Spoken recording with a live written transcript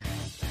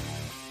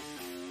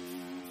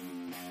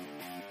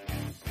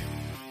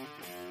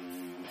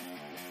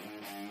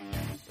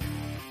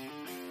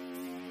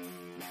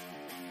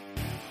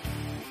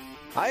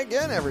Hi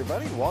again,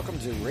 everybody. Welcome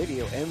to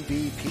Radio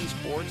MVP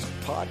Sports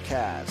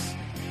Podcast.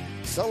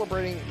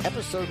 Celebrating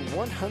episode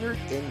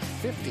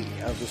 150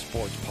 of the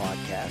Sports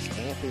Podcast.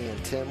 Anthony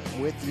and Tim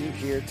with you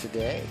here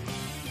today.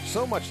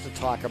 So much to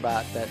talk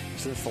about that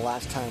since the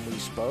last time we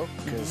spoke,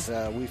 because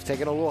we've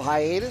taken a little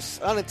hiatus,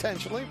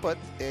 unintentionally, but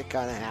it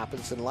kind of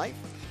happens in life.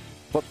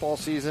 Football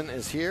season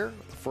is here.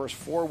 The first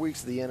 4 weeks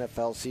of the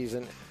NFL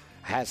season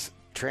has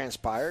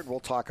transpired.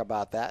 We'll talk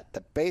about that.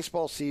 The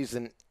baseball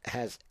season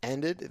has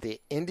ended.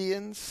 The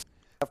Indians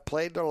have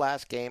played their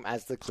last game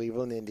as the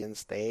Cleveland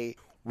Indians. They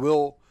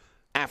will,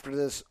 after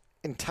this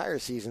entire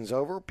season's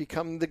over,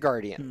 become the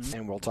Guardians.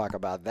 And we'll talk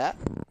about that.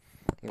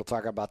 We'll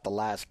talk about the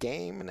last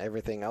game and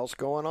everything else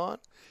going on.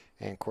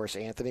 And, of course,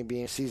 Anthony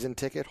being a season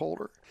ticket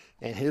holder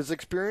and his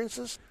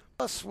experiences.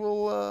 Plus,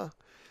 we're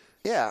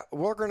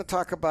going to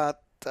talk about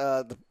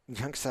the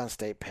Youngstown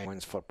State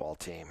Penguins football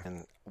team.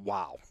 And,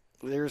 wow,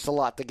 there's a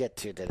lot to get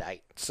to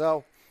tonight.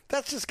 So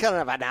that's just kind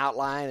of an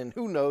outline, and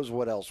who knows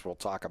what else we'll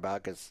talk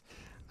about, because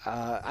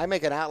I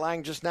make an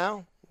outline just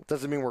now.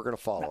 Doesn't mean we're going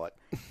to follow it.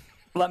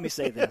 Let me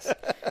say this.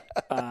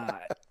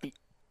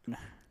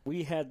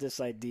 We had this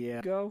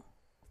idea go.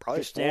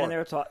 Probably just standing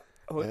there talking.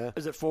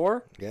 Is it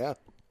 4? Yeah.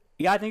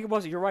 Yeah, I think it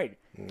was. You're right.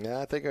 Yeah,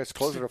 I think it's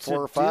closer to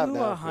 4 or 5 do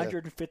now.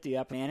 150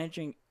 up,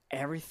 managing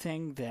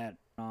everything that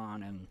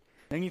on, and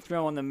then you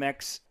throw in the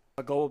mix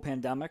a global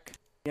pandemic.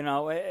 You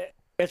know,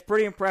 it's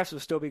pretty impressive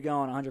to still be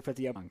going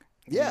 150 up.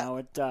 Yeah.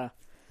 You know,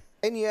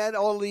 and you had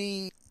all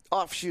the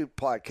offshoot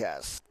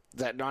podcasts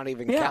that not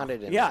even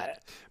counted in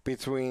that.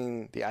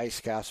 Between the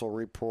Ice Castle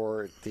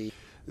Report, the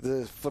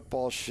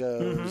football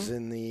shows,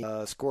 and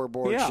the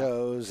scoreboard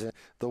shows, and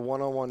the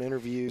one-on-one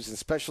interviews and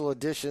special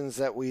editions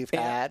that we've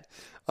had.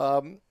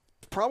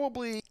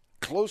 Probably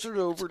closer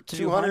to over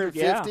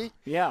 250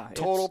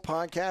 total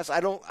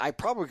podcasts. I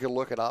probably could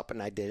look it up,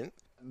 and I didn't.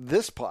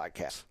 This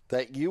podcast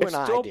that you and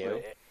I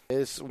do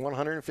is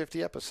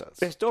 150 episodes.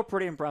 It's still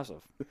pretty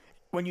impressive.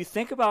 When you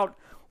think about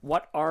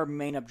what our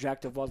main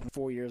objective was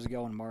 4 years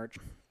ago in March,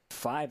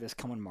 5 is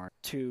coming March,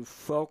 to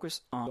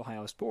focus on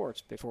Ohio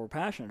sports, because we're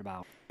passionate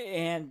about.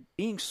 And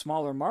being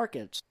smaller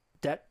markets,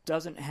 that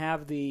doesn't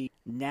have the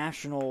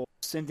national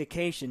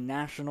syndication,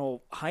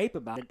 national hype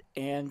about it.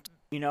 And,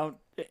 you know,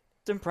 it's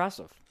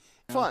impressive.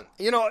 Fun.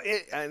 You know,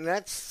 and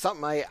that's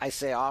something I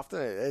say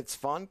often. It's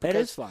fun. It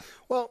is fun.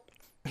 Well,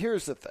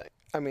 here's the thing.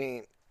 I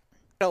mean,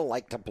 I don't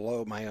like to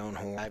blow my own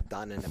horn. I've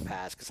done in the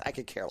past because I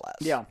could care less.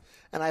 Yeah.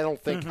 And I don't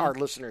think our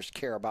listeners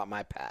care about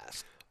my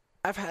past.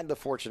 I've had the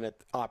fortunate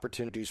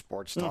opportunity to do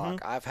sports talk.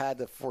 I've had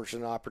the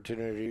fortunate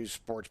opportunity to do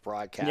sports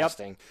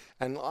broadcasting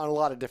and on a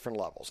lot of different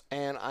levels.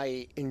 And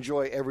I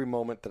enjoy every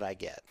moment that I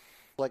get.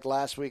 Like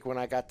last week when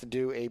I got to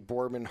do a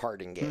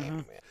Boardman-Harding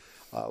game.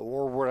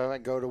 Or when I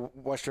go to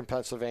Western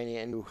Pennsylvania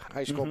and do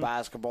high school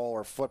basketball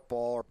or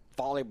football or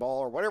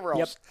volleyball or whatever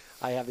else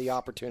I have the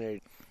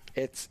opportunity.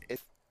 It's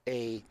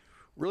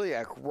really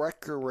a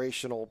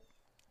recreational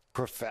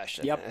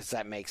profession, as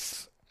that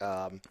makes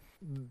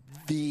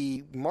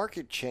the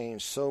market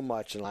changed so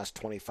much in the last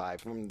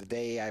 25 from the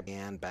day I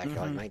began back in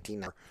like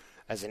 19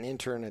 as an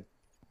intern at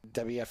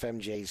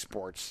WFMJ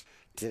Sports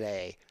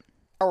today.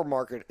 Our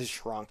market has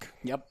shrunk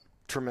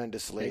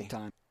tremendously. Big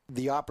time.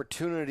 The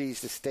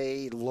opportunities to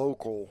stay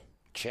local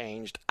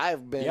changed.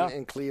 I've been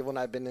in Cleveland.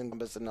 I've been in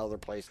Columbus and other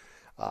place.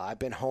 I've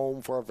been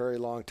home for a very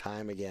long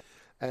time again.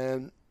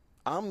 And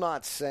I'm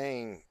not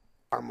saying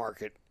our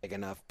market big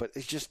enough, but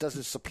it just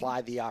doesn't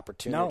supply the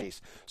opportunities.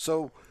 No.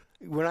 So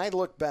when I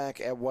look back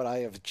at what I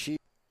have achieved,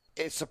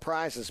 it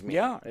surprises me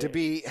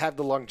to have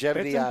the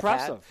longevity I've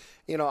had.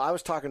 You know, I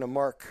was talking to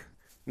Mark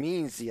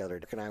Means the other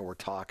day, and I were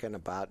talking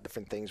about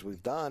different things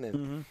we've done. And,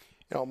 you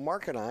know,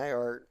 Mark and I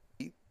are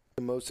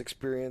the most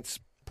experienced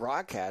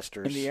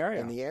broadcasters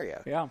in the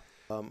area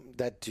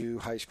that do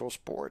high school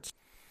sports.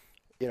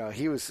 You know,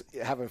 he was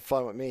having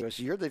fun with me. He goes,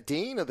 "You're the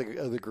dean of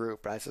the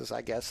group." And I says,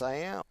 "I guess I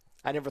am."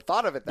 I never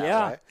thought of it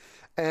that way.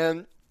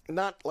 And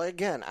not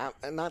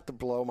to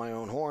blow my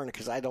own horn,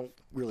 because I don't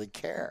really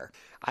care.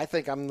 I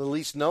think I'm the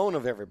least known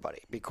of everybody,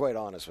 to be quite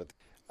honest with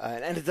you.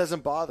 And it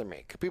doesn't bother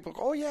me. People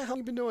go, "Oh yeah, how long have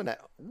you been doing that?"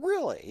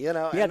 Really, you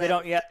know? Yeah,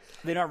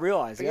 they don't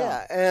realize.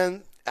 Yeah,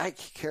 and I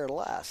care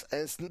less.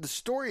 And the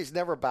story is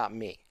never about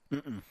me.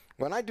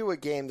 When I do a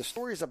game, the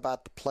story is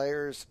about the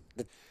players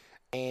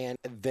and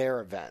their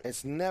event.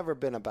 It's never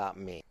been about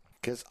me,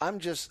 because I'm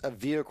just a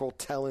vehicle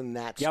telling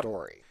that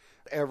story,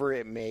 whatever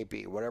it may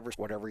be,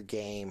 whatever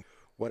game,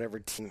 whatever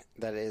team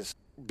that is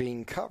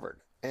being covered.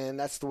 And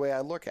that's the way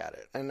I look at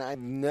it. And I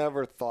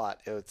never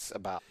thought it's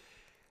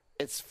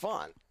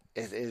fun.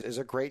 It is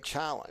a great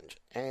challenge.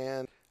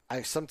 And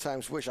I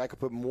sometimes wish I could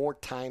put more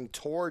time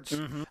towards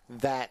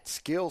that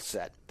skill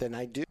set than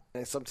I do.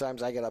 And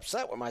sometimes I get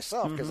upset with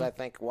myself because I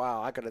think,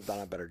 wow, I could have done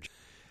a better job.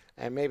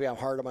 And maybe I'm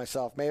hard on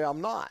myself. Maybe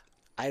I'm not.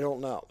 I don't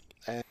know.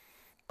 And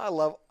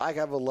I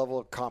have a level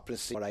of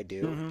competency in what I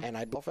do, and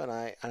I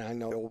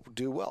know it'll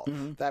do well.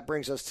 That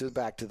brings us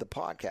back to the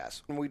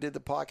podcast. When we did the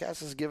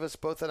podcast, is give us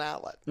both an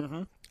outlet.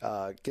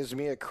 Gives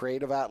me a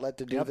creative outlet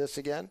to do this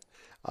again.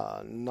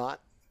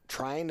 Not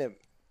trying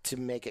to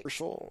make it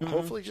commercial,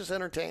 hopefully just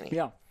entertaining.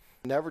 Yeah.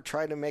 Never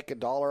try to make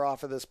 $1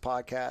 off of this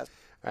podcast.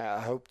 I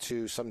hope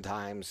to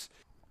sometimes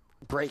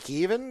break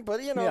even, but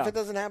if it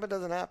doesn't happen, it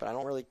doesn't happen. I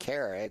don't really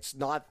care. It's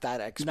not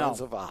that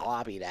expensive a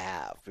hobby to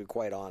have, to be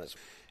quite honest.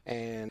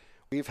 And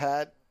we've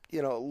had,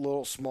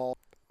 little small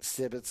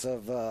snippets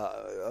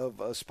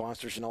of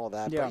sponsors and all of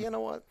that. Yeah. But you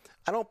know what?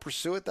 I don't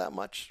pursue it that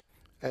much.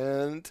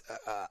 And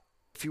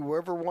if you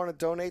ever want to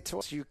donate to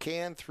us, you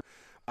can through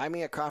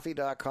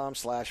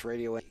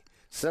buymeacoffee.com/radio.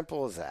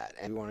 Simple as that.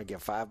 And you want to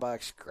give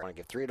 $5, you want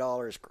to give $3, you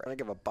want to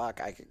give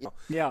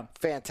 $1,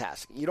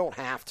 fantastic. You don't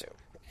have to.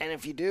 And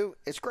if you do,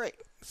 it's great.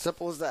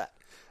 Simple as that.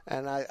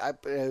 And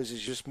it was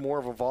just more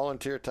of a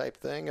volunteer type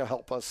thing to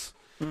help us,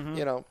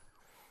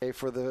 pay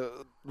for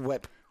the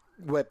web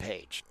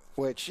page,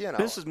 which,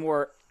 This is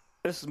more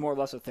or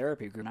less a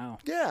therapy group now.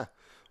 Yeah.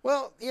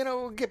 Well,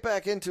 we'll get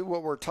back into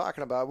what we're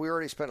talking about. We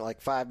already spent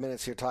like 5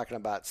 minutes here talking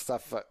about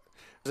stuff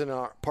in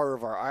part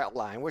of our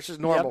outline, which is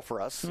normal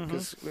for us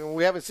because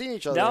we haven't seen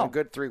each other in a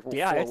good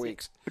 3-4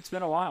 weeks. It's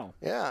been a while.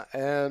 Yeah,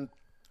 and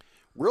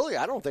really,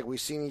 I don't think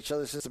we've seen each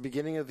other since the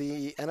beginning of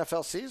the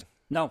NFL season.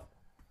 No.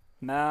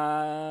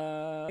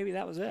 Maybe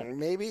that was it.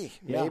 Maybe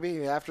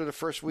after the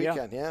first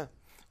weekend, yeah.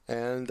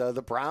 And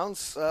the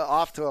Browns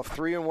off to a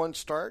 3-1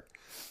 start.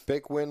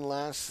 Big win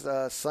last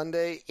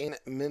Sunday in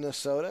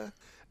Minnesota.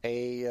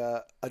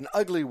 An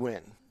ugly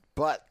win,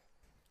 but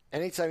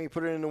anytime you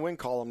put it in the win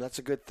column, that's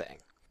a good thing.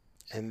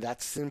 And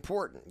that's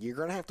important. You're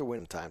going to have to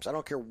win times. I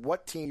don't care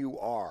what team you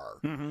are.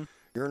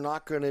 You're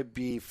not going to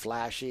be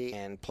flashy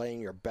and playing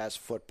your best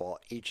football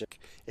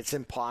It's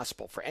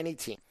impossible for any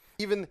team.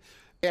 Even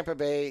Tampa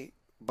Bay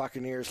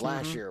Buccaneers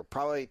last year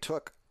probably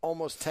took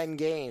almost 10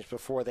 games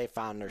before they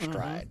found their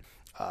stride.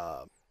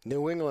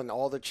 New England,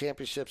 all the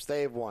championships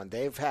they've won,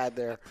 they've had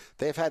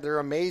their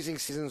amazing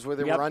seasons where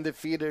they were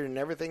undefeated and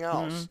everything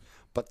else.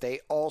 But they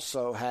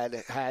also had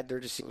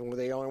their season where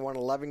they only won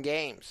 11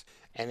 games,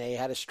 and they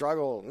had a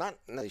struggle. Not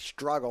really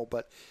struggle,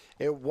 but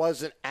it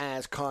wasn't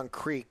as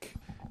concrete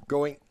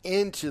going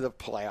into the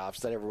playoffs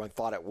that everyone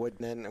thought it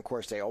would. And then, of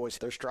course, they always hit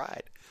their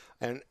stride,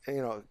 and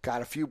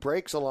got a few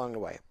breaks along the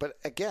way. But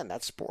again,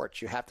 that's sports.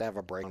 You have to have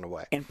a break on the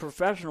way. In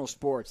professional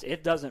sports,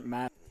 it doesn't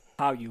matter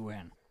how you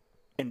win.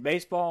 In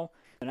baseball,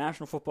 the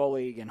National Football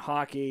League, in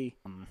hockey,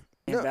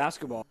 in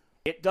basketball,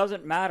 it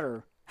doesn't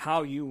matter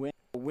how you win.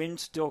 A win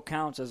still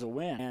counts as a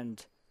win.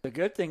 And the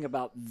good thing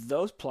about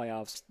those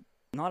playoffs,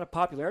 not a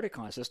popularity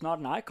contest. It's not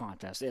an eye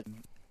contest.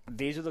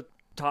 These are the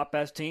top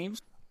best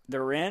teams.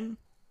 They're in.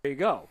 There you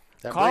go.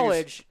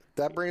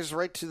 That brings us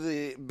right to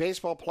the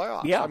baseball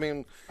playoffs. Yeah. I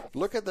mean,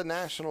 look at the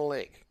National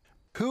League.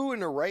 Who in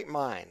their right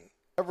mind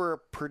ever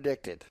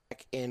predicted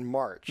back in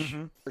March,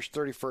 March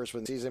 31st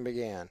when the season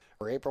began,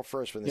 or April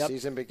 1st when the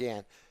season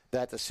began,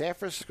 that the San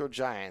Francisco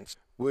Giants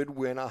would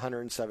win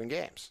 107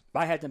 games?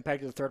 I had them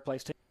pegged as the third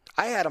place team.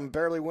 I had them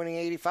barely winning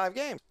 85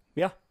 games.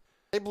 Yeah.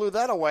 They blew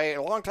that away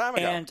a long time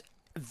ago. And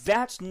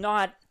that's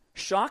not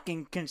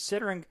shocking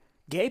considering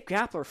Gabe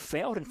Kapler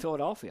failed in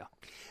Philadelphia.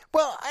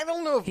 Well, I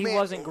don't know if he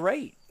wasn't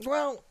great.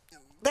 Well,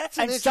 that's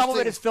an and interesting... some of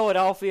it is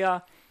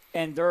Philadelphia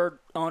and their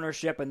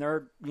ownership and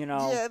their,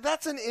 Yeah,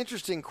 that's an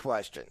interesting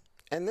question.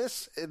 And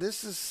this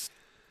is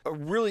a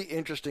really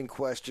interesting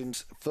question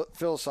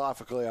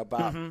philosophically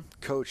about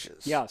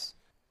coaches. Yes.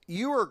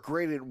 You are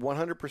graded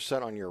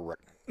 100% on your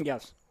record.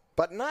 Yes.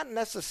 But not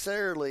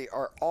necessarily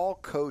are all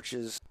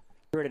coaches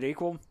graded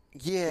equal.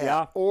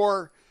 Yeah.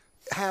 Or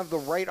have the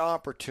right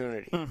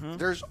opportunity.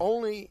 There's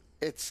only...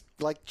 It's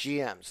like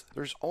GMs.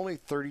 There's only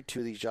 32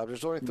 of these jobs.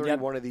 There's only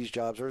 31 of these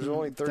jobs. There's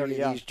only 30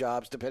 of these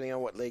jobs, depending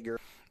on what league you're,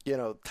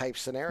 type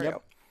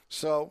scenario.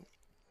 So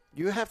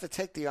you have to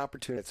take the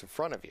opportunity that's in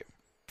front of you.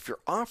 If you're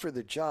offered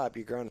the job,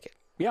 you're going to get it.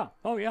 Yeah.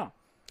 Oh, yeah.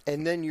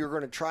 And then you're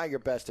going to try your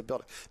best to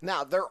build it.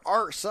 Now, there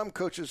are some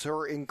coaches who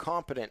are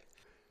incompetent,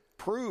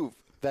 prove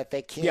that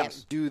they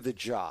can't do the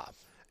job.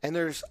 And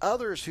there's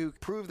others who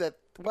prove that,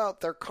 well,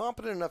 they're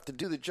competent enough to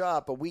do the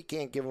job, but we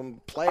can't give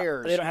them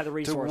players they don't have the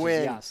resources, to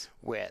win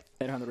with.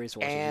 They don't have the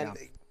resources, And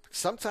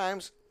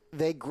sometimes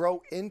they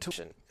grow into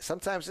it.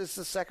 Sometimes it's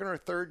the second or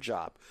third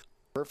job.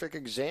 Perfect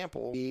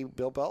example would be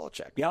Bill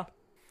Belichick. Yeah.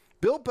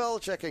 Bill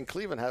Belichick in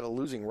Cleveland had a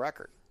losing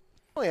record.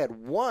 He only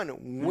had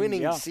one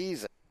winning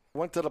season.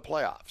 Went to the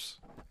playoffs.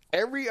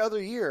 Every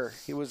other year,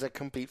 he was a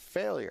complete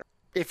failure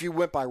if you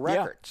went by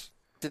records.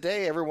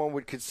 Today, everyone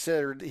would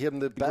consider him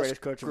the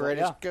best,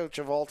 greatest coach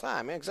of all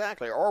time.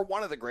 Exactly. Or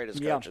one of the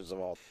greatest coaches of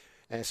all time.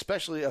 And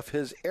especially of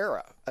his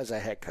era as a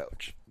head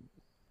coach.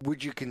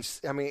 Would you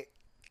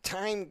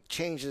time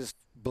changes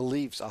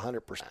beliefs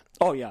 100%.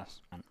 Oh,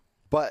 yes.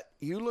 But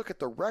you look at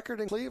the record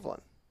in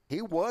Cleveland,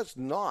 he was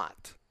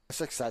not a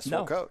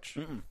successful coach.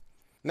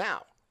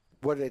 Now,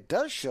 what it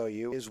does show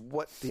you is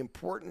what the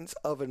importance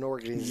of an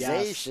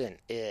organization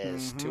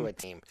is to a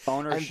team.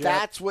 Ownership. And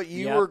that's what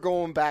you were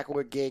going back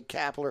with Gabe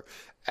Kapler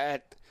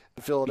at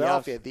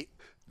Philadelphia. Yes.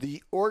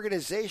 The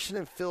organization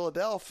in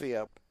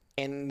Philadelphia,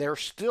 and they're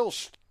still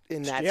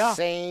in that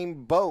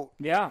same boat.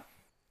 Yeah.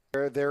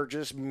 They're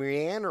just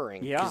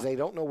meandering because they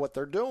don't know what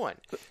they're doing.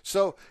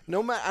 So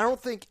I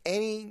don't think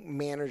any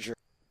manager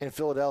in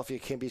Philadelphia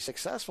can be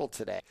successful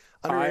today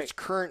under its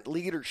current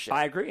leadership.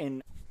 I agree.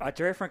 And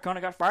Terry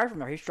Francona got fired from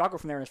there. He struggled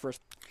from there in his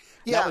first.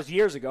 Yeah. That was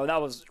years ago. That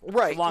was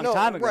a long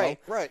time ago.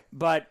 Right.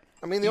 But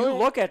I mean,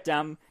 look at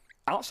them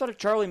outside of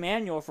Charlie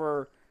Manuel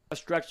for a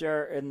stretch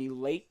there in the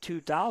late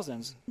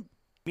 2000s,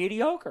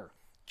 mediocre.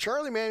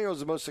 Charlie Manuel is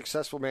the most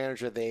successful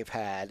manager they've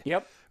had.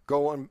 Yep.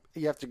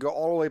 You have to go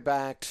all the way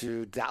back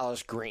to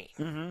Dallas Green.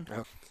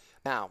 Mm-hmm.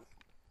 Now,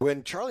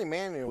 when Charlie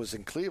Manuel was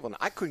in Cleveland,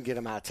 I couldn't get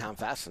him out of town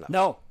fast enough.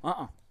 No.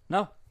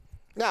 No.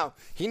 Now,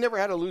 he never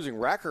had a losing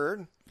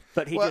record.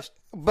 But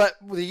But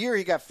the year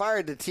he got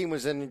fired, the team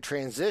was in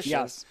transition.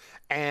 Yes.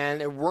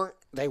 And they weren't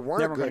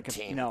a good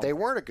team. No. They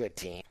weren't a good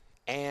team.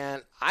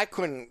 And I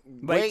couldn't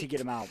wait to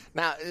get him out.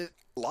 Now,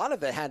 a lot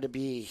of it had to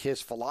be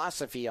his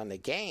philosophy on the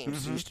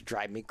games. Used to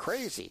drive me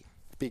crazy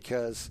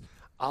because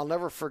I'll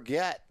never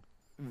forget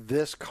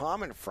this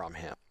comment from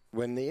him.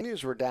 When the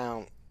Indians were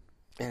down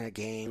in a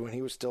game, when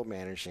he was still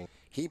managing,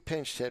 he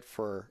pinch hit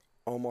for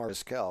Omar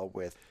Vizquel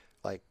with,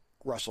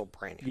 Russell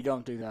Branyan. You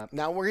don't do that.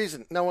 Now, wait a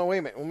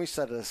minute. When we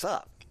set this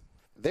up,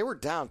 they were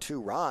down 2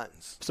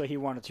 runs. So he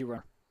wanted 2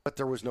 runs. But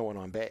there was no one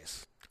on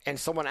base. And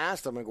someone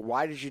asked him,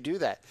 why did you do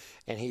that?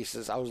 And he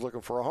says, I was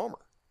looking for a homer.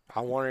 I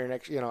wanted an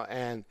extra,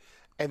 and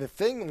the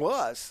thing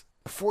was,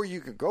 before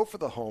you could go for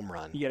the home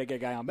run, you got to get a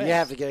guy on base. You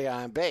have to get a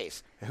guy on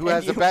base. Who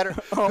had the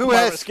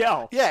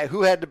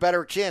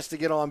better chance to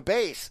get on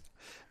base?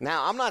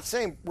 Now, I'm not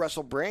saying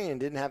Russell Branyan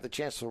didn't have the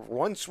chance to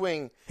one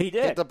swing,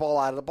 hit the ball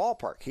out of the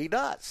ballpark. He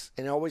does,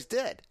 and always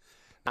did.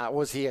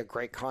 Was he a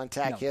great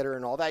contact hitter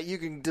and all that? You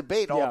can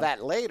debate all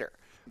that later.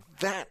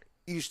 That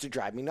used to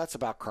drive me nuts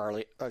about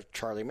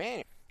Charlie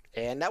Manuel.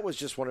 And that was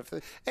just one of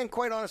the – and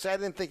quite honestly, I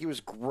didn't think he was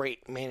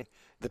great managing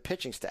the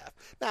pitching staff.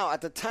 Now, at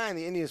the time,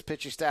 the Indians'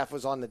 pitching staff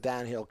was on the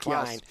downhill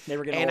climb. Yes, they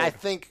were getting and old. I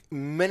think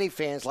many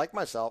fans, like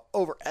myself,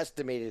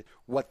 overestimated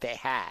what they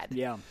had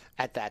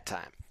at that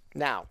time.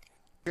 Now –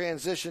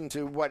 transition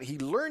to what he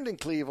learned in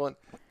Cleveland,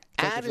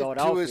 added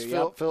to his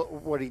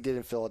what he did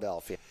in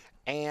Philadelphia,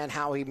 and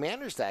how he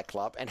managed that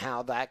club, and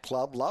how that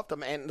club loved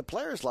him, and the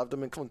players loved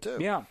him in Cleveland too.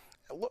 Yeah,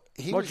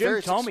 he was Jim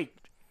very told me.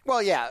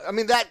 Well, yeah, I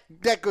mean that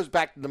goes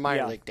back to the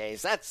minor league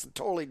days. That's a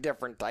totally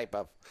different type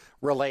of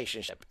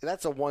relationship.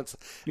 That's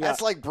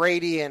That's like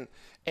Brady and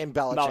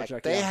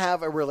Belichick. They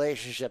have a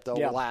relationship that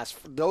will last.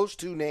 Those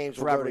 2 names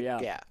will forever.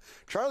 go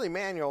Charlie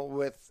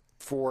Manuel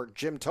for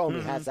Jim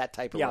Thome has that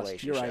type of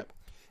relationship. You're right.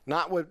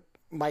 Not with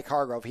Mike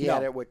Hargrove. He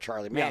had it with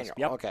Charlie Manuel. Yes,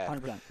 yep, okay.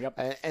 100%.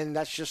 Yep. And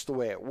that's just the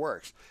way it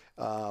works.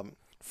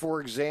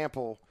 For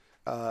example,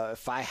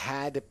 if I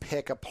had to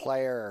pick a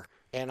player,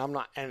 and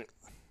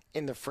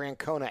in the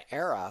Francona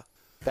era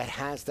that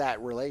has that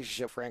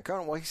relationship,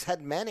 Francona, he's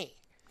had many.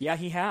 Yeah,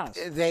 he has.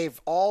 They've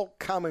all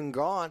come and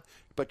gone,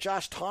 but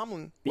Josh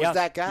Tomlin was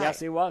that guy. Yes,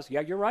 he was. Yeah,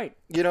 you're right.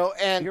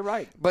 And you're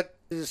right. But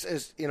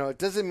it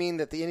doesn't mean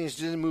that the Indians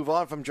didn't move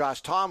on from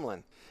Josh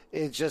Tomlin.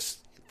 It's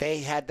just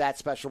they had that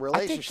special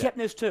relationship. I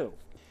think Kipnis too.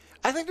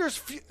 I think I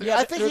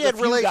think he had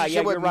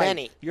relationship with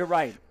many. You're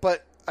right.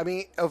 But I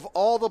mean, of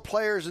all the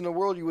players in the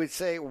world, you would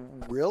say,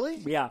 really?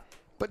 Yeah.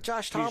 But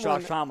Josh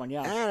Tomlin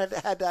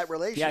had that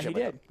relationship. Yeah, he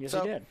did. Yes, he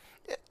did.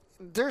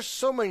 There's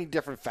so many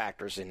different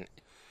factors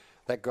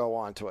that go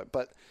on to it.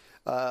 But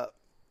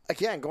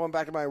again, going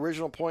back to my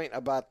original point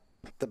about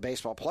the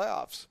baseball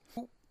playoffs,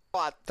 who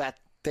thought that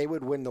they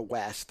would win the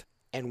West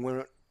and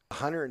win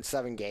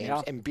 107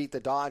 games and beat the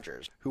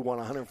Dodgers, who won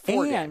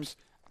 104 games? And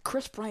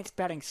Chris Bryant's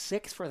batting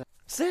 6 for them.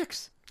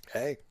 6.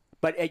 Hey.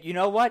 But you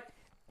know what?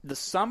 The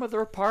sum of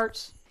their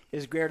parts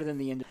is greater than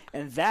the end,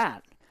 and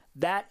that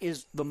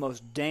is the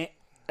most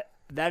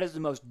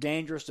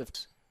dangerous of.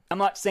 I'm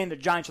not saying the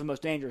Giants are the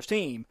most dangerous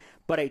team,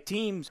 but a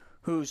team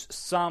whose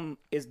sum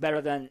is better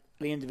than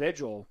the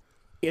individual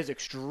is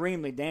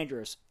extremely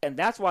dangerous, and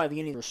that's why the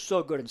Indians are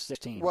so good in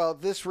 16. Well,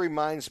 this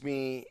reminds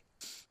me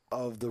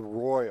of the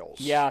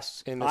Royals.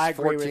 Yes, in I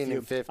agree 14 with you.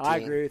 and 15. I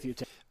agree with you,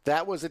 Tim.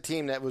 That was a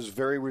team that was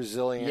very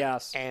resilient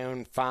yes.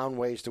 and found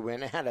ways to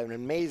win. It had an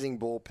amazing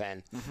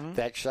bullpen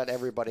that shut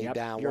everybody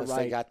down once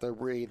they got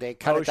they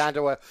cut it down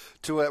to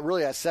a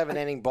really a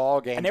 7-inning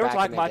ball game. And they were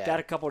talking about that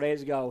a couple of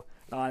days ago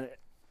on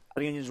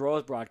the Indians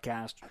Rose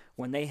broadcast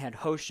when they had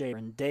Hoche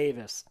and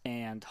Davis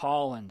and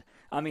Holland.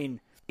 I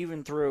mean,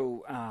 even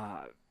through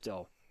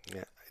still.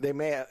 Yeah, they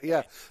may have,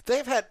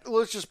 they've had.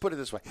 Let's just put it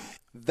this way: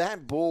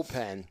 that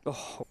bullpen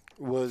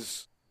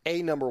was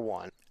number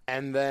one.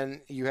 And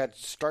then you had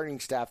starting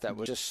staff that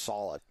was just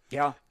solid.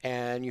 Yeah.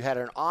 And you had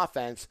an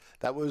offense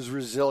that was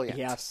resilient.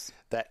 Yes.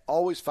 That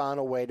always found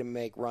a way to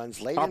make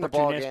runs late in the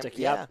ball game.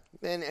 Yeah.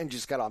 And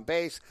just got on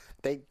base.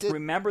 They did.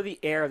 Remember the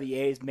error the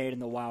A's made in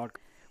the Wild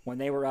when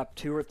they were up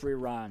 2 or 3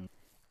 runs,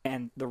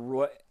 and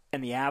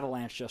the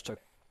Avalanche just took.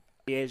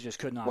 The A's just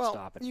could not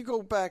stop it. You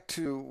go back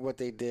to what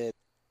they did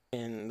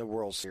in the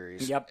World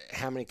Series. Yep.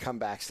 How many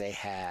comebacks they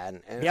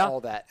had and all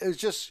that. It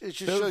just it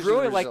shows was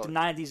really like the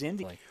 90s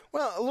Indians.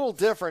 Well, a little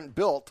different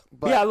built,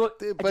 but yeah,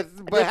 look, but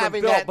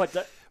having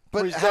that,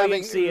 but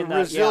resiliency having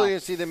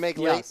resiliency to make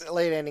Yes.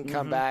 late inning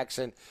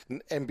comebacks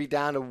and be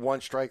down to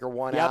one strike or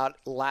one out,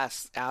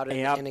 last out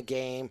in a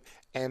game,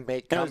 and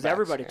make comebacks. And it was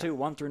everybody too,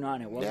 1 through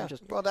 9. It wasn't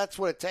just. Well, that's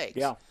what it takes.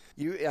 Yeah.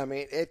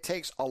 It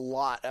takes a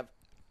lot of.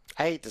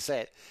 I hate to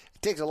say it.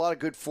 It takes a lot of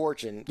good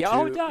fortune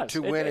it does.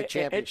 to win a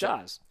championship. It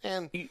does.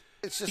 And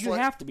it's just you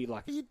have to be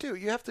lucky. You do.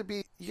 You have to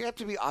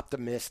be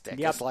optimistic.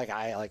 Yep. It's like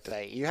I like to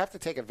say. You have to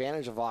take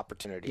advantage of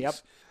opportunities.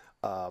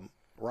 Yep.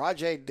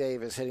 Rajay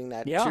Davis hitting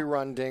that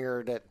 2-run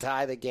dinger to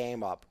tie the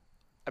game up.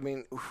 I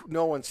mean,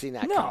 no one's seen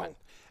that coming.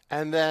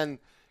 And then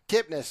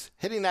Kipnis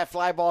hitting that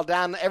fly ball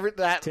down.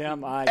 Everybody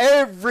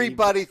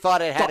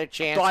thought it had a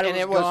chance, and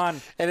it was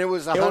gone. And it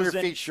was 100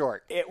 feet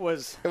short. It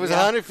was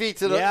 100 feet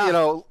to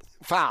the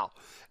foul.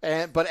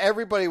 But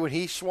everybody, when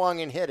he swung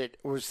and hit it,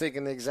 was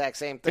thinking the exact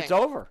same thing. It's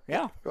over.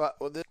 Yeah. Well,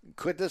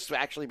 could this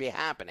actually be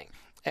happening?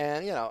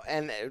 And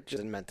and it just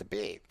isn't meant to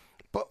be.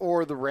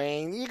 Or the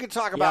rain. You can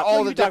talk about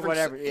all the different.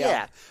 Whatever.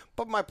 Yeah.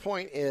 But my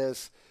point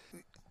is,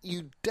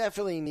 you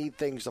definitely need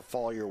things to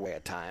fall your way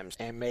at times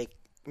and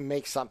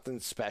make something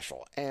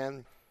special.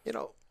 And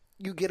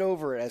you get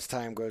over it as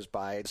time goes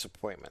by,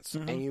 disappointments,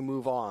 and you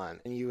move on,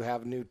 and you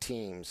have new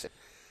teams.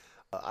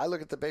 I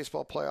look at the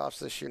baseball playoffs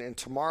this year, and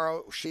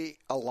tomorrow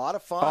a lot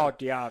of fun. Oh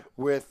yeah.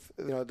 With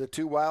the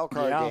 2 wild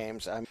card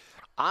games.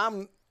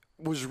 I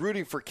was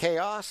rooting for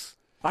chaos.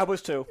 I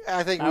was too.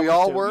 I think we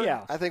all were.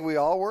 Yeah. I think we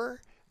all were.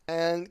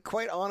 And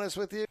quite honest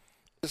with you,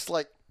 just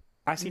like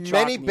I see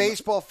many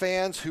baseball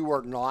fans who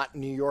are not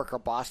New York or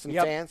Boston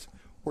fans,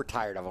 we're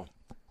tired of them.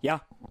 Yeah.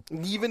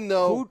 Even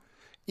though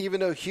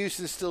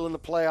Houston's still in the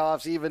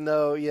playoffs, even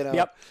though you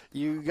got.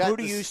 Who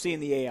do you see in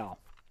the AL?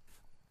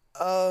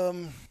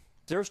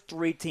 There's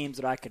 3 teams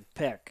that I could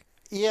pick.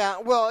 Yeah.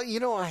 Well,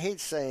 I hate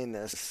saying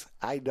this.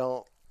 I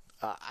don't.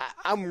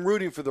 I'm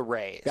rooting for the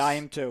Rays. I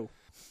am too.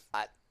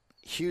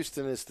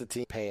 Houston is the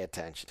team to pay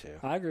attention to.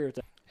 I agree with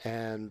that.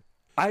 And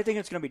I think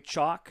it's going to be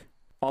chalk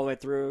all the way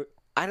through.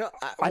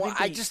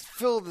 I just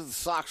feel that the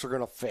Sox are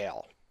going to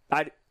fail.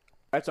 Red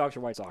Sox or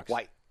White Sox?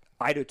 White.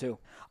 I do too.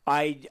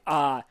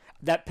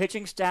 That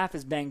pitching staff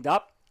is banged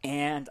up,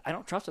 and I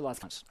don't trust it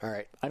last time. All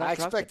right. I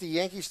expect the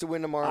Yankees to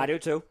win tomorrow. I do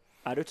too.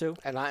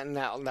 And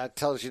that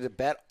tells you to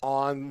bet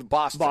on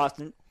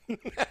Boston.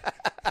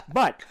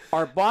 But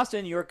are Boston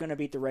and New York going to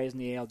beat the Rays in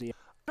the ALDS?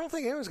 I don't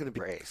think anyone's going to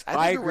be Rays.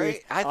 I agree.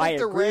 I think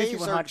the Rays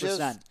with you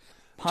 100%.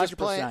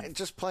 are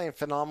just playing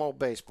phenomenal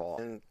baseball,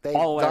 and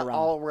all the way around.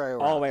 All the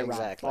way around.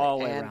 Exactly. All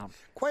the way around.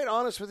 Quite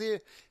honest with you,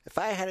 if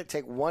I had to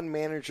take one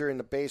manager in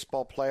the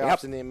baseball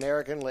playoffs in the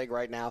American League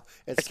right now,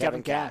 it's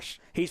Kevin Cash.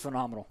 He's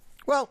phenomenal.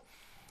 Well,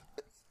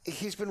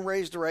 he's been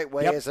raised the right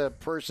way as a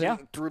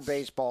person through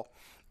baseball,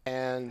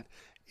 and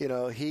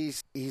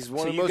he's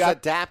one of the most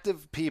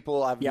adaptive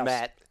people I've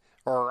met.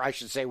 Or I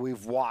should say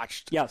we've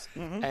watched. Yes.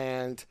 Mm-hmm.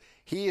 And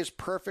he is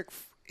perfect.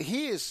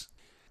 He is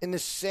in the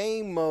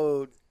same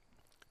mode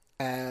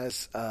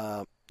as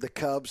the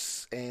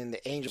Cubs and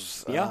the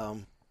Angels.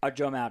 Joe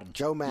Maddon.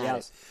 Joe Maddon.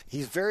 Yes.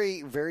 He's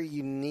very, very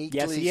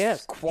uniquely He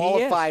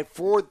qualified is.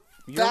 for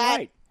You're that.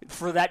 Right.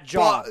 For that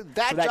job.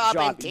 That job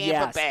in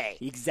Tampa Bay.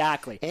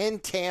 Exactly. In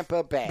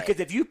Tampa Bay. Because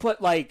if you put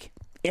like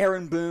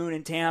Aaron Boone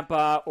in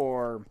Tampa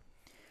or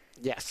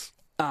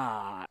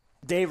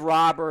Dave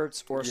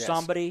Roberts or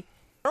somebody,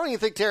 I don't even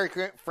think Terry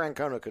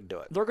Francona could do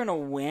it. They're going to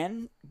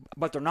win,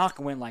 but they're not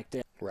going to win like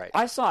this. Right.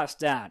 I saw a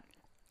stat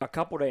a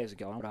couple days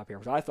ago. I went up here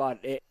because I thought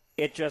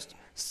it just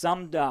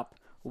summed up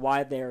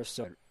why they're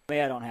so. Maybe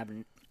I don't have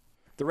it.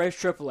 The Rays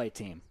AAA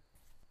team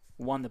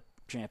won the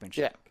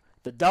championship.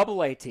 Yeah. The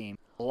AA team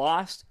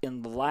lost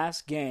in the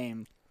last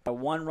game by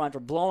 1 run for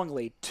blowing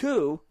lead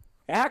to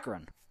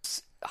Akron.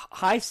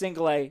 High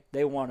single A,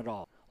 they won it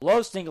all.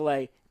 Low single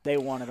A, they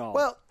won it all.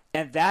 Well.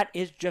 And that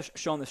is just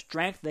showing the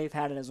strength they've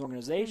had in his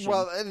organization.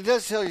 Well, it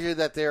does tell you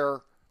that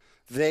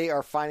they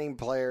are finding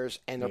players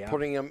and they're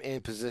putting them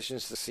in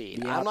positions to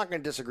succeed. I'm not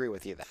going to disagree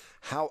with you there.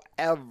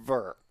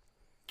 However,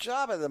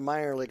 job at the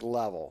minor league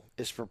level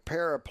is to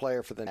prepare a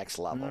player for the next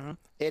level. Mm-hmm.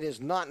 It is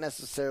not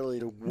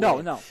necessarily to win.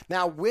 No.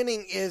 Now,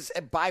 winning is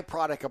a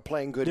byproduct of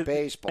playing good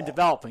baseball. And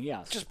developing,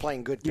 yes. Just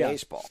playing good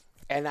baseball.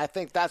 And I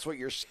think that's what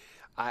you're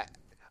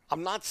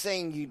I'm not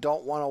saying you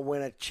don't want to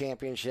win a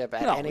championship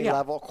at any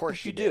level. Of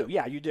course you do.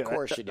 Yeah, you do. Of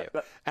course you do.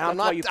 And I'm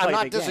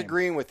not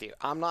disagreeing with you.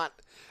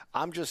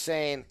 I'm just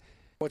saying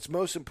what's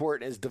most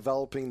important is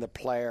developing the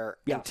player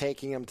and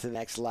taking them to the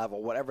next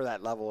level, whatever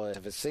that level is.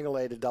 If it's single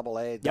A to double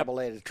A, double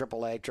A to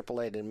triple A,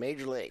 triple A to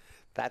major league,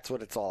 that's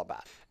what it's all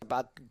about.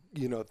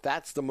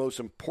 That's the most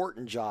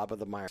important job of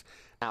the minor.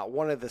 Now,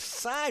 one of the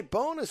side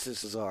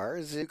bonuses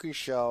is you can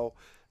show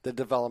the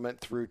development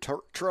through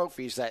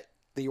trophies that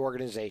the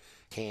organization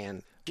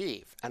can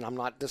achieve. And I'm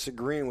not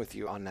disagreeing with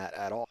you on that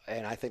at all.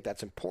 And I think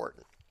that's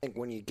important. I think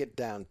when you get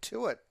down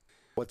to it,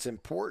 what's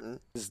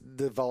important is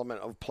the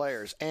development of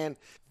players. And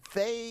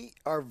they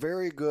are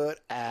very good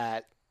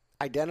at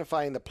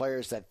identifying the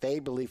players that they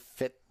believe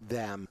fit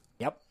them.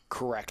 Yep.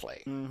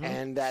 correctly. Mm-hmm.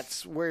 And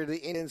that's where the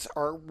Indians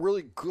are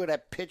really good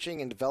at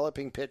pitching and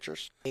developing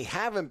pitchers. They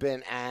haven't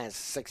been as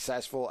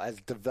successful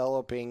as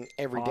developing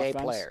everyday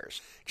Offense.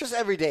 players. Just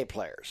everyday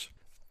players.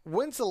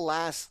 When's the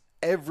last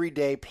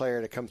everyday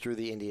player to come through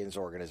the Indians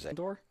organization?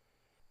 Lindor?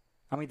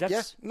 I mean, that's...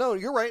 Yeah, no,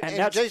 you're right. And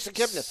that's Jason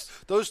Kipnis.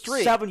 Those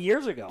three. 7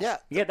 years ago. Yeah.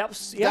 Yeah, that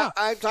was... Yeah. Now,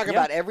 I'm talking Yeah.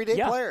 about everyday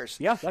Yeah. players.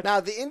 Yeah. Now,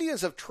 the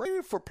Indians have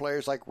traded for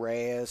players like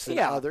Reyes and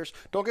Yeah. others.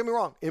 Don't get me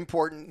wrong.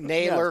 Important.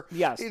 Naylor.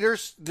 Yes.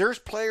 There's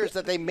players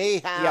that they may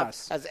have.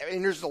 Yes.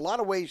 And there's a lot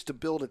of ways to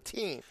build a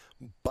team.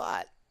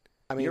 But,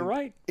 I mean, You're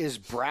right. Is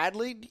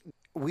Bradley...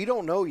 We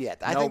don't know yet.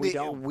 I No, think we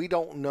don't. We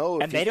don't know.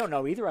 If And they don't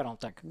know either, I don't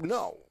think.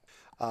 No.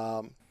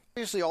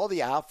 Obviously, all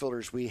the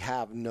outfielders, we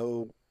have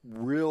no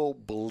real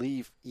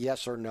belief,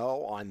 yes or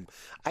no, on.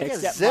 I guess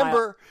Except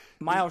Zimmer.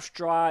 Miles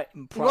Straw.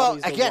 Well,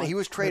 is the again, one. he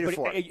was traded But-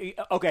 for.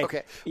 Okay.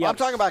 Okay. Yeah. I'm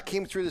talking about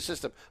came through the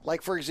system.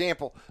 Like, for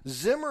example,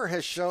 Zimmer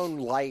has shown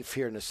life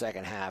here in the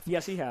second half.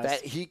 Yes, he has.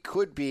 That he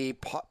could be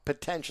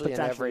potentially an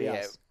every.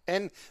 yes.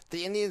 And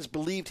the Indians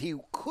believed he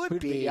could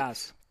be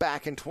yes.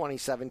 back in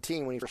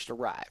 2017 when he first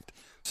arrived.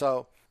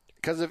 So,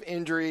 because of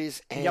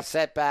injuries and Yep.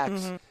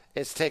 setbacks,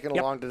 it's taken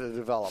Yep. long to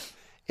develop.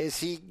 Is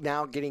he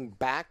now getting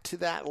back to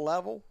that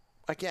level?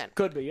 Again,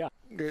 Could be, yeah.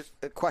 there's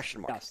a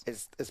question mark.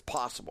 Yes. It's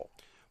possible.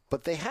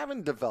 But they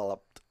haven't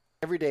developed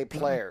everyday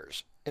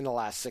players in the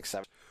last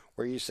 6-7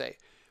 where you say,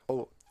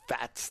 oh,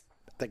 that's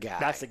the guy.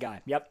 That's the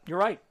guy. Yep, you're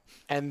right.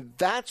 And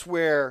that's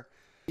where,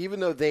 even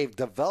though they've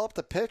developed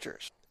the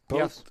pitchers, both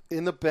Yes.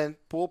 in the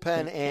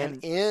bullpen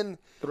and in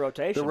The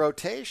rotation. the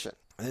rotation,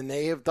 and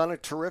they have done a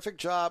terrific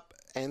job,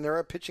 and they're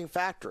a pitching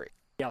factory.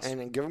 Yes.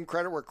 And give them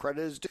credit where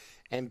credit is due.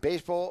 And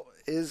baseball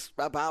is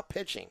about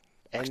pitching.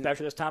 And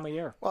Especially this time of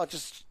year. well,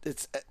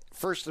 it's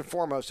first and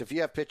foremost, if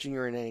you have pitching,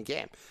 you're in any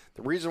game.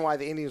 The reason why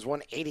the Indians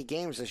won 80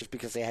 games is just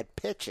because they had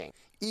pitching,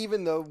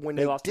 even though when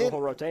They they lost the did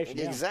whole rotation,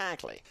 yeah.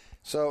 Exactly.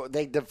 So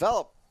they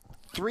developed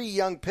 3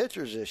 young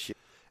pitchers this year,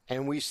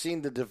 and we've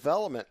seen the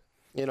development,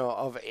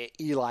 of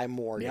Eli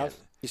Morgan. Yep.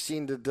 You've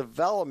seen the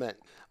development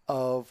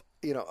of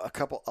a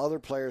couple other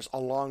players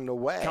along the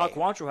way. Cal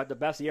Quantrill had the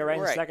best ERA in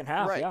the Right, second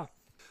half, right. yeah.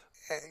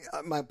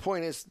 My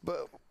point is,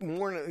 but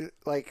more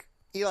like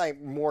Eli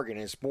Morgan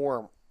is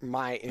more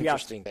my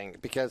interesting thing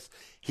because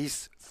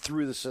he's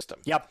through the system.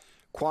 Yep.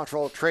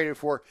 Quantrill traded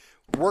for,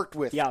 worked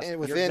with, Yes,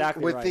 and you're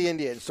exactly with right. the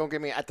Indians. Don't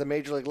get me at the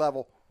major league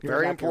level. You're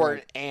Very exactly important.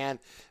 right. And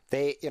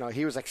they,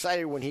 he was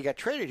excited when he got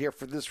traded here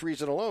for this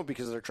reason alone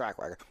because of their track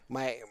record.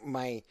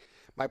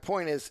 My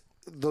point is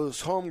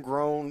those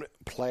homegrown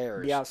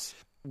players. Yes.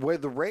 Where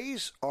the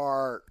Rays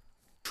are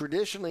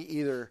traditionally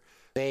either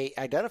they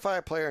identify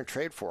a player and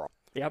trade for him.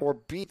 Yep. Or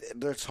beat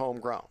that's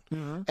homegrown.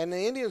 Mm-hmm. And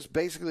the Indians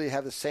basically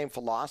have the same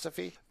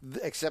philosophy,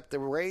 except the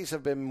Rays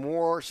have been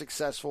more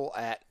successful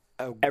at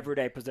a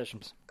Everyday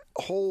positions.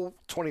 whole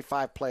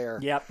 25-player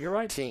Yep, you're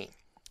right. team.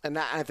 And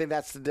I think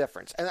that's the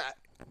difference. And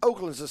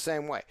Oakland's the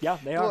same way. Yeah,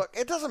 they are. Look,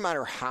 it doesn't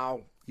matter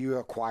how you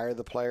acquire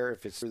the player,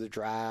 if it's through the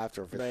draft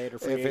or if Right, or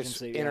it's, free if it's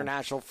agency, yeah.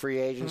 international free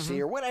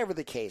agency or whatever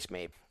the case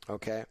may be.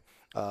 Okay?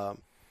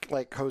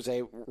 Like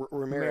Jose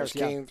Ramirez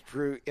yeah. came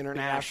through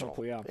international.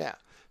 International, yeah. Yeah.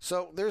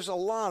 So there's a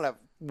lot of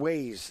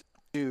ways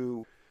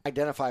to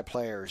identify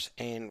players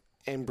and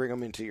bring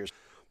them into yours.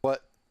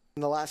 But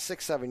in the last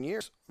 6-7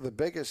 years, the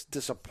biggest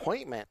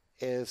disappointment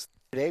is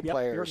today Yep,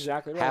 players you're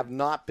exactly right. have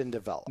not been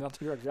developed. Nope,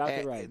 you're exactly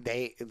And right.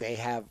 They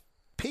have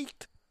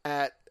peaked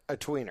at a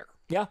tweener,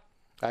 Yeah.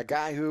 a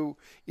guy who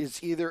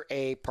is either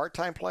a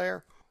part-time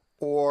player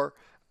or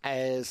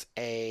as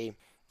a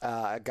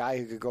guy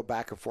who could go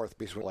back and forth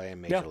between play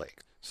and major league.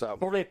 So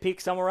Or they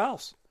peak somewhere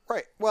else.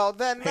 right, well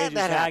then that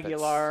Jesus happens.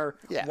 Aguilar,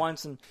 Yeah.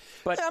 once,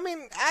 but I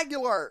mean,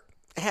 Aguilar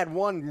had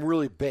one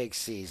really big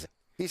season.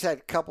 He's had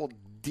a couple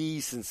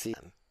decent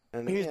seasons.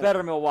 And, he was you better know,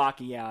 in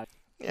Milwaukee, yeah.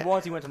 Yeah.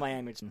 Once he went to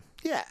Miami.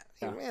 Yeah,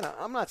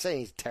 I'm not saying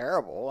he's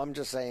terrible. I'm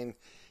just saying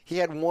he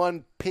had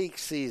one peak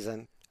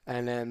season,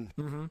 and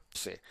then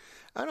see.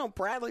 I know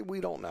Bradley. We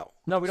don't know.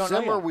 No, we don't know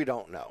Zimmer, yet. we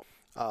don't know.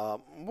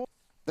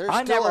 There's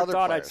I still never other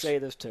thought players. I'd say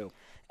this too,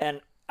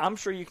 and I'm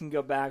sure you can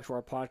go back to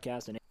our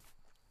podcast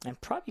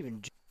and probably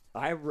even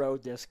I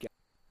rode this guy.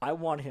 I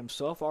wanted him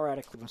so far out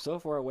of Cleveland, so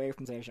far away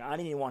from the station. I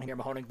didn't even want to hear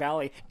Mahoning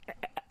Valley,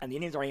 and the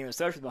Indians aren't even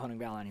associated with Mahoning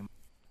Valley anymore.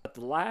 But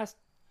the last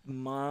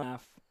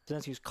month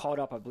since he's caught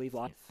up, I believe,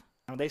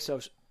 they so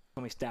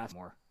many stats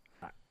more.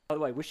 By the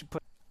way, we should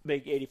put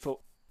big 80-foot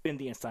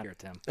Indian sign here,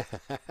 Tim.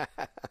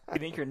 You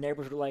think your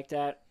neighbors would like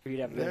that? Or you'd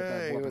have a bit of a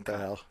Hey, whooping what the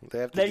cough? hell? They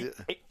have to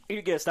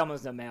You get a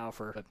summons in the mail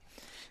for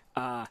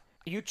it.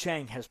 Yu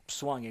Chang has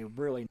swung a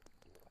really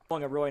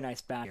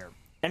nice bat here,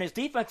 and his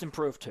defense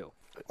improved too.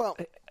 well,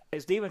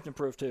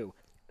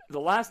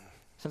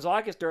 Since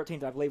August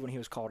 13th, I believe, when he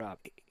was called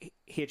up,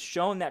 he had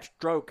shown that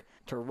stroke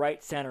to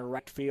right center,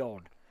 right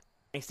field.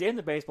 He stayed in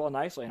the baseball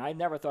nicely, and I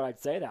never thought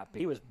I'd say that, but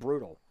he was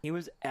brutal. He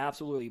was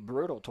absolutely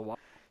brutal to watch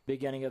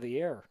beginning of the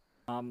year.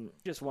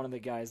 Just one of the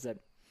guys that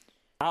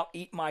I'll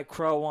eat my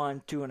crow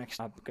on to an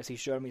extent because he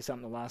showed me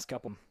something the last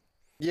couple.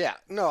 yeah,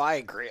 no, I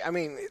agree. I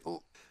mean,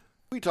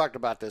 We talked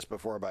about this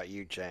before about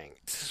Yu Chang.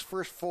 It's his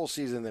first full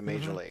season in the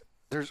Major League.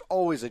 There's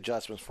always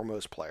adjustments for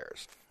most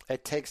players.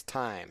 It takes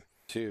time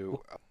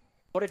to...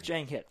 What did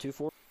Chang hit?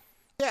 240?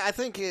 Yeah, I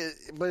think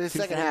but his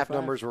second half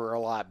numbers were a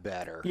lot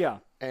better. Yeah.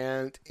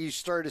 And you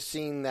started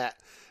seeing that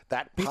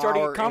power. He started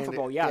to get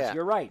comfortable, yes,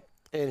 you're right.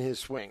 In his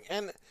swing.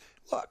 And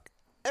look,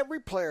 every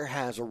player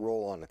has a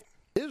role on it.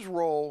 His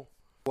role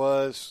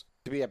was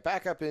to be a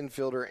backup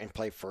infielder and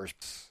play first.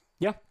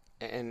 Yeah.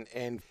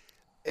 And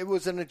it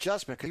was an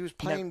adjustment because he was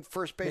playing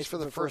first base for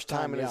the first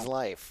time in his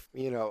life,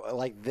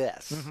 like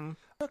this. It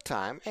took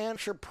time and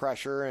sure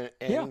pressure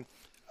and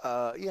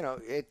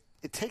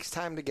it takes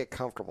time to get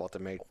comfortable at the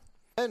major.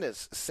 And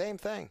it's the same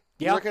thing.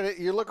 Yeah.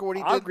 You look at what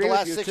he did the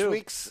last 6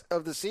 weeks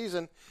of the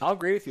season. I'll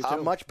agree with you, too. A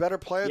much better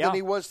player than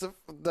he was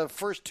the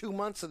first 2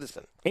 months of the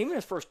season. Even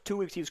his first 2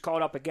 weeks, he was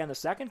called up again the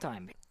second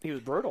time. He was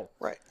brutal.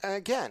 Right. And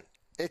again,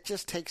 it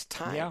just takes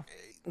time. Yeah.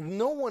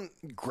 No one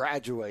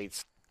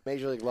graduates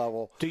Major League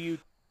level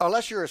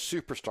unless you're a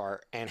superstar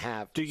and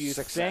have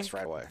success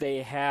right away.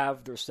 They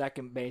have their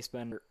second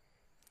baseman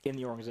in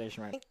the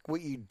organization, right? I think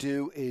what you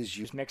do is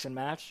you just mix and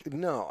match?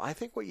 No, I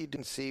think what you do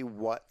is see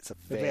what's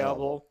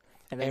available.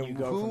 And then you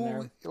go from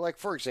there. Like,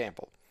 for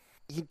example,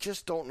 you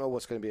just don't know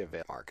what's going to be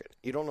available in the market.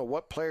 You don't know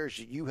what players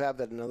you have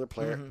that another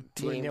player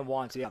team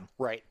wants. Yeah,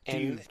 right. Do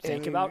you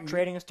think about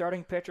trading a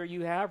starting pitcher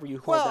you have, or you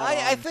hold well?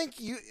 that I think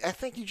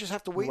you just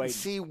have to wait and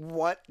see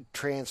what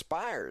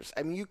transpires.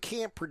 I mean, you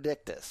can't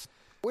predict this.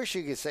 Wish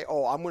you could say,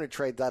 "Oh, I'm going to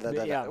trade that."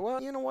 Yeah. Well,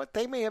 you know what?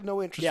 They may have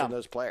no interest in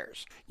those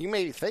players. You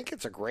may think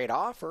it's a great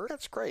offer.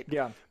 That's great.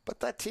 Yeah. But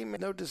that team has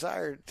no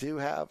desire to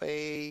have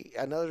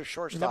another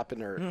shortstop in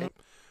there.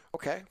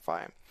 Okay,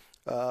 fine.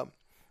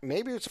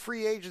 Maybe it's a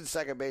free agent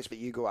second base, but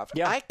you go after.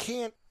 Yeah. I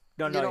can't.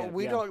 Don't know.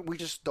 We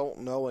just don't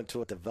know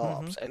until it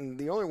develops, and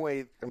the only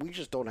way we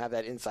just don't have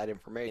that inside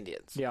information.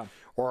 Yeah.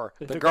 Or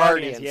the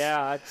Guardians.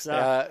 Yeah, it's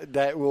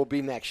that will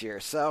be next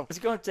year. So it's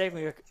going to take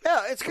me.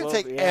 It's going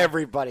to take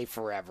everybody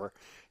forever.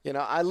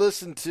 I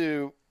listened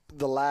to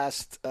the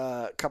last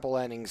couple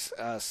innings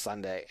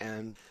Sunday,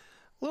 and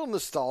a little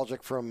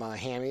nostalgic from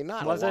Hammy.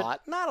 Not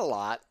a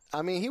lot.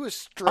 I mean, he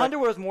was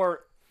Underwood was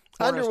more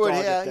Underwood.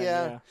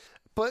 Yeah.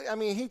 But I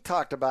mean, he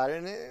talked about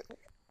it. And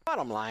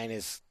bottom line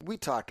is,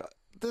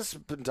 this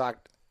has been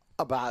talked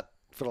about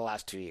for the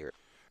last 2 years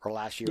or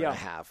last year and a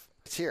half.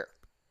 It's here.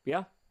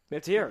 Yeah.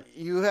 It's here.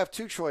 You have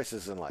two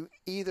choices in life. You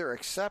either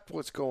accept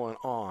what's going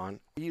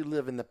on, or you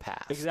live in the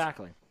past.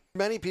 Exactly.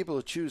 Many people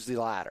who choose the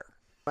latter,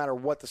 no matter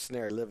what the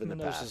scenario, live in the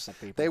past.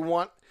 They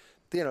want,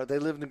 they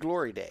live in the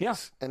glory days. Yeah.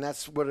 And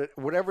that's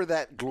whatever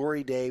that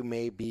glory day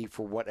may be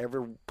for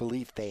whatever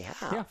belief they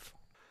have. Yeah.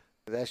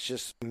 That's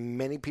just,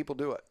 many people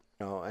do it.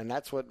 And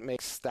that's what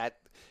makes that,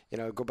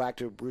 go back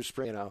to Bruce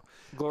Springsteen,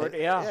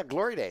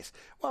 glory days.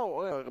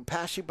 Well,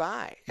 pass you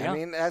by. Yeah. I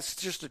mean, that's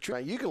just the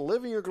truth. You can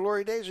live in your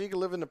glory days or you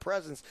can live in the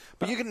presence,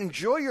 but you can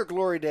enjoy your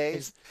glory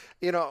days,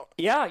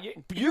 Yeah,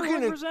 you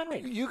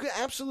can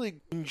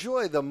absolutely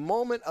enjoy the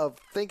moment of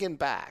thinking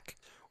back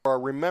or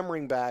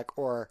remembering back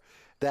or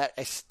that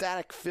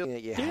ecstatic feeling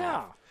that you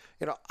have.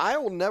 I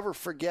will never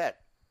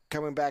forget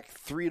coming back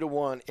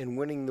 3-1 and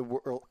winning the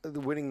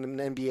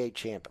NBA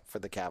champion for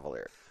the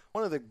Cavaliers.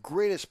 One of the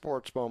greatest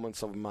sports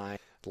moments of my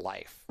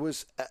life. It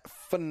was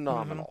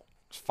phenomenal.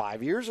 It was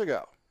 5 years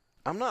ago.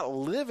 I'm not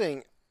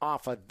living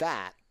off of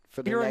that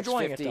for the next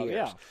 50 years.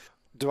 Yeah.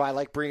 Do I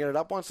like bringing it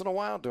up once in a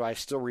while? Do I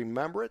still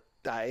remember it?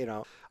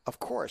 Of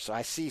course.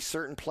 I see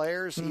certain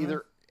players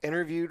either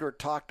interviewed or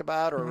talked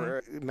about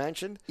or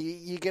mentioned.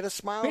 You get a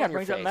smile on your face. Yeah,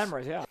 it brings up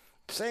memories, yeah.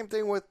 Same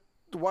thing with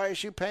the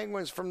YSU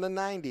Penguins from the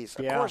 90s.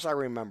 Of course I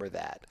remember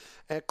that.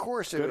 And of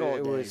course it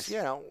was,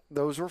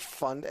 those were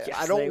fun. Yes,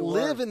 I don't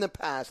live in the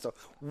past, though.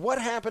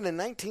 What happened in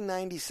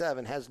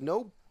 1997 has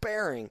no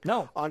bearing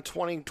on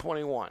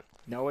 2021.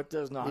 No, it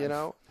does not.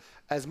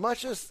 As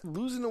much as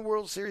losing the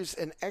World Series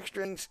in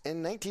extra innings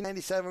in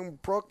 1997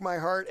 broke my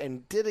heart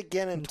and did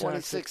again in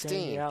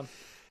 2016. Yeah.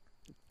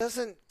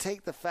 Doesn't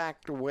take the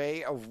fact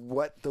away of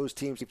what those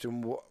teams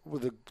and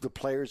the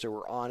players that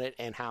were on it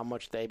and how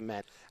much they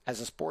meant as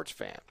a sports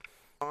fan.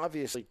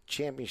 Obviously,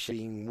 championship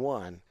being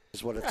won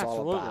is what it's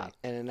all about,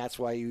 and that's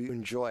why you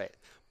enjoy it.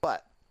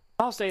 But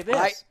I'll say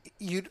this: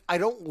 I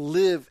don't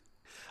live.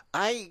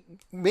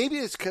 Maybe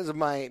it's because of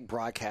my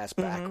broadcast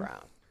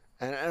background,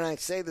 and I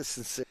say this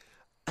sincerely.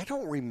 I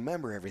don't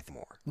remember everything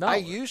more. No. I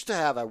used to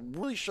have a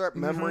really sharp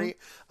memory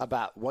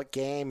about what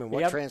game and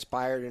what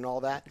transpired and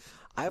all that.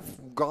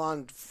 I've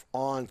gone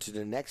on to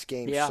the next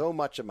game so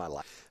much of my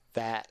life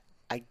that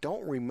I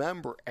don't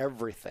remember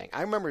everything.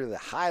 I remember the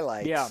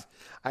highlights. Yeah.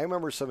 I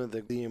remember some of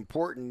the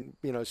important,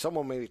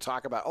 someone maybe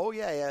talk about,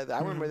 I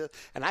remember this,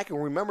 and I can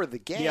remember the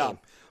game. Yeah.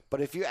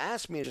 But if you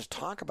ask me to just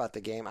talk about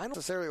the game, I don't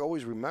necessarily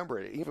always remember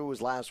it, even if it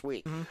was last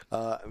week,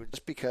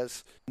 just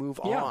because move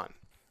on.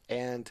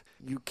 And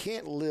you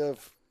can't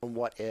live on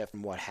what if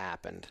and what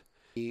happened.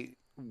 Be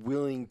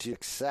willing to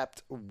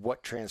accept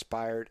what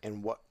transpired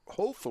and what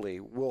hopefully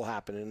will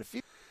happen in the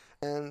future.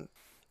 And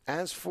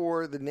as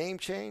for the name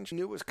change, I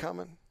knew it was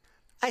coming.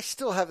 I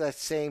still have that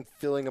same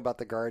feeling about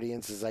the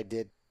Guardians as I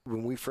did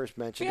when we first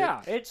mentioned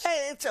Yeah, it.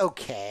 It's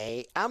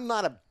okay. I'm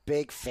not a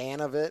big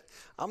fan of it.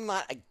 I'm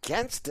not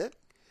against it.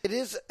 It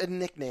is a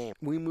nickname.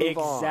 We move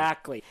on.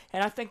 Exactly.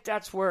 And I think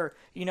that's where,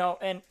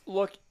 and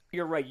look,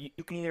 you're right.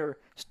 You can either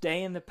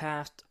stay in the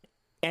past,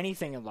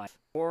 anything in life,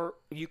 or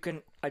you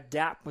can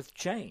adapt with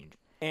change.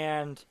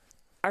 And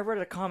I read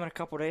a comment a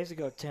couple of days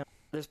ago, Tim.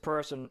 This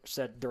person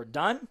said they're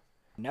done,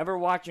 never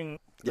watching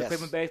the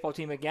Cleveland baseball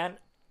team again.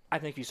 I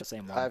think you said the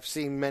same one. I've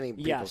seen many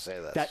people say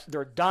this. That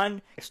they're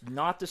done. It's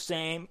not the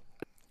same.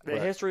 The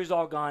history is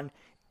all gone.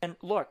 And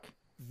look,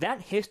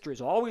 that history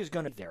is always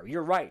going to be there.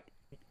 You're right.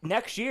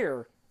 Next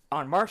year,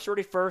 on March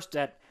 31st,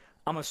 at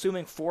I'm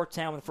assuming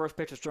 4:10 when the first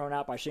pitch is thrown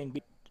out by Shane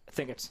Bieber, I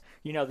think it's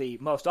the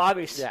most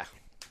obvious. Yeah.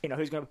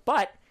 Who's going to.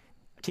 But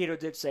Tito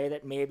did say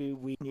that maybe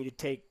we need to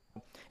take.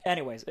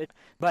 Anyways,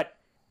 but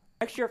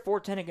next year at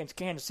 4:10 against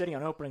Kansas City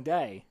on opening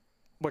day,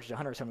 which is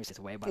 176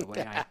 away, by the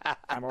way.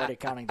 I'm already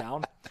counting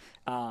down.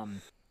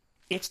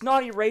 It's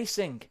not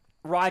erasing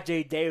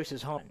Rajay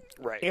Davis's home.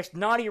 Right. It's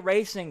not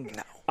erasing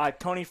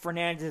Tony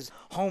Fernandez's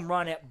home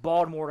run at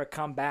Baltimore to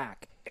come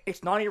back.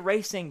 It's not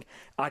erasing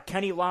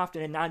Kenny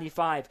Lofton in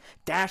 '95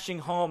 dashing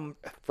home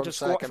from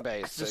second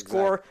base to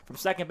score from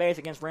second base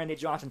against Randy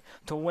Johnson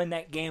to win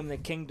that game in the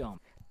Kingdom.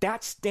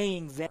 That's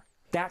staying there.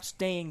 That's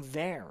staying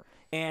there.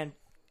 And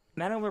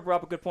Matt Omer brought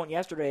up a good point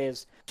yesterday.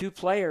 Is two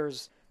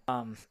players,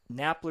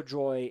 Nap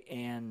LaJoy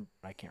and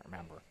I can't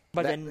remember,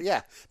 but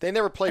they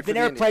never played.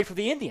 Played for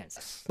the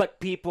Indians, but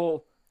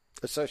people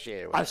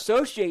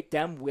associate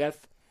them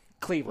with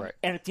Cleveland. Right.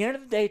 And at the end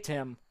of the day,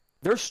 Tim,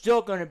 they're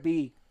still going to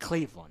be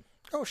Cleveland.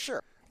 Oh,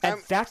 sure. And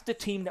that's the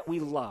team that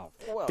we love.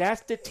 Well,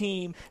 that's the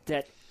team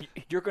that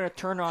you're going to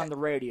turn on the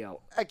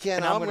radio.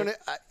 Again,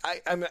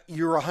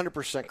 you're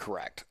 100%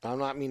 correct. I'm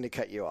not meaning to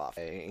cut you off.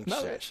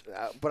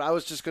 But I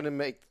was just going to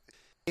make,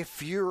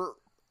 if you're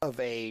of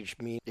age,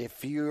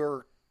 if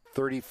you're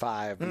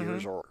 35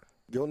 years old,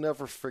 you'll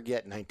never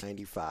forget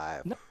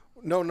 1995.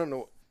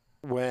 No.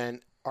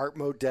 When Art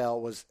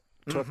Modell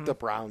took the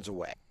Browns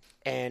away.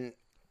 And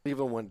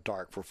Cleveland went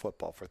dark for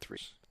football for 3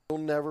 years. You'll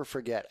never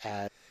forget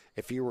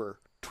if you were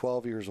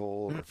 12 years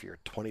old, or if you're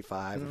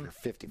 25, if you're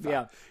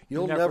 55,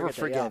 you'll never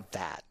forget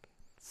that.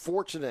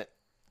 Fortunate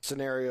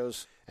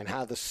scenarios and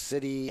how the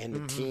city and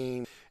the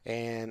team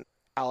and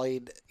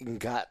allied and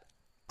got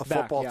a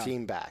football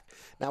team back.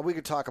 Now, we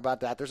could talk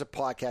about that. There's a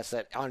podcast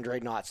that Andre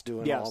Knott's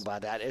doing all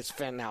about that. It's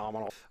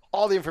phenomenal.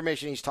 All the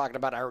information he's talking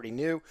about I already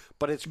knew,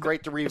 but it's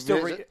great to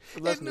revisit.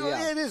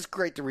 It is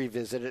great to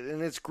revisit it,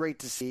 and it's great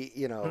to see,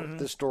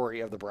 the story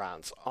of the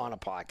Browns on a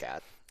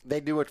podcast. They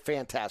do a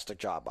fantastic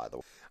job, by the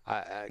way.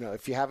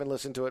 If you haven't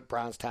listened to it,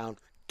 Brownstown,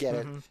 get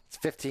it. It's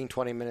 15,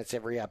 20 minutes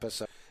every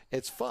episode.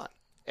 It's fun.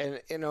 And,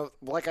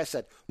 like I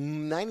said,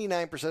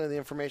 99% of the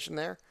information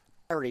there,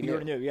 I already knew. You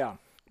already knew, yeah.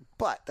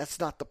 But that's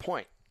not the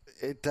point.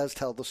 It does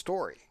tell the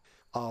story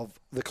of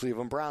the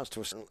Cleveland Browns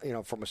to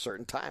from a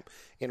certain time,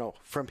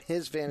 from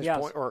his vantage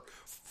point or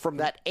from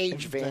that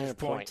age vantage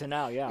point to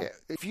now,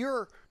 If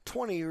you're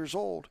 20 years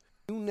old,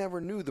 you never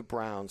knew the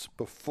Browns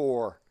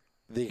before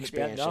the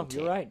expansion team.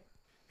 You're right.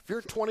 If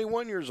you're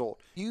 21 years old,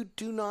 you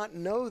do not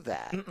know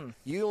that.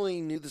 You only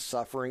knew the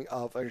suffering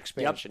of an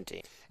expansion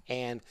team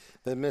and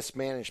the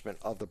mismanagement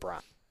of the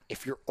Browns.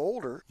 If you're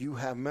older, you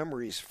have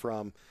memories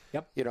from,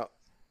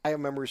 I have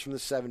memories from the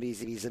 70s,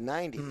 80s, and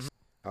 90s.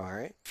 All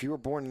right? If you were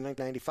born in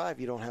 1995,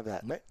 you don't have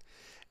that. Right?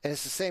 And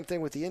it's the same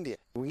thing with the Indians.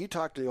 When you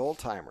talk to the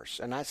old-timers,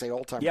 and I say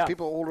old-timers,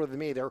 people older than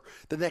me, they're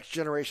the next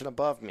generation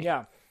above me.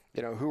 Yeah.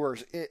 Who are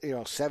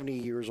 70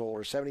 years old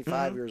or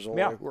 75 years old,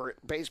 who are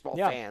baseball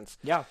fans.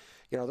 Yeah.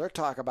 They're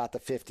talking about the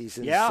 50s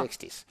and the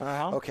 60s.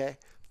 Uh-huh. Okay?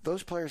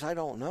 Those players I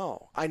don't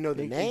know. I know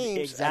the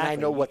names, and I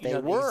know what they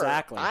were.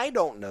 Exactly. I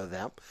don't know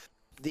them.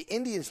 The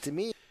Indians, to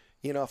me,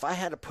 if I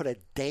had to put a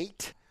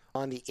date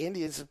on the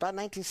Indians, it's about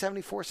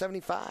 1974,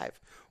 75,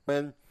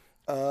 when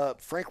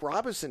Frank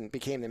Robinson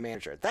became the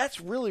manager.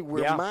 That's really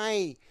where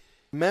my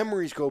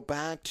memories go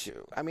back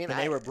to. I mean,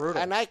 they were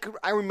brutal. And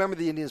I remember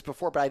the Indians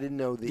before, but I didn't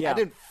know I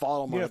didn't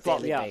follow them on a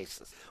daily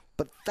basis.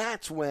 But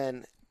that's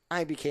when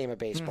I became a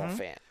baseball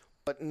fan.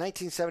 But in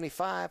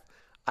 1975,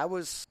 I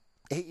was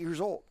 8 years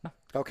old.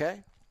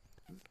 Okay?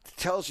 It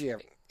tells you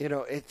everything.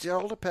 It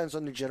all depends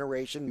on the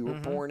generation you were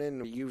born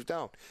in or you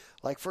don't.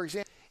 Like, for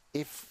example,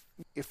 if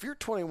you're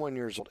 21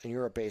 years old and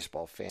you're a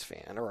baseball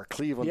fan or a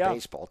Cleveland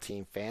baseball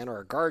team fan or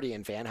a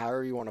Guardian fan,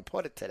 however you want to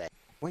put it today,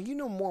 well, you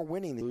know more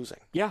winning than losing.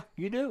 Yeah,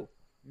 you do.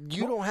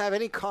 You don't have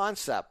any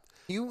concept.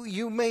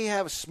 You may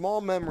have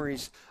small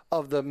memories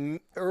of the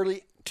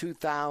early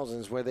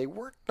 2000s where they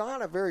were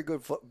not a very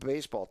good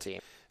baseball team.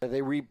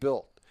 They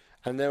rebuilt.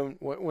 And then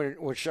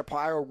when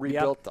Shapiro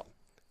rebuilt them.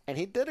 And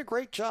he did a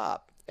great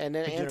job. And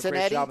then he did a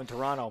great job in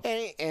Toronto.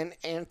 And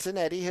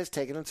Antonetti has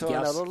taken it to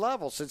another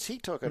level since he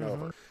took it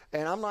over.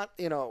 And I'm not,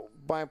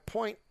 my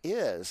point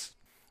is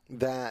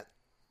that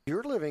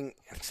you're living,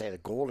 say, the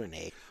golden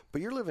age,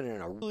 but you're living in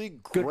a really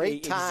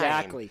great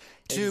time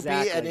to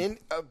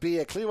be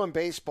a Cleveland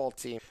baseball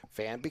team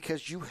fan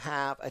because you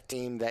have a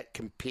team that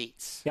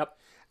competes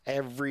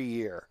every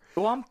year.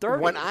 Well, I'm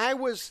 30. When I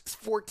was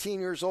 14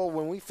 years old,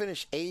 when we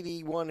finished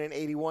 81 and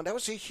 81, that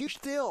was a huge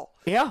deal.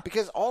 Yeah.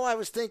 Because all I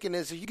was thinking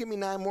is, if you give me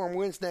 9 more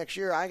wins next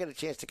year, I got a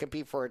chance to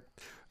compete for it.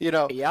 You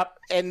know. Yep.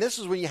 And this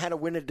is when you had to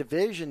win a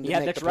division to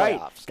make that's the right.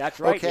 playoffs. That's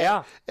right. Okay?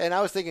 Yeah. And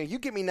I was thinking, you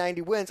give me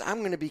 90 wins, I'm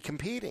going to be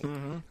competing.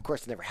 Mm-hmm. Of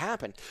course, it never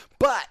happened.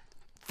 But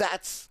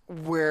that's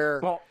where.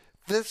 Well,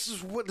 This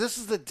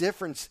is the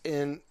difference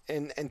in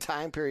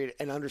time period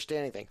and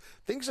understanding things.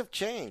 Things have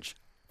changed.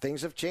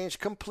 Things have changed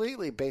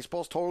completely.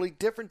 Baseball's totally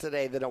different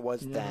today than it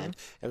was then.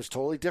 It was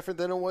totally different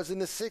than it was in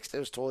the 60s. It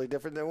was totally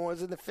different than it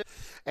was in the 50s.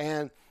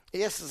 And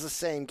yes, it's the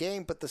same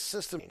game, but the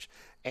system changed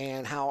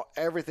and how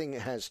everything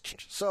has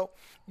changed. So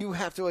you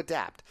have to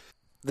adapt.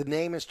 The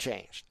name has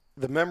changed.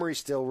 The memories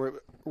still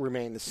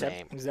remain the same.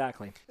 Yep,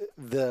 exactly.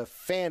 The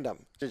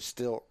fandom is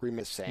still remain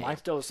the same. Mine's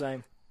still the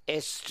same.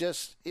 It's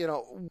just,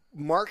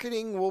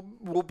 marketing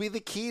will be the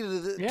key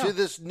to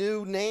this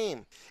new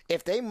name.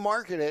 If they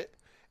market it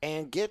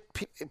and get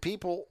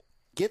people,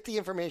 get the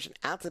information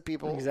out to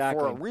people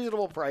for a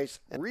reasonable price,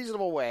 a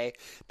reasonable way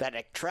that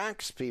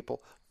attracts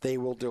people, they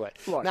will do it.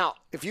 Look, now,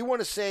 if you want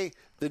to say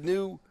the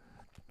new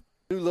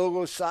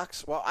logo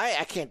sucks, well,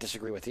 I can't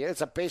disagree with you.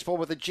 It's a baseball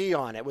with a G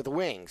on it with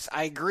wings.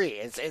 I agree.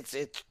 It's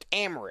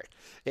amateur.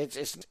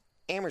 It's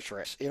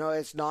amateurish.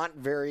 It's not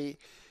very.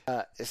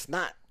 It's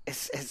not.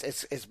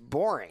 It's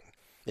boring.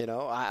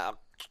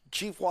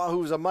 Chief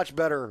Wahoo's a much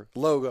better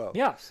logo.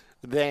 Yes.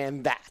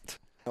 Than that.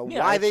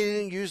 Why they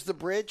didn't use the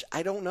bridge,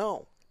 I don't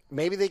know.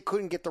 Maybe they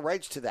couldn't get the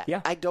rights to that.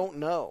 Yeah. I don't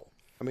know.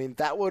 I mean,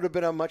 that would have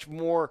been a much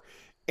more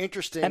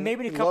interesting and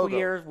maybe in a couple logo.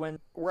 Years when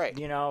right.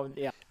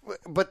 Yeah.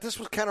 But this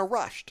was kind of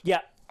rushed.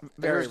 Yeah.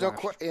 There's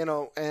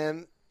no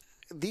and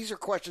these are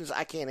questions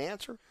I can't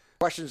answer.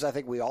 Questions I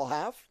think we all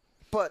have.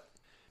 But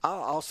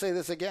I'll say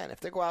this again.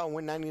 If they go out and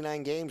win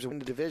 99 games and win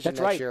the division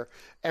next year,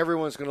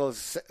 everyone's going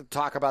to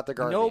talk about the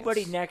Guardians.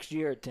 Nobody next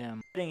year,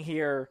 Tim. Sitting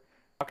here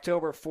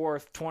October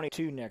 4th,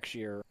 22 next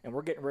year, and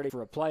we're getting ready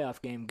for a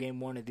playoff game, game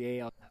 1 of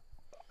the AL.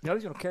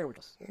 Nobody's going to care with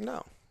us.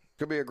 No.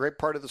 Could be a great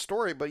part of the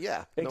story, but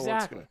yeah.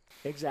 Exactly.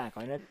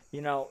 Exactly.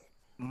 And,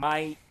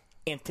 my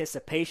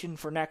anticipation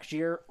for next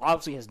year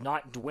obviously has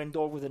not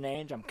dwindled with an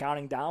age. I'm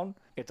counting down.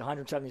 It's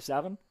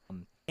 177.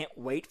 Can't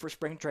wait for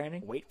spring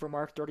training. Wait for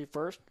March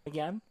 31st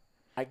again.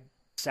 I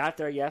sat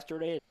there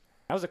yesterday.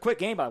 That was a quick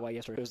game, by the way,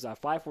 yesterday. It was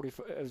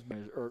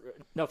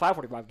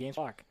 5:45 games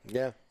clock.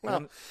 Yeah.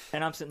 Well,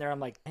 and I'm sitting there,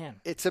 I'm like,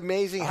 man. It's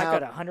amazing how... I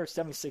got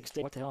 176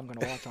 days. What the hell am I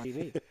going to watch on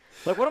TV?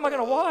 Like, what am I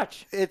going to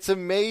watch? It's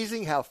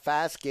amazing how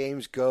fast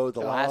games go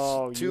the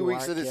last 2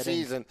 weeks of the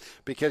season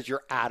because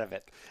you're out of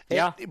it.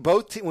 Yeah.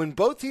 When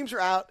both teams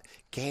are out,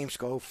 games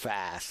go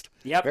fast.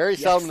 Yep. Very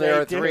seldom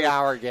they're a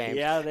 3-hour game.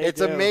 Yeah, It's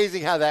do.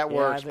 amazing how that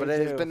works, but it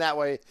do. has been that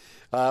way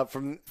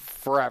from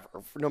forever,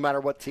 no matter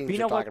what teams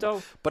you're talking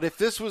about. But if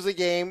this was a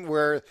game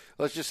where,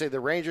 let's just say, the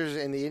Rangers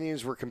and the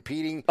Indians were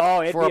competing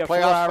for a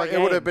playoff,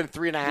 it would have been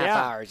 3.5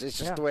 hours. It's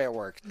just the way it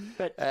works.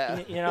 But,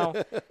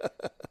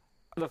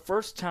 the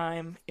first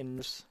time in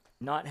this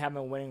not having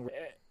a winning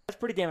record, that's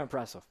pretty damn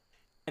impressive.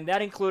 And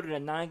that included a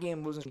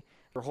 9-game losing streak,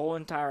 your whole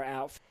entire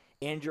outfit,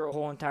 and your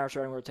whole entire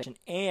starting rotation,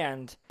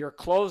 and your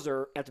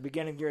closer at the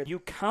beginning of the year you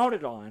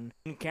counted on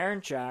in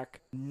Karinchak,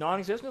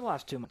 non-existent in the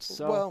last 2 months.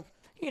 So,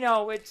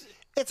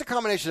 it's a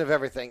combination of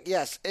everything.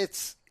 Yes,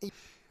 it's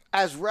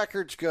as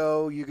records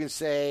go, you can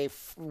say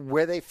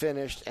where they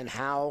finished and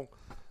how,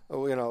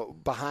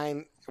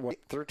 behind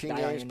 13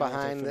 games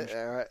behind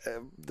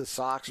the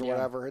Sox or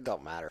whatever. It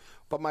don't matter.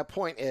 But my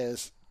point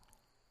is,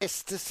 it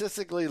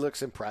statistically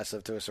looks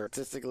impressive to a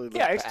certain. It's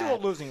still a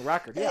losing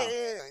record. Yeah,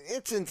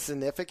 it's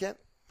insignificant.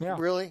 Yeah.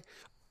 Really. I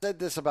said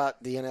this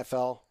about the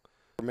NFL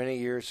for many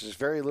years. There's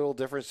very little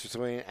difference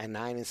between a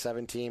 9 and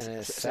 7 team and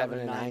a 7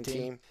 and 9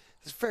 team.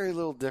 There's very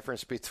little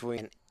difference between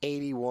an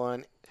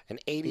 81, an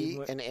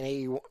 80, and an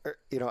 81,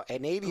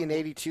 an 80 and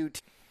 82,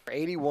 or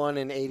 81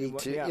 and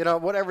 82,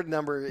 whatever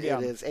number it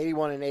is,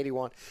 81 and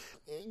 81.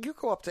 You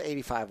go up to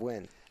 85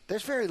 wins.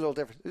 There's very little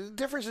difference. The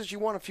difference is you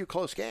won a few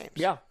close games.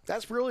 Yeah.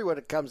 That's really what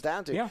it comes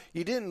down to. Yeah.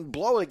 You didn't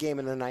blow a game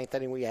in the 9th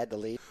inning where you had to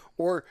lead,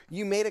 or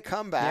you made a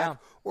comeback,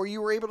 or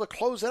you were able to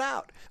close it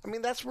out. I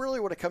mean, that's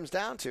really what it comes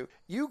down to.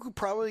 You could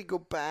probably go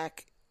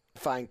back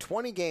and find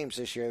 20 games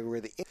this year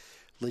where the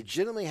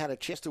legitimately had a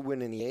chance to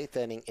win in the 8th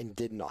inning and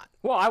did not.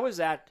 Well, I was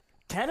at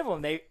 10 of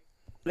them. They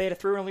had a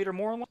 3-run lead or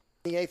more in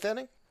the 8th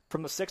inning?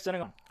 From the 6th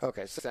inning on.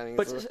 Okay, 6th inning.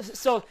 But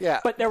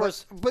there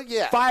was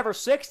 5 or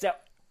 6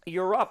 that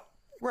you're up.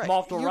 Right.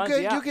 Multiple runs.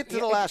 You get to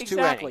the last 2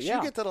 innings. Yeah.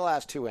 You get to the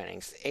last 2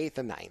 innings, 8th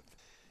and 9th,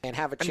 and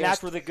have a chance. And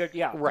that's where the good.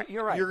 Yeah, right.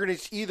 You're right. You're going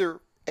to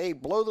either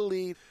blow the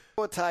lead,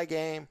 blow a tie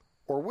game,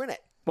 or win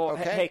it. Well,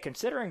 okay? hey,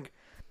 considering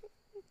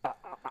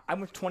I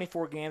went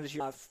 24 games this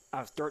year, I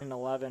was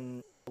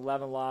 13-11,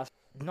 11 losses.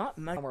 Not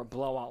many were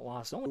blowout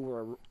losses. Only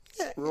were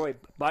really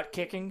butt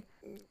kicking.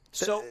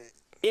 So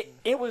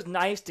it was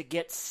nice to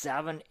get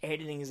 7,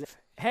 8 innings.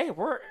 Hey,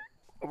 we're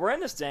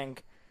in this thing.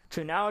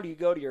 So now do you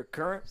go to your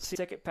current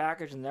ticket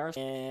package and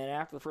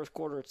after the first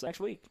quarter, it's next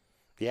week.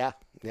 Yeah.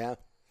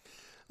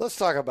 Let's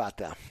talk about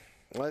them.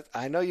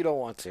 I know you don't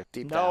want to.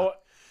 Deep down.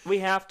 We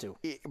have to.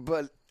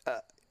 But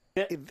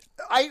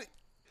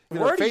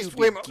Where do you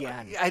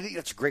begin? I think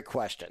that's a great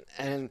question.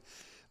 And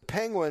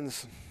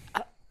Penguins.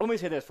 Let me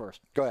say this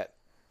first. Go ahead.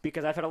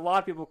 Because I've had a lot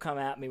of people come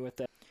at me with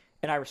that,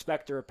 and I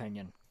respect their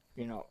opinion.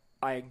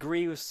 I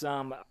agree with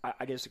some.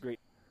 I disagree.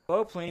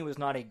 Bo Pelini was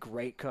not a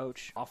great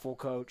coach, awful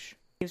coach.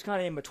 He was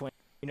kind of in between.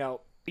 You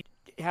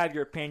have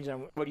your opinions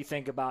on what you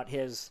think about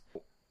his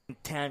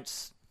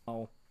intense.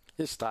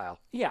 His style.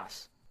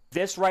 Yes.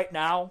 This right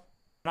now,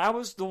 and I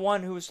was the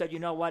one who said, you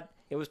know what,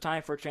 it was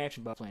time for a change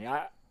from Bo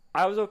Pelini.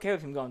 I was okay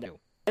with him going down.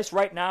 This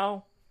right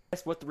now,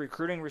 with the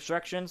recruiting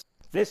restrictions,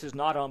 this is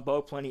not on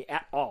Bo Pelini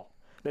at all.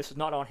 This is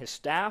not on his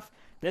staff.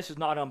 This is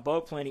not on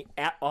Bo Pelini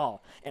at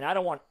all. And I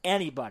don't want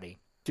anybody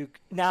to.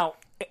 Now,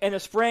 in the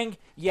spring,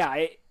 we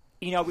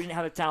didn't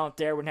have the talent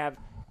there.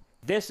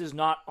 This is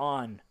not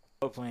on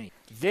Bo Pelini.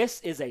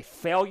 This is a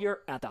failure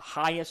at the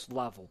highest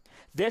level.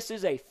 This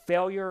is a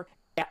failure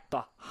at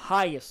the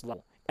highest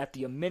level, at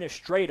the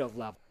administrative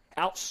level,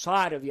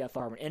 outside of the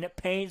authority. And it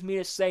pains me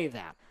to say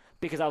that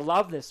because I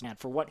love this man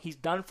for what he's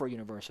done for a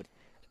university.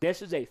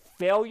 This is a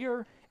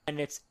failure, and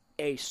it's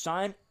a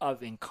sign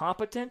of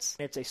incompetence.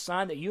 It's a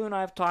sign that you and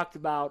I have talked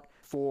about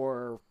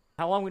for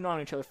how long we've known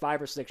each other,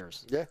 5 or 6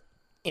 years. Yeah.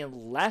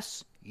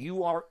 Unless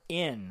you are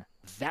in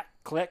that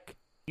clique,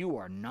 you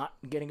are not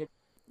getting it.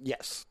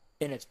 Yes.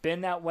 And it's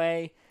been that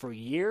way for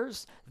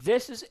years.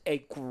 This is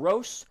a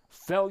gross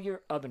failure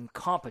of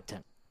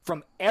incompetence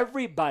from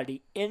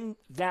everybody in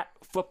that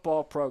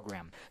football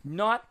program.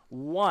 Not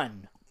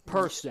one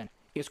person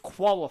is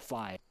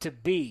qualified to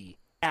be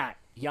at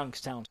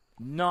Youngstown.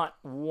 Not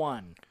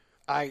one.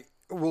 I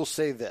will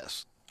say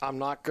this. I'm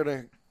not going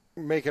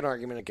to make an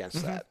argument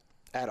against that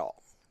at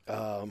all.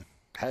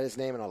 Had his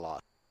name in a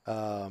lot.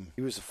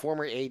 He was a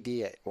former AD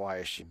at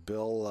YSU.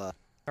 Bill...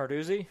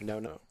 Narduzzi?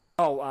 No.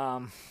 Oh,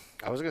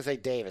 I was going to say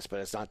Davis, but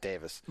it's not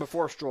Davis.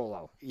 Before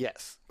Strollo.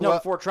 Yes. No,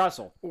 before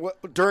Tressel.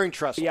 During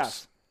Tressel.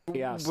 Yes.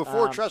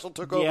 Before Tressel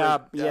took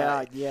over.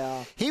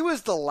 Yeah. He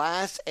was the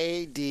last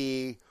AD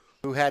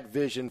who had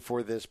vision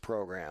for this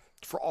program,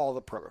 for all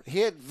the programs.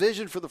 He had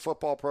vision for the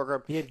football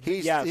program.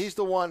 He's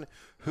the one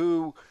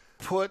who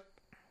put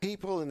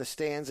people in the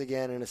stands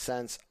again, in a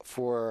sense,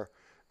 for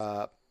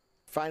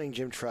finding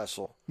Jim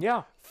Tressel.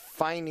 Yeah.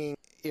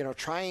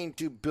 Trying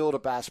to build a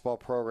basketball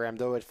program,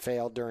 though it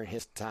failed during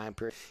his time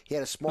period. He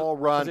had a small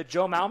run. Was it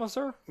Joe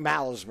Malmesser?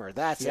 Malmesser,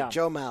 that's it.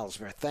 Joe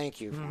Malmesser. Thank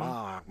you. Mm-hmm.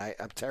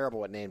 I'm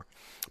terrible at names.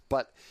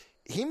 But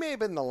he may have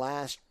been the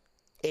last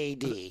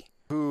AD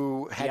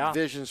who had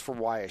visions for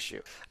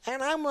YSU.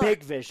 And I'm like,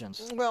 big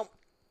visions. Well,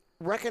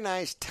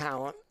 recognized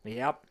talent.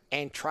 Yep.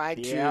 And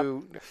tried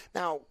to.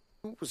 Now,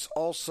 it was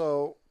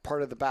also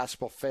part of the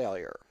basketball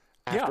failure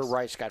after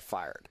Rice got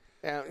fired.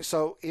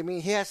 So,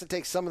 he has to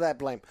take some of that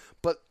blame.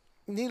 But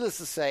needless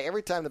to say,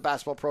 every time the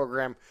basketball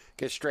program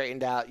gets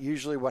straightened out,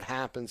 usually what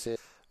happens is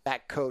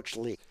that coach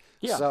leaves.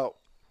 Yeah. So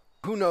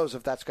who knows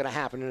if that's going to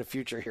happen in the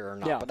future here or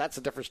not. Yeah. But that's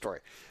a different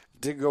story.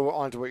 To go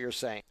on to what you're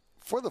saying.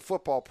 For the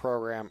football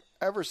program,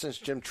 ever since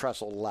Jim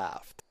Tressel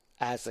left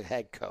as the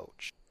head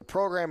coach, the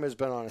program has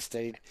been on a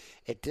steady.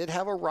 It did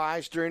have a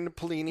rise during the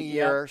Pelini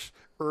years,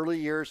 early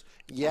years.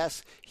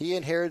 Yes, he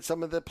inherited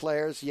some of the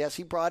players. Yes,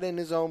 he brought in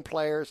his own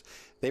players.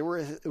 It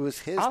was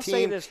his I'll team.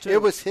 Say this too.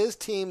 It was his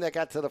team that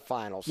got to the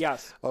finals.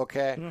 Yes.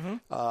 Okay.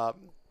 Mm-hmm.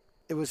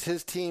 It was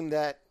his team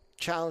that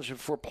challenged him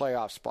for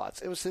playoff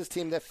spots. It was his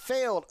team that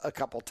failed a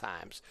couple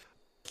times.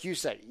 Like you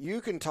said,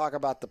 you can talk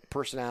about the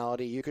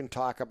personality. You can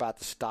talk about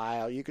the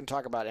style. You can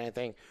talk about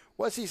anything.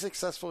 Was he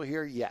successful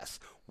here? Yes.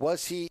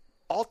 Was he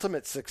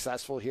ultimate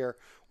successful here?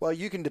 Well,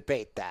 you can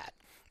debate that.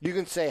 You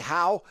can say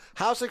how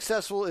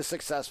successful is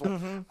successful.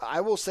 Mm-hmm.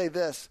 I will say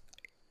this.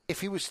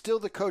 If he was still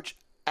the coach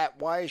at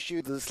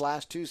YSU this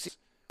last 2 seasons,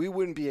 we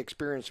wouldn't be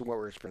experiencing what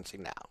we're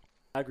experiencing now.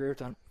 I agree with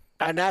that.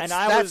 And that's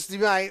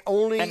my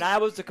only... And I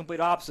was the complete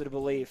opposite of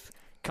belief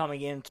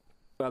coming into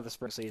the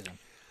spring season.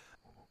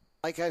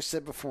 Like I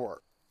said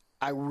before,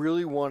 I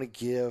really want to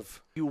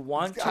give... You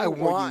want to I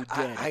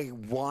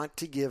want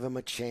to give him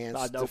a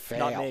chance to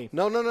fail. Not me.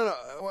 No.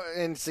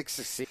 And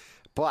succeed.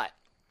 But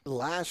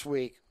last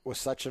week was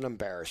such an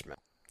embarrassment.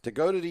 To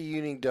go to the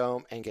Union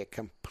Dome and get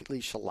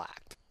completely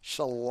shellacked.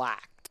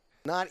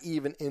 Not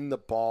even in the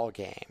ball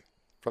game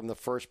from the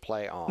first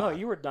play on. No,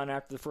 you were done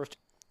after the first.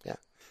 Yeah,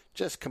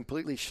 just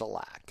completely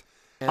shellacked.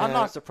 I'm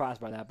not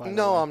surprised by that. By the way.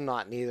 No, I'm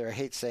not neither. I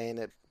hate saying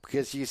it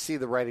because you see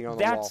the writing on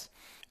the wall.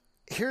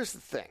 Here's the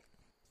thing.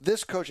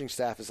 This coaching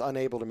staff is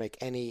unable to make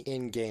any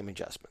in-game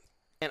adjustment.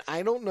 And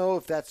I don't know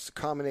if that's a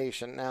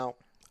combination. Now,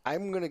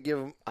 I'm going to give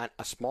them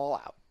a small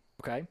out.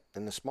 Okay.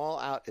 And the small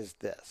out is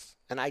this.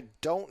 And I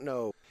don't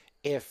know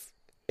if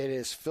it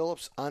is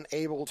Phillips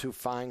unable to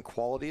find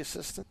quality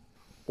assistants,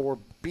 or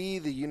B,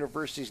 the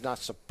university's not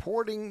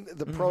supporting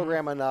the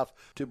program enough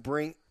to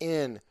bring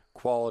in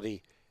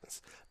quality.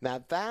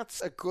 Now,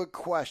 that's a good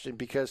question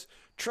because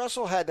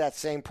Tressel had that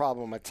same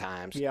problem at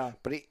times. Yeah.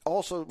 But he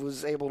also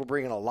was able to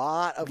bring in a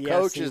lot of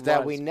coaches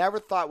that we never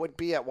thought would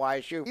be at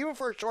YSU, even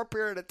for a short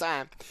period of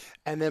time,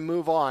 and then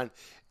move on.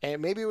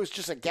 And maybe it was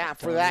just a gap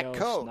for that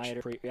coach.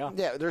 Snyder,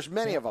 yeah, there's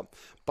many of them.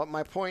 But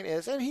my point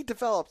is, and he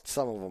developed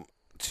some of them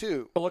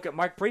too. Well, look at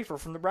Mike Prefer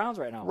from the Browns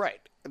right now.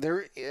 Right.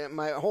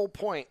 My whole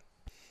point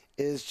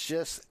is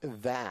just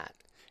that.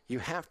 You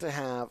have to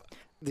have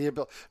the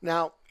ability.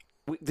 Now,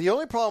 the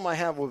only problem I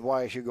have with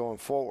YSU going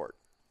forward,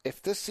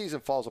 if this season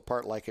falls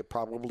apart like it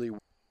probably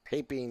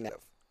hate being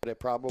negative, but it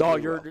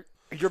probably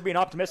you're being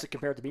optimistic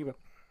compared to Biba.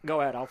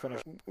 Go ahead, I'll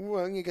finish.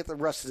 Well, you get the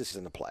rest of this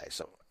season to play.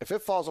 So if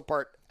it falls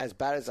apart as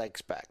bad as I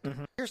expect,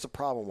 here's the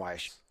problem,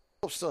 YSU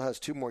still has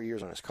 2 more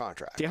years on his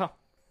contract. Yeah.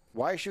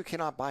 YSU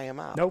cannot buy him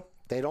out. Nope.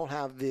 They don't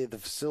have the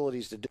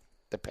facilities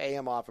to pay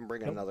him off and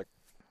bring in another.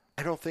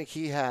 I don't think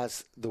he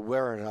has the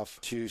where enough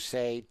to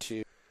say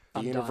to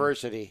the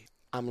university,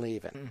 I'm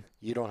leaving.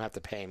 You don't have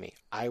to pay me.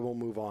 I will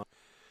move on,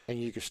 and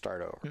you can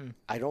start over.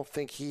 I don't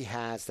think he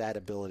has that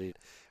ability.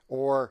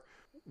 Or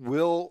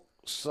will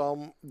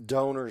some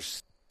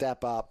donors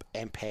step up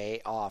and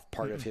pay off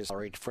part of his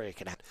salary for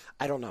it?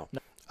 I don't know.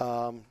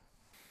 No.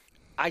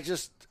 I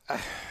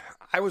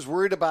was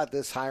worried about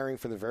this hiring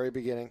from the very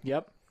beginning.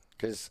 Yep.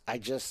 Because I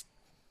just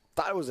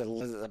thought it was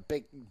a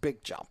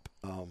big jump.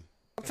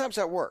 Sometimes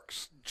that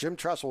works. Jim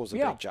Tressel was a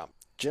big jump.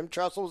 Jim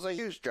Tressel was a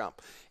huge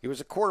jump. He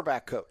was a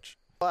quarterback coach.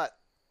 But,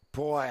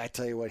 boy, I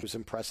tell you what, he was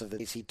impressive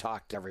that he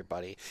talked to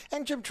everybody.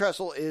 And Jim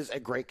Tressel is a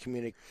great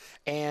communicator.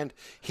 And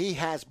he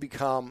has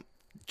become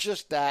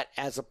just that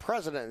as a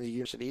president of the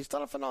university. He's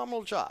done a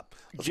phenomenal job.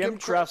 Jim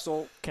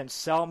Tressel can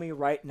sell me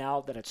right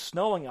now that it's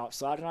snowing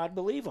outside, and I'd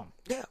believe him.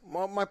 Yeah,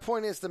 well, my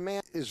point is the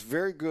man is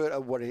very good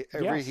at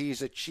whatever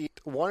he's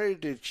achieved,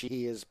 wanted to achieve,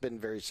 he has been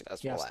very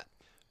successful at.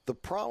 The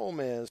problem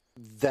is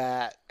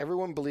that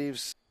everyone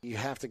believes you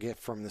have to get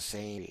from the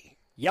same tree.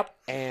 Yep.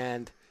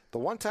 And the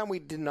one time we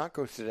did not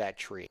go through that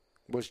tree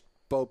was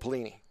Bo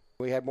Pelini.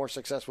 We had more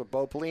success with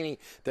Bo Pelini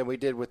than we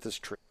did with this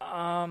tree.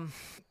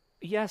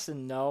 Yes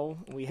and no.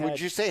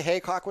 Would you say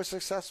Haycock was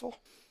successful?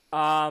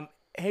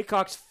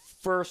 Haycock's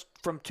first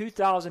from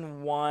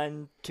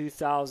 2001,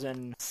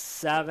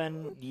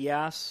 2007,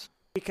 yes.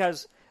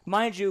 Because,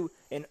 mind you,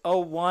 in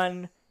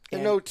 01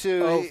 and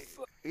 02,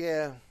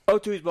 yeah.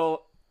 02 is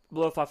below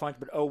 500,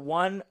 but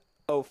 01,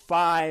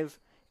 05,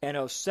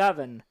 and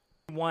 07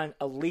 won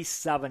at least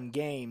 7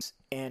 games,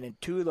 and in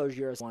 2 of those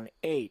years won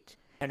 8.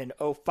 And in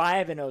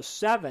 05 and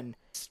 07,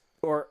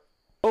 or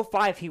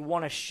 05, he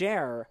won a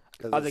share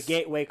of the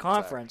Gateway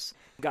Conference,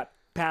 got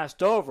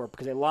passed over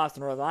because they lost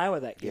to Northern Iowa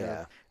that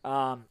year.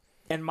 Yeah.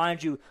 And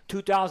mind you,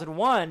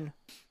 2001,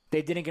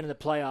 they didn't get into the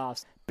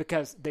playoffs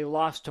because they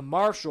lost to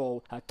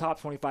Marshall, a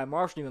top 25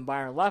 Marshall team, and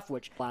Byron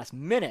Leftwich last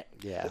minute.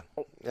 Yeah.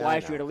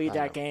 YSU had to lead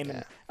that game.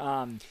 Yeah.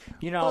 And,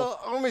 Well,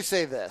 let me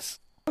say this.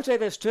 I would say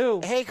this,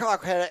 too.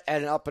 Haycock had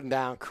an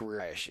up-and-down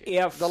career issue.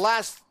 The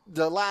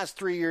last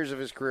 3 years of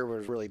his career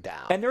was really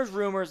down. And there's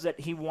rumors that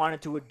he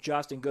wanted to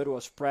adjust and go to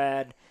a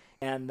spread,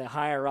 and the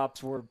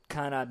higher-ups were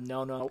kind of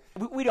no.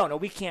 We don't know.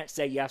 We can't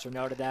say yes or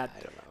no to that. I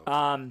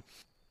don't know.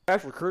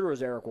 Best recruiter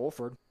was Eric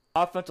Wolford.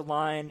 Offensive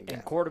line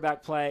and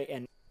quarterback play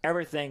and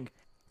everything,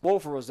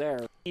 Wolford was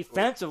there.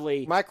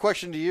 Defensively... My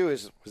question to you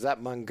is, was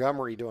that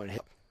Montgomery doing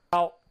it?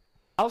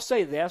 I'll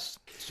say this,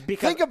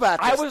 because Think about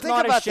this. I was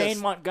not a Shane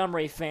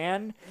Montgomery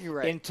fan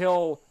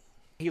until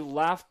he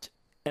left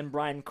and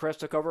Brian Chris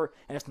took over.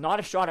 And it's not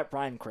a shot at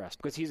Brian Chris,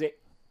 because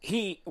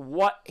he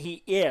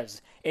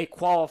is a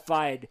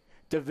qualified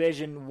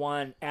Division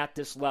I at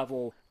this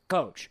level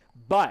coach.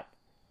 But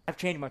I've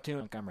changed my tune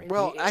on Montgomery.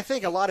 Well, I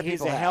think a lot of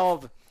people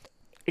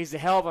he's a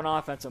hell of an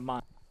offensive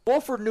mind.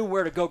 Wolford knew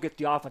where to go get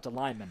the offensive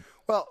linemen.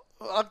 Well,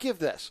 I'll give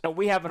this. And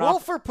we have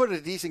Wolford put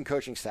a decent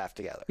coaching staff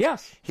together.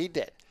 Yes. He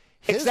did.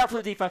 Except for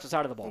the defensive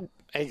side of the ball.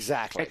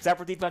 Exactly. Except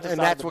for defensive side of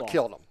the ball. And that's what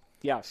killed him.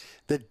 Yes.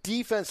 The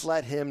defense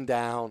let him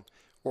down,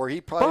 or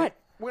he probably...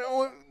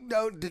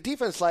 No, the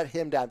defense let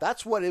him down.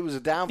 That's what it was, a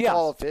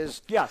downfall of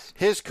his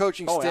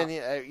coaching stint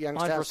at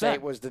Youngstown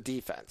State was the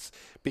defense.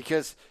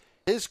 Because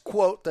his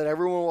quote that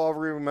everyone will all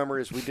remember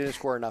is, we didn't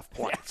score enough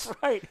points.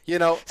 That's right.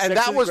 And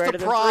that was the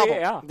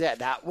problem. 3,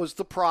 that was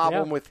the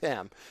problem with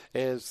him,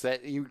 is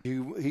that he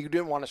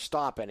didn't want to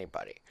stop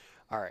anybody.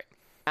 All right.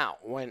 Now,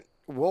 when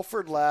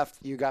Wolford left,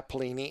 you got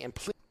Pelini, and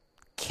Pelini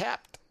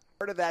kept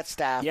part of that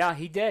staff. Yeah,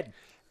 he did.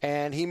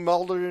 And he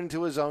molded it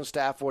into his own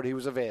staff, what he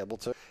was available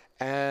to.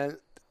 And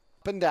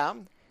up and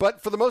down.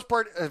 But for the most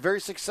part, a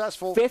very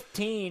successful.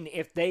 15,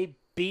 if they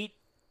beat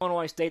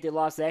Illinois State, they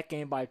lost that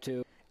game by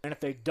 2. And if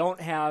they don't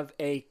have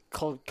a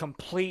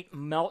complete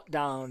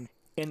meltdown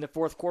in the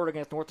fourth quarter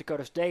against North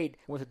Dakota State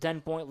with a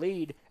 10-point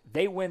lead,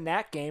 they win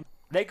that game.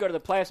 They go to the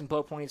playoffs in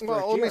Bo Pelini's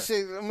first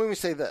year. Let me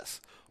say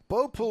this.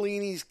 Bo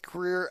Pelini's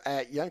career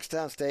at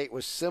Youngstown State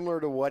was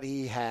similar to what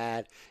he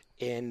had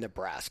in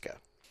Nebraska.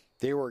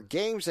 There were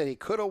games that he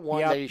could have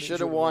won, that he should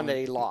have won, that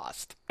he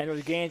lost. And there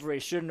were games where he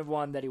shouldn't have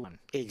won, that he won.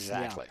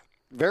 Exactly.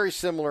 Yeah. Very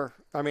similar.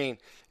 I mean,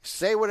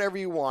 say whatever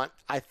you want.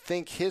 I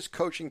think his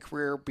coaching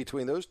career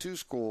between those two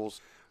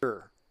schools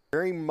are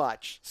very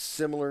much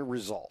similar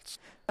results.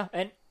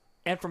 And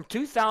from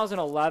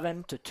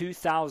 2011 to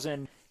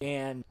 2000,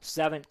 and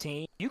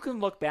 17. You can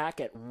look back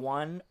at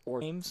one or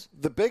teams.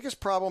 The biggest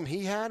problem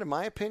he had, in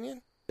my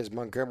opinion, is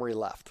Montgomery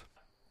left.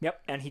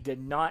 Yep, and he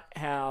did not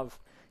have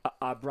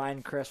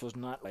Brian Chris was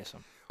not with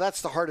him.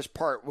 That's the hardest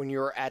part when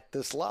you're at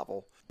this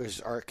level.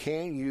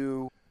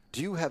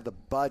 Do you have the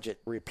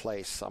budget to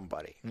replace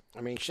somebody?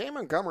 I mean, Shane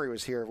Montgomery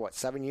was here,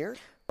 7 years?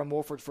 From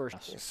Wolford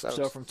first.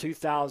 So from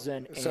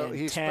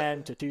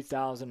 2010 to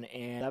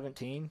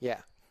 2017. Yeah.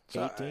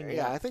 So, 18.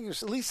 I think it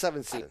was at least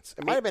 7 seasons.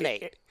 It might have been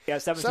 8.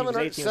 17 was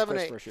 18 7,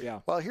 was 8. first year, yeah.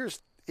 Well, here's,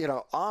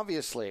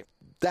 obviously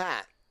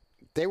that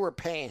they were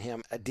paying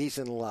him a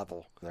decent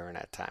level during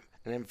that time.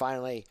 And then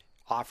finally,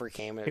 offer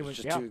came and it was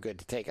just too good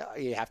to take.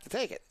 You have to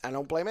take it. I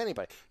don't blame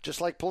anybody. Just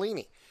like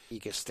Pelini. You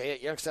could stay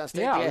at Youngstown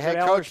State, be a head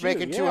coach LSU,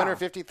 making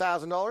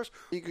 $250,000.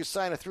 You could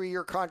sign a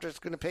 3-year contract that's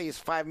going to pay you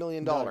 $5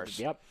 million.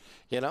 Yep.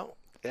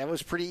 That was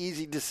a pretty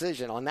easy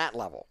decision on that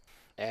level.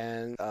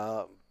 And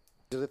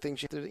the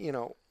things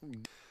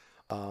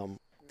and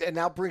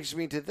now brings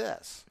me to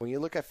this. When you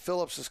look at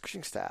Phillips'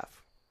 coaching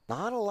staff,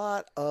 not a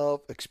lot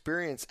of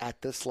experience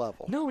at this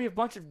level. No, we have a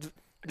bunch of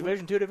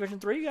Division II, Division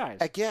III guys.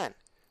 Again,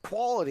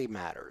 quality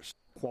matters.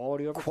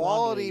 Quality over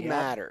quality quantity.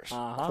 matters.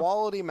 Uh-huh.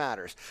 Quality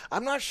matters.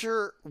 I'm not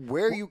sure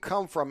where you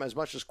come from as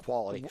much as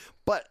quality,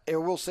 but I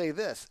will say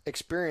this: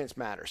 experience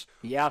matters.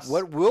 Yes.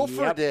 What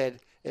Wilford did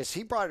is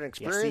he brought in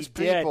experienced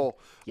people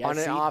on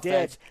an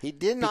offense. He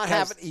did not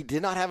have it. He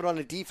did not have it on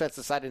the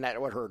defensive side, and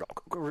that what hurt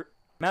him.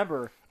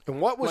 Remember,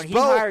 and what was when he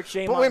Bo? hired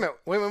Shane But wait a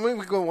minute.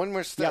 We go one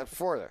more step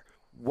further.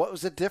 What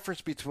was the difference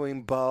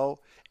between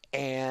Bo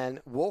and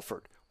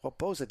Wolford? Well,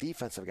 Bo's a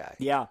defensive guy.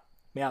 Yeah.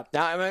 Yeah.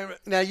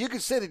 Now you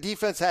could say the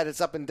defense had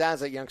its up and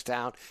downs at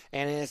Youngstown,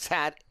 and it's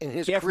had in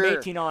his career. From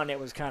 18 on,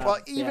 it was kind of. Well,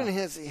 even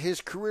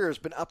his career has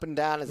been up and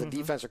down as a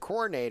defensive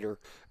coordinator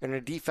and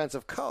a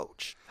defensive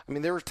coach. I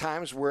mean, there were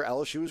times where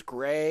LSU was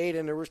great,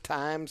 and there was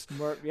times,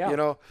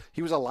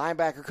 he was a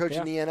linebacker coach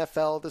in the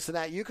NFL, this and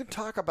that. You can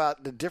talk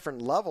about the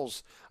different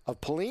levels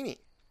of Pelini,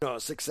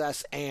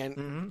 success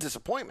and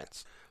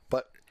disappointments.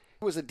 But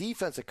he was a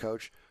defensive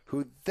coach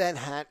who then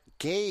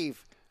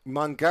gave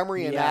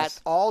Montgomery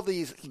and all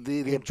these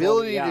the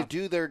ability to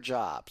do their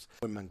jobs.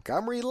 When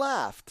Montgomery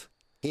left,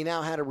 he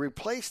now had to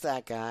replace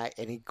that guy,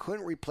 and he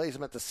couldn't replace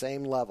him at the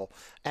same level.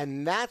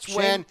 And that's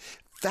when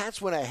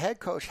a head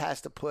coach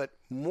has to put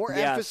more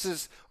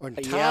emphasis on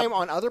time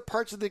on other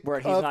parts of the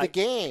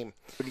game.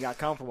 But he got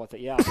comfortable with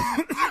it,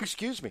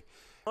 Excuse me.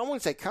 I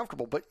wouldn't say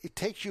comfortable, but it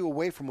takes you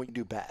away from what you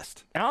do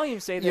best. And I'll even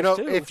say this,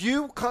 too. If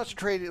you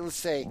concentrated, let's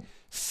say,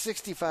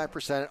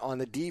 65% on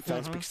the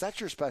defense, because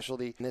that's your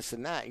specialty, and this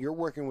and that, you're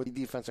working with the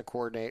defensive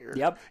coordinator.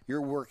 Yep.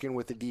 You're working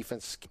with the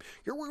defense scheme.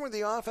 You're working with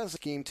the offensive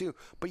scheme, too,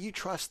 but you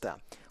trust them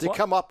to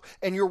come up,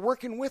 and you're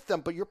working with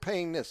them, but you're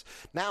paying this.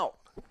 Now,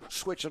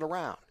 switch it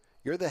around.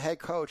 You're the head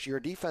coach. You're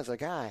a defensive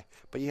guy,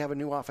 but you have a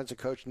new offensive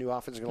coach, new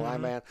offensive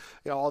lineman,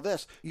 all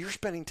this. You're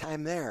spending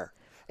time there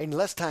and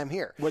less time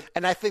here.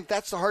 And I think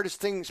that's the hardest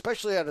thing,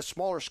 especially at a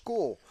smaller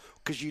school,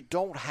 because you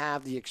don't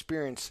have the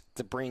experience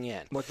to bring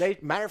in.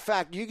 Matter of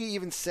fact, you can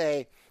even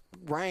say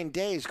Ryan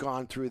Day's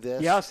gone through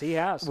this. Yes, he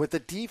has. With the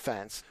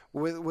defense,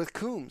 with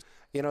Coombs.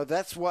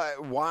 That's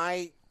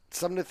why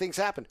some of the things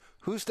happen.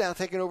 Who's now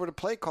taking over the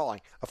play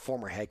calling? A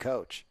former head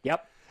coach.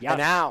 Yep. And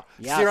now,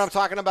 see what I'm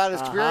talking about,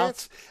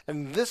 experience?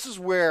 And this is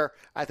where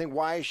I think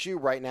YSU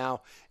right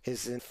now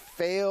is in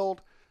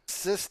failed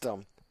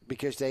system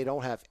because they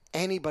don't have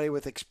anybody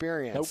with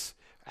experience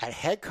at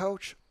head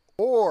coach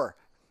or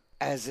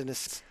as an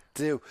assistant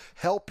to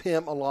help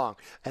him along.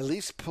 At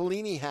least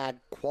Pelini had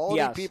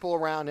quality people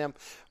around him.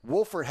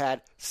 Wolford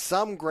had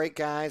some great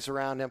guys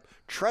around him.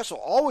 Tressel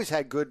always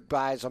had good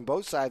guys on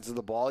both sides of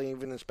the ball,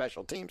 even in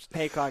special teams.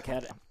 Haycock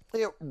had it.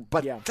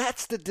 But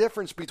that's the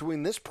difference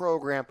between this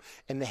program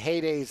and the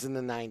heydays in the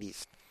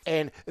 90s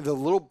and the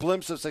little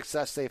blimps of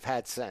success they've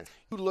had since.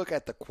 You look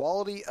at the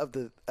quality of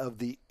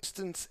the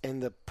instance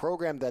and the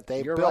program that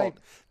they built. Right.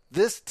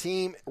 This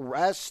team,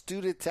 as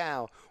Student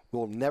Town,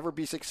 will never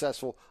be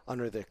successful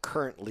under the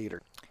current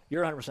leader.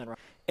 You're 100% right.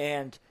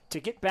 And to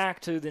get back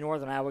to the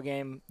Northern Iowa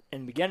game,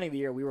 in the beginning of the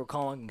year, we were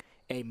calling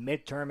a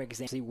midterm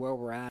exam to see where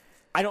we're at.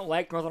 I don't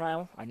like Northern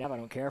Iowa. I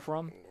don't care for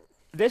them.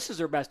 This is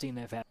their best team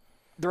they've had.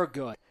 They're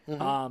good.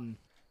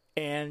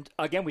 And,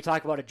 again, we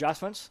talk about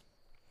adjustments.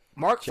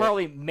 Mark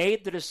Farley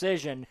made the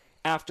decision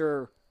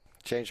after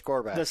change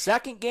quarterback. The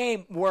second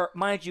game where,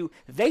 mind you,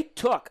 they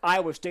took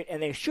Iowa State,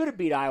 and they should have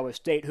beat Iowa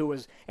State, who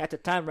was at the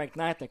time ranked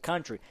 9th in the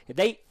country.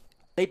 They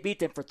beat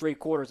them for 3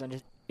 quarters,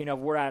 and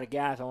we're out of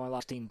gas, only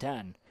lost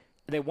 10.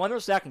 They won their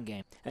second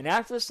game. And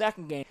after the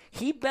second game,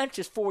 he benched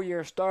his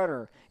 4-year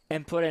starter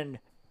and put in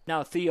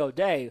now Theo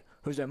Day,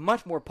 who's a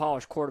much more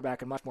polished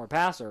quarterback and much more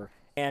passer.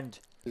 And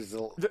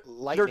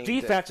their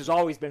defense has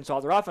always been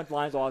solid. Their offensive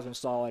line's always been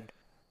solid.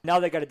 Now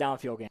they got a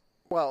downfield game.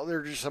 Well,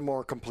 they're just a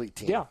more complete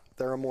team. Yeah.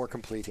 They're a more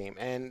complete team.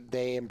 And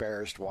they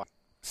embarrassed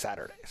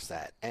Saturday's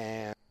that.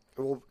 And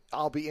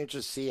I'll be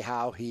interested to see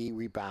how he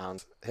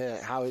rebounds,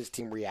 how his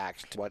team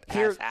reacts to what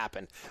has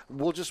happened.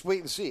 We'll just wait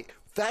and see.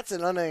 That's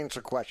an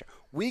unanswered question.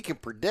 We can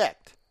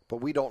predict, but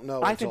we don't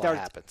know until it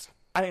happens.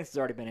 I think it's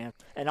already been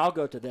answered. And I'll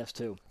go to this,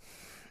 too.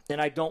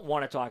 And I don't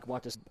want to talk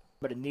about this,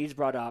 but it needs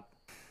brought up.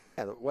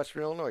 Yeah, the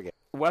Western Illinois game.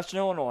 Western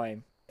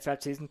Illinois, if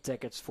had season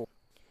tickets for,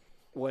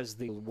 was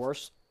the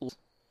worst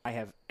I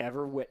have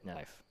ever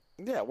witnessed.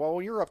 Yeah,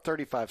 well, you're up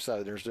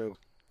 35-7. There's no...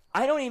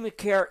 I don't even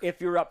care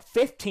if you're up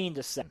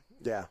 15-7.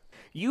 Yeah.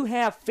 You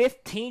have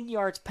 15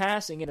 yards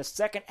passing in the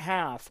second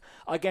half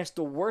against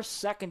the worst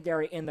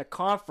secondary in the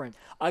conference,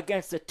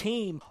 against a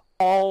team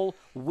all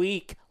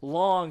week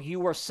long. You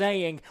were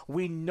saying,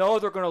 we know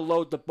they're going to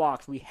load the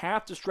box. We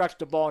have to stretch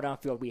the ball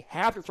downfield. We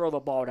have to throw the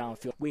ball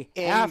downfield. We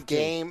have to.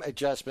 In-game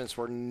adjustments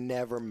were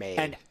never made.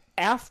 And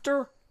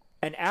after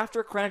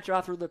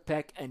Crenshaw threw the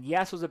pick, and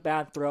yes, it was a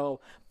bad throw,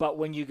 but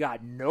when you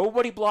got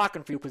nobody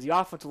blocking for you because the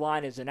offensive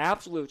line is an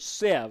absolute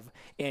sieve,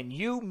 and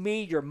you,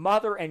 me, your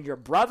mother, and your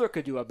brother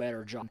could do a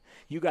better job,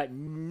 you got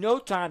no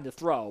time to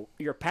throw.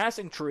 Your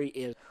passing tree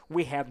is,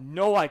 we have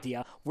no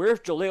idea. Where's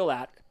Jaleel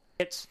at?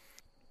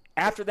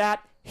 After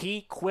that,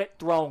 he quit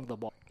throwing the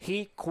ball.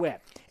 He quit.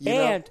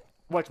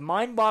 What's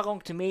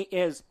mind-boggling to me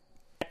is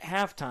at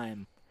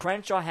halftime,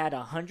 Crenshaw had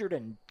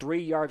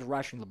 103 yards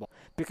rushing the ball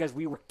because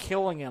we were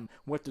killing him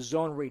with the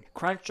zone read.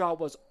 Crenshaw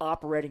was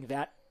operating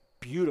that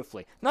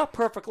beautifully. Not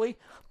perfectly,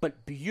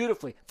 but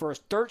beautifully. For his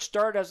third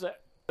start as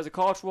a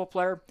college football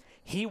player,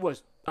 he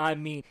was,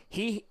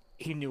 he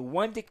knew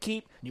when to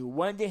keep, knew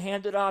when to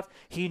hand it off.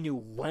 He knew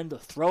when to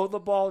throw the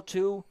ball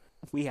to.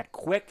 We had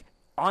quick,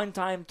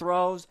 on-time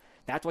throws.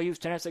 That's why he was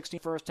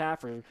 10-16 first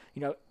half, or,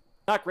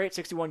 not great,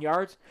 61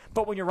 yards.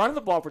 But when you're running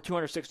the ball for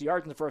 260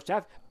 yards in the first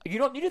half, you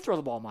don't need to throw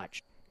the ball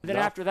much. And then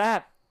after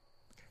that,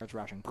 it's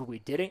rushing. We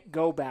didn't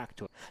go back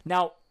to it.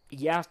 Now,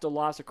 yes, the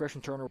loss of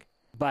Christian Turner,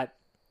 but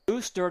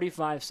lose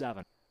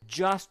 35-7.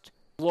 Just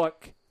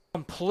look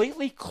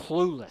completely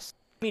clueless.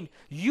 I mean,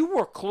 you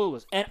were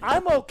clueless, and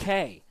I'm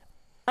okay.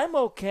 I'm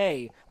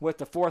okay with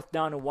the 4th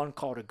down and 1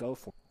 call to go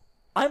for.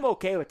 I'm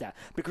okay with that.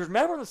 Because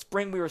remember in the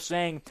spring we were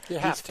saying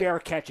he's fair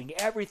catching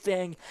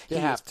everything.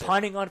 He's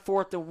punting on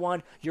 4th and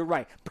 1. You're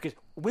right. Because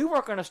we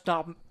weren't going to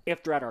stop him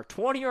if they're at our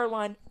 20-yard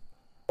line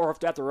or if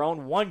they're at their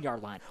own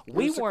 1-yard line.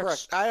 We weren't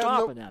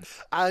stopping them.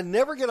 I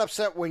never get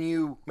upset when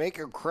you make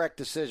a correct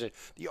decision.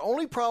 The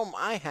only problem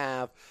I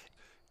have,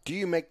 do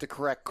you make the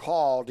correct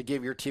call to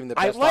give your team the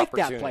best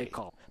opportunity? I like that play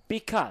call.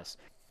 Because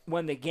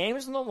when the game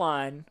is on the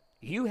line,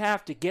 you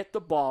have to get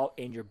the ball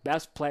in your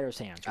best player's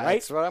hands, right?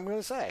 That's what I'm going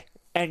to say.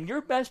 And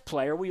your best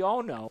player, we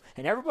all know,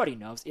 and everybody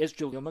knows, is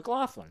Jaleel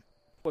McLaughlin.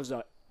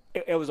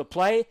 It was a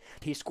play.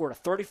 He scored a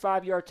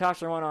 35-yard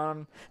touchdown on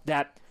him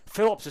that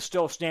Phillips is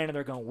still standing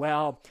there going,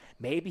 well,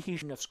 maybe he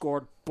shouldn't have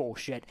scored.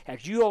 Bullshit.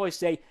 As you always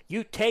say,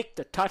 you take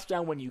the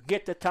touchdown when you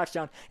get the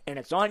touchdown, and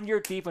it's on your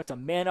defense to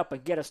man up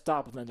and get a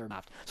stop within their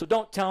mouth. So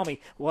don't tell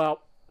me,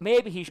 well,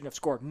 maybe he shouldn't have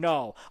scored.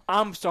 No,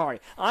 I'm sorry.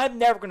 I'm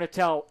never going to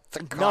tell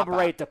number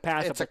 8 to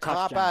pass up a touchdown. It's a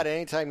cop-out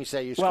anytime you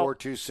say you scored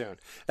too soon.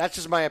 That's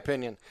just my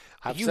opinion.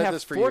 I've said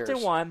this for years. You have 4th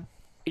and 1.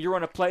 You're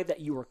on a play that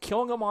you were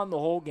killing them on the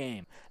whole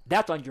game.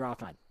 That's on your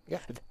offline. Yeah.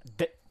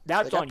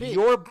 That's on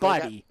your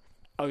buddy.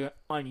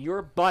 On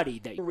your buddy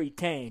that you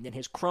retained and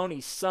his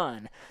crony's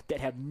son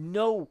that have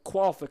no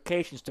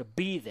qualifications to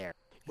be there.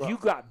 Well, you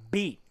got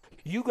beat.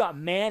 You got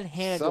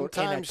manhandled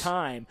in a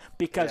time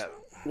because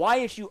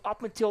YSU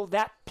up until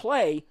that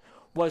play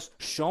was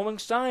showing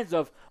signs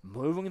of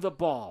moving the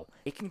ball,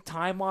 taking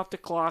time off the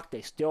clock.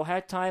 They still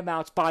had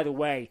timeouts. By the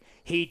way,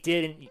 he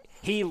didn't.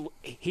 He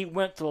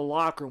went to the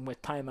locker room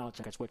with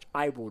timeouts, which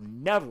I will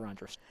never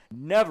understand.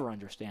 Never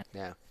understand.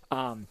 Yeah.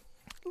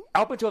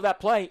 Up until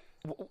that play,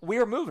 we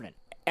were moving it.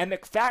 And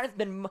McFadden's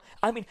been,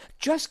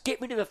 just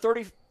get me to the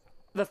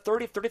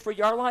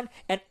 33-yard line,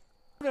 and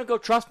I'm going to go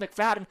trust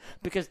McFadden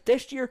because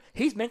this year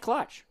he's been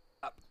clutch.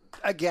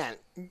 Again,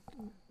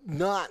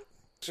 not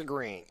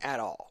disagreeing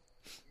at all.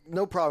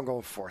 No problem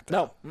going fourth.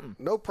 No.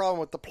 No problem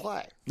with the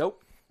play.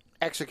 Nope.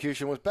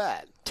 Execution was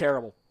bad.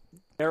 Terrible.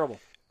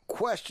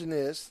 Question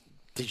is,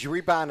 did you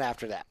rebound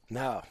after that?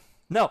 No.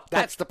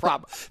 That's the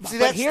problem. See,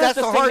 that's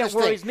the hardest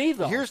thing. Worries me,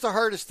 though. Here's the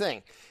hardest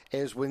thing,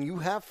 is when you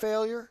have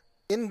failure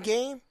in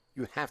game,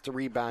 you have to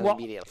rebound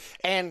immediately.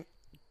 And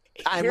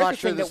I'm not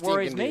sure this team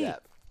can do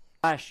that.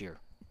 Last year,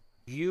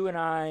 you and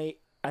I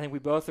think we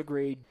both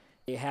agreed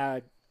they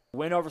had a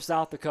win over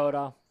South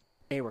Dakota.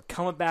 They were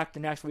coming back the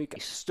next week. We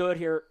sat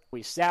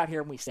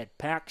here, and we said,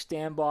 pack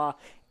Stambaugh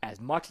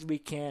as much as we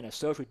can, as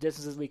social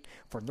distance as we can.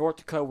 For North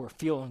Dakota, we're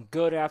feeling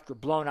good after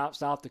blowing out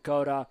South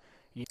Dakota.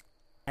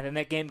 And then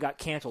that game got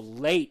canceled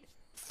late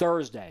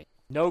Thursday.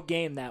 No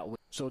game that week.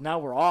 So now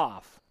we're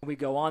off. We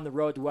go on the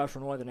road to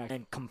Western Illinois the next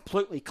and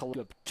completely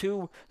collect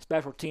 2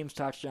 special teams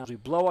touchdowns. We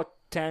blow a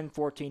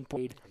 10-14 point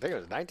lead. I think it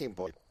was 19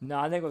 point. No,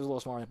 I think it was a little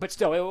smaller. But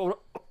still,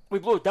 we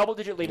blew a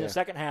double-digit lead in the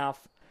second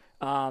half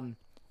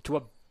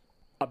to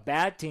a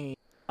bad team.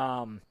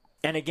 And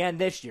again,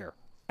 this year,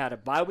 had a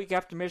bye week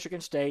after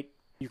Michigan State.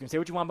 You can say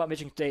what you want about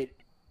Michigan State.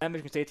 That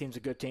Michigan State team's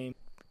a good team.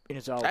 I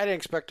didn't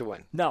expect to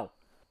win. No.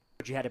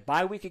 But you had a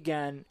bye week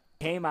again,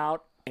 came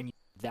out, and you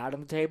put that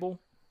on the table.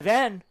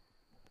 Then,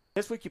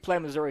 this week you play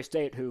Missouri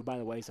State, who, by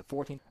the way, is the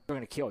 14th. They're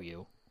going to kill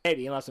you.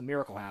 Maybe, unless a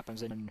miracle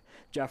happens and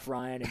Jeff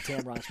Ryan and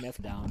Tamron Smith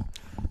are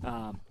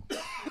down.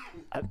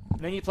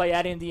 Then you play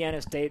at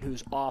Indiana State,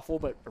 who's awful,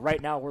 but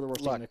right now we're the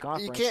worst team in the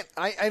conference. You can't.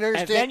 I understand.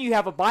 And then you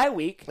have a bye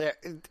week. Yeah,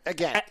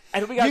 again,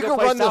 and we got you to can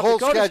play run the South whole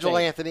Dakota schedule,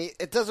 State. Anthony.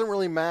 It doesn't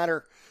really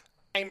matter.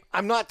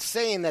 I'm not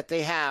saying that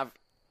they have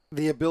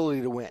the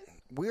ability to win.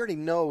 We already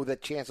know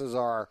that chances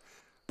are,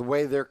 the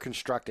way they're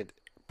constructed,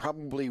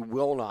 probably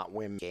will not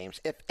win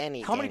games, if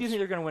any. How many do you think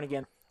they're going to win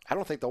again? I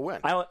don't think they'll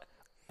win.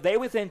 They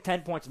within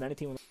 10 points of any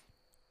team.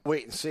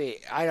 Wait and see.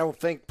 I don't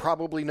think,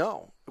 probably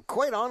no.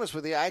 Quite honest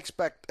with you, I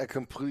expect a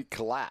complete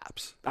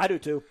collapse. I do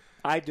too.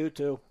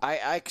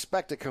 I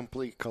expect a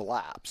complete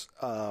collapse.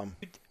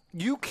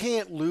 You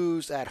can't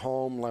lose at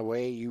home the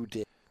way you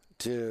did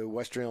to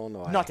Western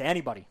Illinois. Not to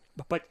anybody,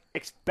 but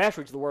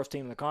especially to the worst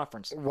team in the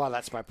conference. Well,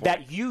 that's my point.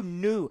 That you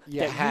knew,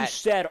 you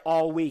said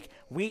all week,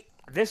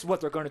 this is what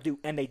they're going to do,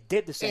 and they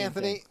did the same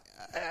thing.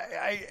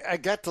 Anthony, I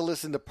got to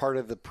listen to part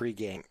of the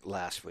pregame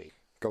last week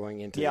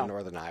going into the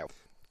Northern Iowa.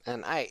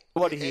 And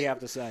what did he have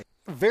to say?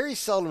 Very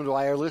seldom do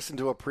I listen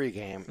to a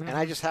pregame, and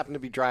I just happened to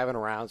be driving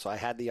around, so I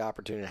had the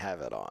opportunity to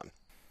have it on.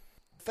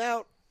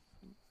 Without,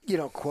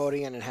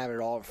 quoting it and having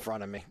it all in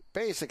front of me.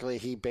 Basically,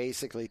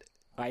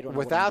 I don't know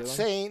without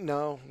saying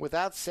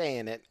without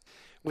saying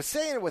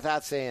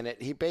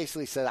it, he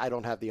basically said, I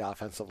don't have the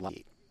offensive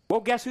line. Well,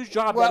 guess whose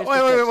job that is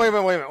wait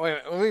a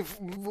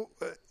minute.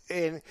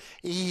 And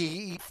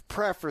he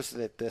prefaced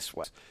it this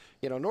way.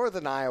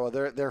 Northern Iowa,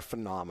 they're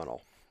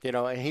phenomenal.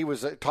 And he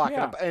was talking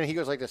about, and he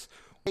goes like this.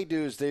 What they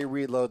do is they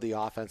reload the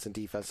offense and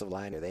defensive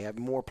line. They have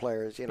more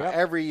players.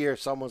 Every year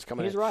someone's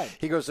coming in. He's right.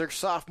 He goes, they're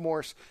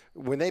sophomores.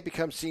 When they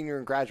become senior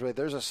and graduate,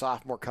 there's a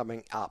sophomore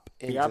coming up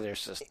into their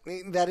system.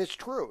 That is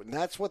true. And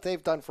that's what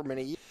they've done for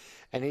many years.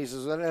 And he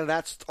says, and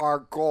that's our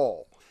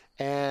goal.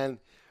 And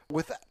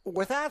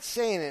without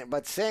saying it,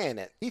 but saying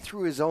it, he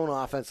threw his own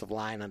offensive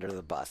line under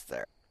the bus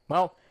there.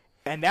 Well,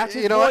 and that's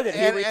his boy that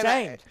he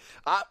retained.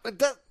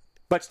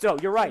 But still,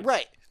 you're right.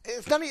 Right.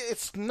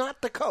 It's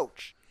not the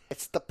coach.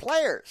 It's the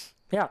players.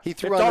 Yeah, he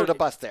threw under the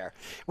bus there.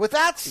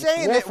 Without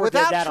saying it,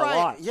 without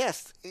trying.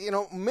 Yes,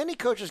 many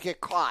coaches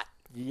get caught.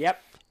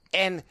 Yep.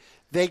 And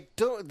they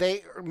don't.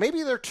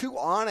 Maybe they're too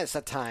honest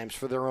at times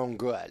for their own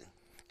good.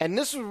 And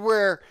this is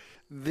where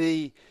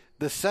the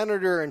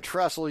senator and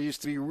Tressel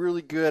used to be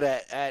really good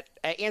at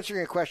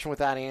answering a question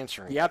without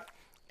answering. Yep.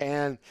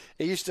 And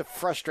it used to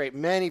frustrate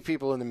many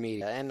people in the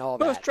media and all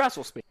that. But it's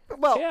Tressel speak.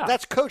 Well,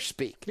 that's coach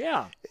speak.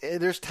 Yeah.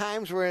 There's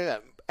times where,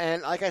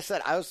 and like I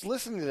said, I was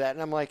listening to that,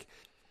 and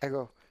I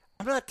go,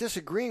 I'm not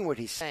disagreeing what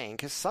he's saying,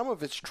 because some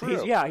of it's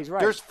true. He's right.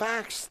 There's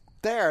facts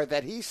there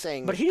that he's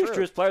saying But he just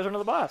threw his players under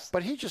the bus.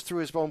 But he just threw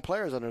his own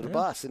players under the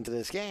bus into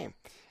this game.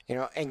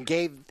 And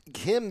gave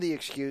him the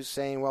excuse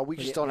saying, well, we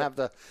just don't have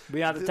the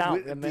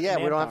talent. We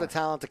don't have the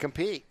talent to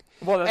compete.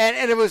 Well,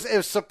 and it was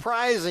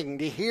surprising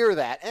to hear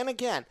that. And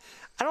again,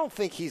 I don't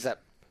think he's a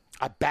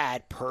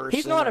bad person.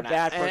 He's not a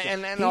bad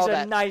person. And he's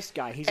a nice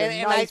guy. He's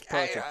a nice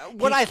person.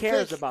 He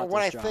cares about this job.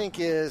 What I think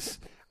is,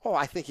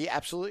 I think he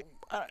absolutely.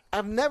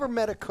 I've never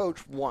met a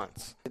coach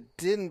once that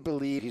didn't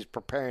believe he's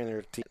preparing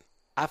their team.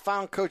 I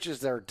found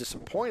coaches that are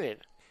disappointed,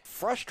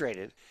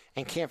 frustrated,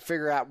 and can't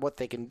figure out what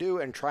they can do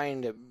and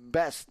trying to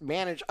best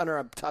manage under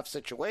a tough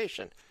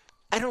situation.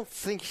 I don't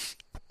think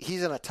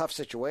he's in a tough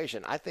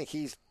situation. I think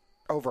he's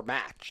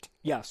overmatched.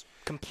 Yes,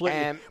 completely.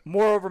 And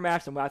more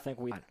overmatched than what I think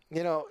we had.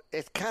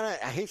 It's kind of,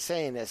 I hate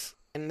saying this,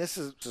 and this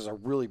is a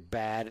really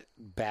bad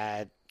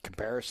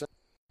comparison.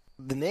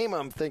 The name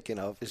I'm thinking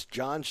of is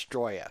John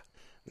Stroya.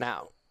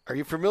 Now, are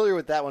you familiar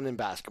with that one in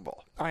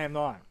basketball? I am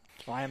not.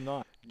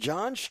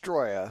 John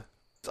Stroya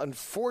is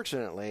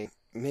unfortunately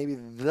maybe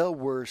the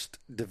worst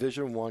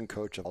Division I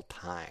coach of all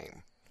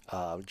time.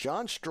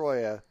 John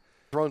Stroya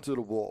thrown to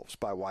the wolves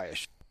by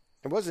Wyeth.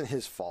 It wasn't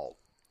his fault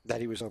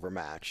that he was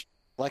overmatched.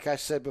 Like I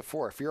said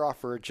before, if you're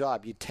offered a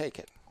job, you take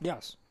it.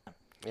 Yes.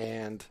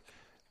 And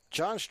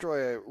John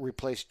Stroya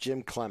replaced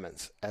Jim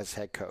Clemens as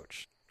head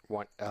coach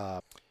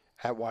at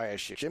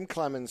YSU. Jim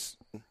Clemens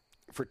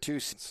for 2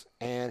 seasons,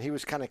 and he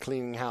was kind of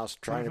cleaning house,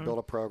 trying to build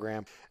a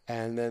program.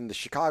 And then the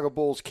Chicago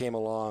Bulls came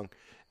along,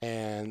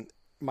 and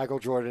Michael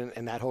Jordan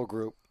and that whole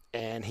group,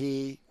 and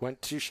he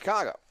went to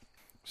Chicago.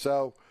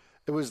 So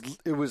it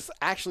was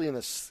actually in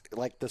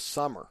the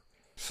summer.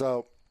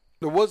 So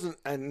there wasn't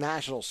a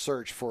national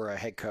search for a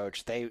head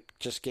coach. They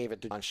just gave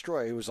it to John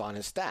Stroya, who was on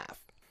his staff.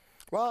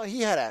 Well,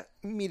 he had a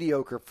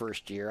mediocre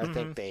first year. I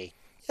think they,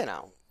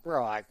 were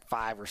like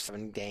 5 or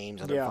 7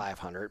 games under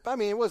 500. I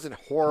mean, it wasn't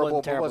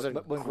horrible, but it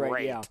wasn't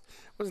great. There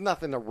was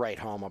nothing to write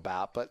home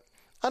about. But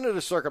under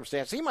the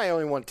circumstances, he might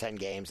only won 10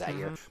 games that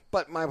year.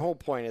 But my whole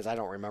point is, I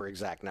don't remember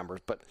exact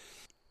numbers, but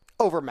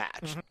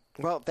overmatched.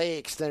 Well, they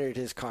extended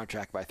his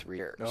contract by 3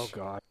 years. Oh,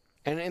 God.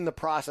 And in the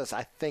process,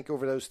 I think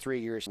over those 3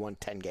 years, he won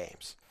 10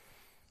 games.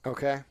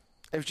 Okay?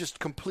 It was just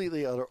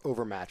completely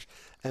overmatched.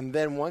 And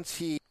then once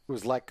he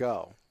was let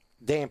go,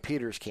 Dan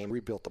Peters came,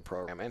 rebuilt the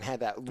program, and had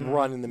that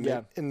run in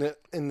the in the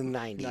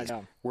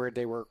 90s where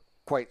they were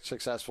quite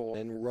successful,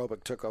 and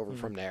Robic took over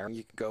from there.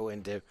 You could go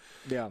into,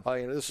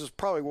 this is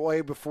probably way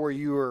before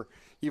you were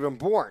even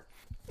born.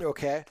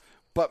 Okay,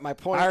 but my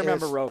point I is,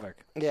 remember Rovic.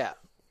 yeah,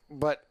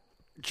 but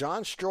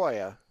John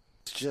Stroya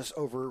is just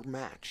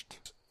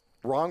overmatched.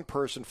 Wrong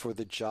person for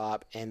the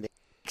job, and they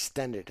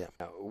extended him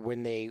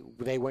when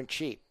they went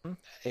cheap.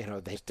 They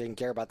just didn't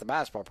care about the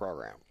basketball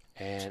program.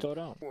 And Still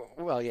don't.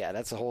 Well, yeah,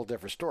 that's a whole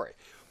different story.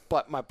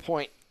 But my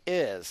point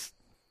is,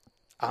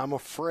 I'm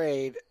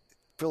afraid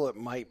Phillip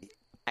might be in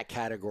that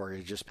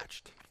category just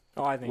matched.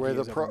 Oh, I think he's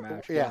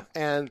overmatched. Yeah,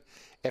 and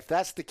if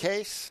that's the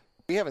case,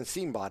 we haven't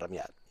seen bottom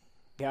yet.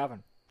 You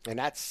haven't. And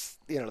that's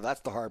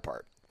the hard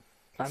part.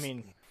 I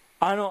mean,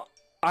 I don't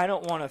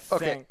want to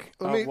think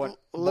of what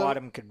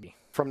bottom could be.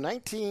 From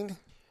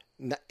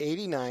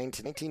 1989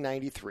 to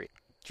 1993,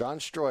 John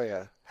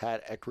Stroya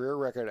had a career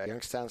record at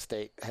Youngstown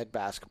State head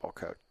basketball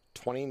coach,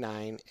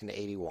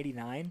 29-81.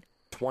 89?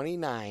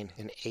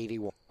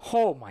 29-81.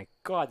 Oh my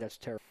God, that's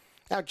terrible.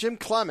 Now Jim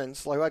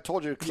Clemens, like I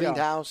told you, cleaned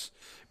house,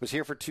 was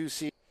here for 2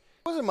 seasons.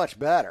 Wasn't much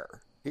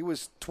better. He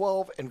was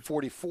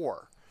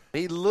 12-44.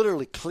 He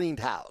literally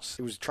cleaned house.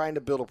 He was trying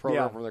to build a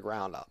program from the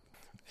ground up,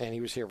 and he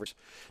was here for.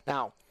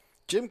 Now,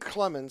 Jim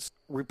Clemens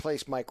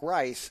replaced Mike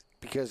Rice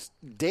because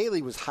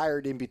Daly was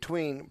hired in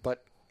between,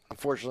 but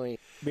unfortunately,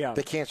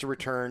 the cancer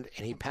returned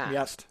and he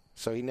passed.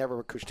 So he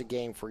never coached a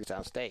game for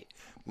Youngstown State.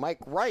 Mike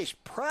Rice,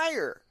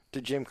 prior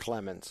to Jim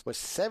Clemens, was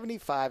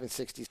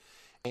 75-60,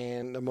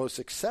 and the most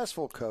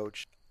successful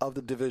coach of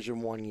the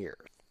Division I years.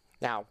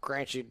 Now,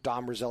 granted,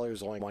 Don Roselli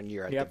was only 1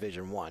 year at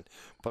Division I,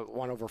 but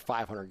won over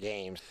 500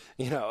 games.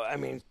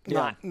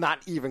 Not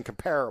even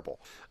comparable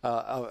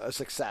a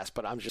success.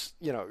 But I'm just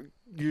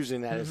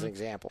using that as an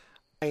example.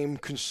 I am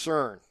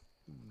concerned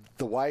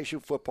the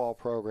YSU football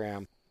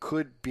program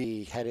could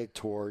be headed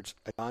towards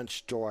a John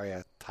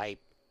Stroya type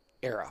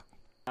era.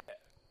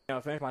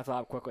 Finish my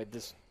thought quickly.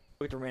 This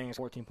week remaining is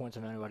 14 points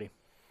of anybody.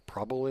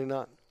 Probably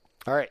not.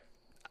 All right,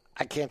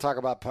 I can't talk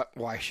about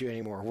YSU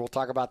anymore. We'll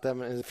talk about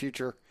them in the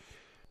future.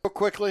 Real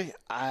quickly,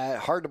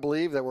 hard to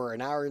believe that we're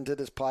an hour into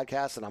this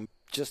podcast, and I'm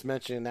just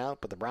mentioning now,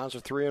 but the Browns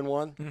are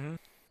 3-1. Mm-hmm.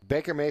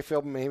 Baker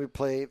Mayfield maybe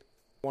played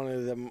one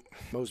of the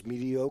most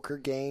mediocre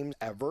games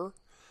ever.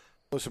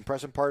 Most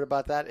impressive part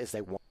about that is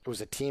they won. It was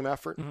a team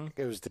effort. Mm-hmm.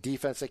 It was the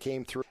defense that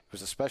came through. It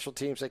was the special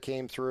teams that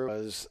came through.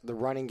 It was the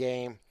running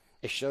game.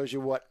 It shows you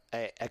what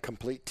a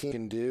complete team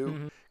can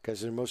do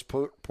because the most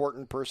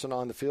important person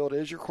on the field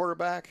is your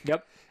quarterback.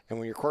 Yep. And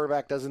when your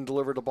quarterback doesn't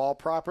deliver the ball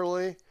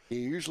properly, you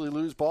usually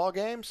lose ball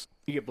games.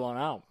 You get blown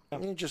out.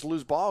 You just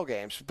lose ball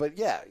games. But,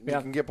 you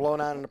can get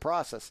blown out in the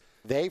process.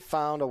 They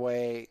found a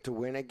way to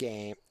win a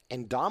game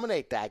and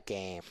dominate that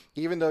game,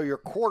 even though your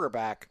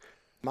quarterback,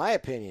 in my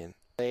opinion,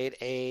 played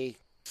a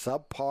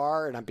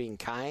subpar, and I'm being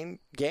kind,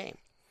 game.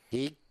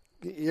 He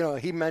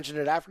mentioned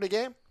it after the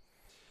game.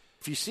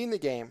 If you've seen the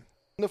game,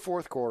 in the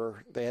fourth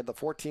quarter, they had the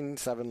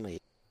 14-7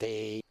 lead.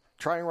 They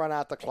tried to run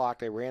out the clock.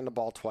 They ran the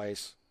ball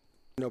twice.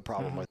 No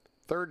problem with it.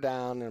 Third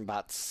down and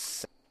about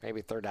 6,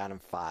 maybe third down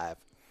and 5.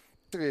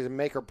 It's a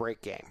make or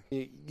break game.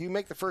 You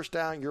make the first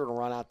down, you're going to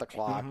run out the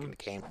clock in the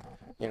game.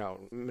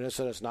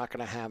 Minnesota's not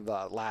going to have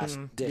the last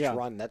ditch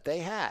run that they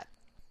had.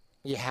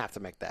 You have to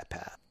make that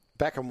pass.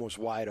 Beckham was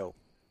wide open.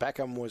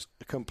 Beckham was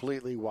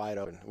completely wide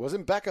open.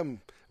 It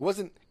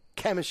wasn't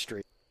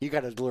chemistry. You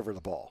got to deliver the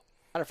ball.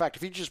 Matter of fact,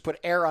 if you just put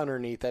air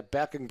underneath that,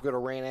 Beckham could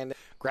have ran in,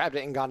 grabbed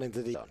it, and got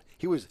into the zone.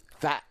 He was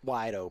that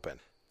wide open.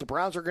 The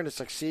Browns are going to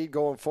succeed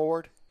going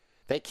forward.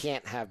 They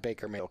can't have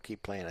Baker Mayfield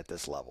keep playing at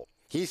this level.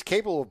 He's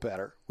capable of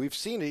better. We've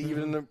seen it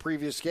even in the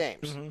previous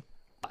games.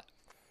 But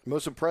the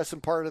most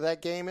impressive part of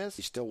that game is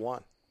he still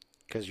won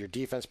because your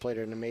defense played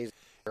an amazing,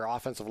 your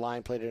offensive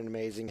line played an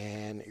amazing,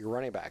 and your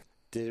running back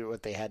did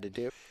what they had to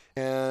do.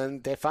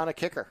 And they found a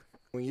kicker.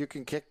 When you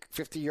can kick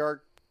 50-yard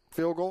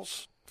field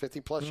goals,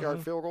 50-plus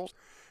yard field goals,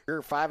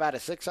 you're 5 out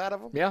of 6 out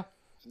of them. Yeah.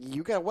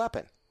 You got a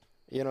weapon,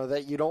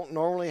 that you don't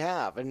normally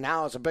have. And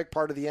now it's a big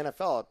part of the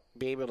NFL,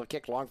 be able to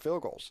kick long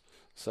field goals.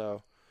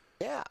 So,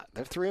 yeah,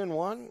 they're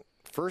 3-1.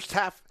 First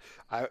half,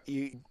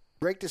 you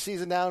break the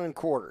season down in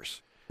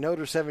quarters. No,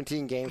 there's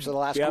 17 games, so the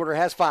last quarter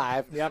has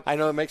 5. Yep. I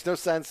know it makes no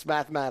sense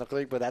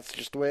mathematically, but that's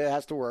just the way it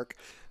has to work.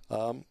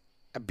 A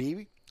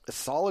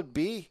solid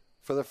B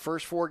for the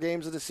first 4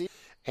 games of the season.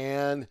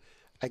 And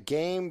a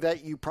game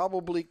that you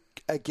probably,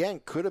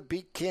 again, could have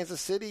beat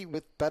Kansas City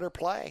with better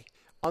play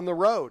on the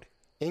road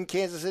in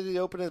Kansas City to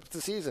open up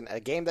the season. A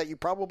game that you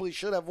probably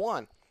should have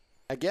won.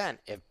 Again,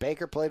 if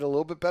Baker played a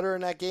little bit better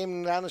in that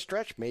game down the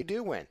stretch, may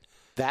do win.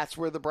 That's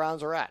where the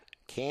Browns are at.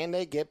 Can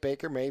they get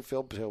Baker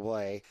Mayfield to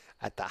play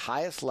at the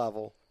highest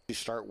level to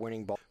start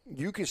winning ball?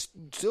 You can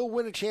still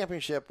win a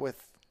championship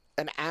with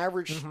an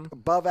average,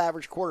 above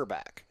average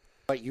quarterback,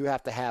 but you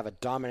have to have a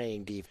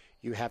dominating defense.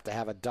 You have to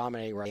have a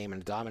dominating game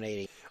and a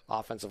dominating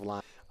offensive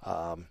line.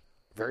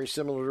 Very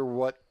similar to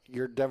what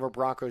your Denver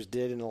Broncos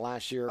did in the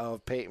last year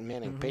of Peyton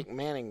Manning. Peyton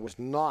Manning was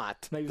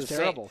not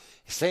terrible.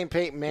 Same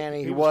Peyton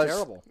Manning he was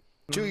terrible.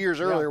 2 years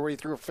earlier where he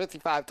threw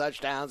 55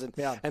 touchdowns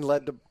and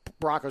led the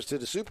Broncos to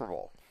the Super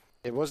Bowl.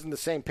 It wasn't the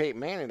same Peyton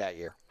Manning that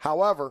year.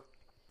 However,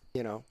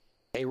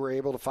 they were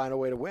able to find a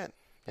way to win.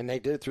 And they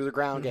did it through the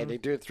ground game. They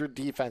did it through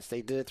defense.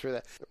 They did it through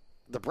that.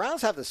 The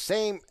Browns have the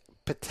same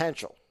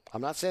potential.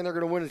 I'm not saying they're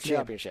going to win a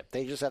championship.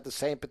 They just have the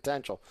same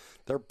potential.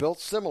 They're built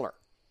similar.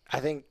 I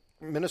think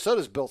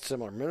Minnesota's built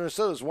similar.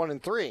 Minnesota's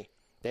 1-3.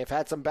 They've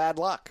had some bad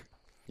luck,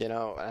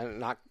 and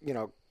not,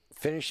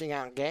 finishing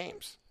out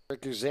games. For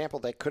example,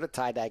 they could have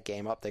tied that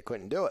game up. They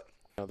couldn't do it.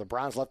 The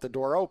Browns left the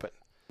door open.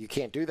 You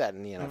can't do that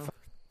in the NFL.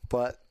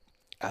 But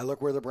I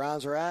look where the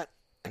Browns are at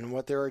and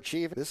what they're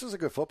achieving. This is a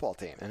good football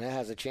team, and it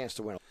has a chance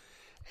to win.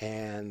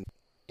 And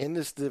in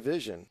this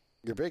division,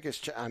 you're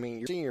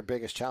seeing your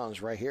biggest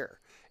challenge right here.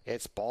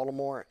 It's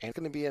Baltimore, and it's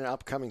going to be an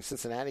upcoming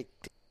Cincinnati.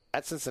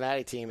 That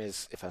Cincinnati team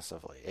is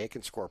offensively. It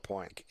can score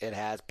points. It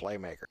has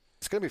playmakers.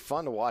 It's going to be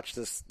fun to watch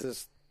this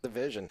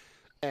division.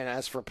 And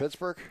as for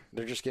Pittsburgh,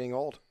 they're just getting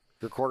old.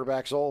 Your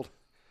quarterback's old.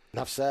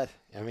 Enough said.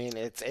 I mean,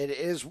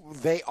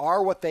 they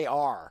are what they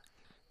are.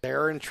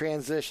 They're in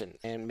transition,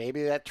 and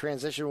maybe that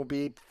transition will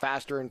be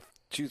faster in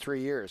 2-3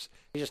 years.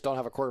 You just don't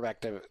have a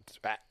quarterback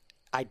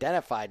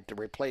identified to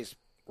replace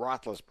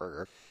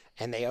Roethlisberger,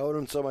 and they owed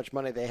him so much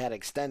money they had to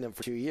extend him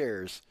for 2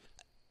 years.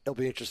 It'll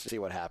be interesting to see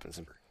what happens.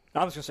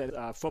 I was going to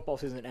say, football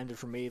season ended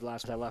for me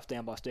last time I left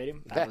Danboss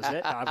Stadium. That was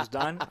it. I was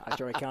done. I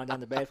started counting down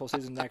the baseball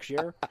season next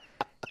year.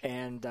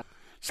 And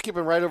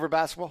skipping right over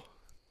basketball?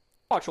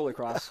 Watch Holy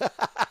Cross.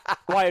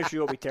 YSU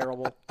will be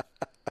terrible.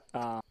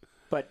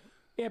 But,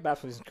 yeah,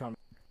 basketball season's coming.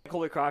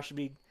 Holy Cross should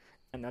be,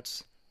 and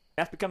that's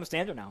become a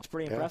standard now. It's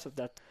pretty impressive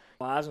that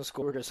while I was in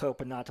school, we're just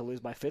hoping not to lose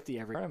by 50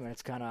 every year. I mean,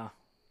 it's kind of,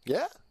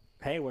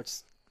 hey,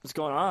 what's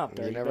going on up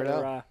there? You never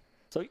know.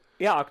 So,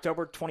 yeah,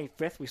 October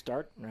 25th we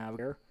start.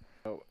 We're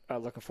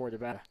looking forward to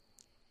that.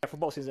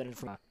 Football season ended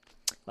from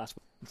last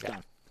week. It's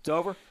done. It's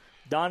over.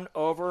 Done,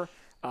 over.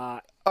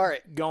 All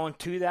right. Going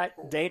to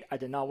that date, I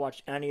did not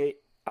watch any.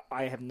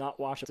 I have not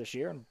watched it this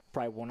year and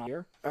probably won't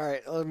year. All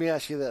right. Let me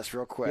ask you this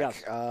real quick.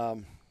 Yes.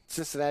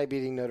 Cincinnati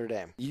beating Notre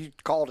Dame. You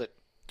called it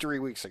 3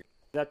 weeks ago.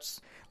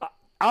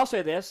 I'll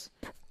say this.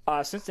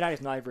 Cincinnati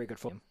is not a very good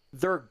football team.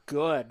 They're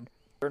good.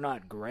 They're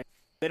not great.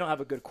 They don't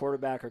have a good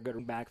quarterback or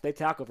good back. They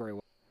tackle very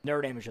well.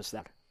 Notre Dame is just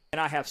that.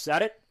 And I have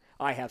said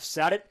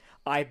it.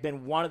 I've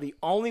been one of the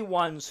only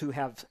ones who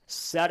have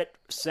said it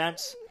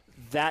since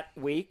that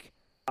week.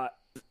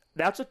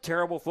 That's a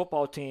terrible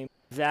football team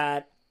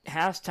that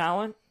has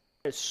talent,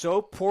 is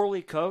so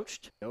poorly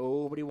coached.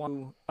 Nobody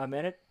wants a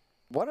minute.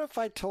 What if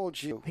I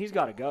told you? He's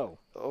got to go.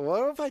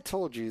 What if I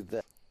told you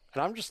that?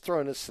 And I'm just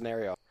throwing this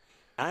scenario.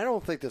 I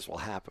don't think this will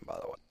happen, by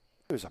the way.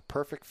 It was a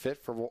perfect fit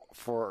for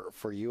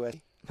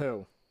USC.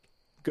 Who?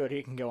 Good.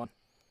 He can go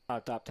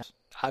on top 10.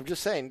 I'm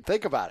just saying.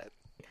 Think about it.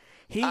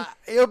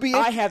 It'll be.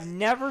 I have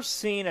never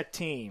seen a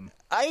team.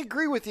 I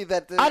agree with you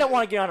that. I don't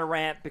want to get on a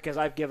rant because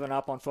I've given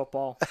up on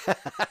football.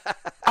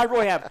 I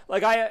really have.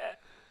 Like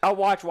I'll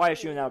watch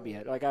YSU and that'll be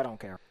it. Like I don't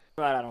care.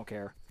 But I don't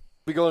care.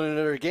 We going to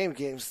Notre Dame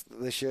games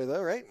this year,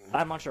 though, right?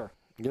 I'm not sure.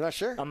 You're not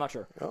sure? I'm not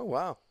sure. Oh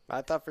wow!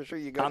 I thought for sure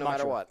you go no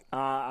matter what.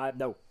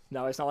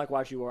 No, it's not like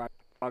YSU where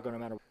I'll go no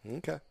matter what.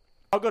 Okay.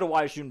 I'll go to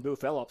YSU and boo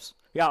Phillips.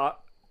 Yeah,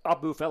 I'll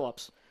boo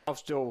Phillips. I'll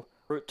still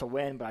root to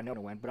win, but I know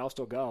to win. But I'll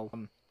still go.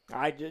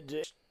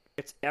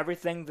 It's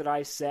everything that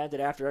I said that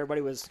after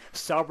everybody was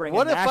celebrating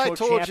a national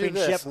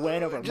championship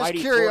win over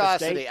mighty Florida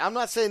State. I'm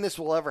not saying this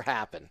will ever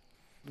happen,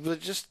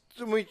 but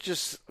let me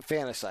just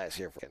fantasize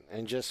here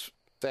and just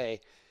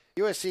say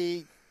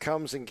USC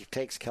comes and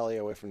takes Kelly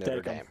away from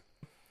Notre Dame.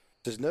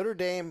 Does Notre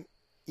Dame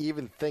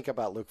even think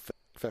about Luke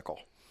Fickell?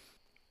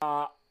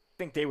 I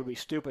think they would be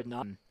stupid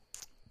not.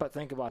 But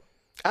think about it.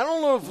 I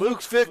don't know if Luke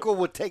Fickell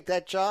would take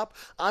that job.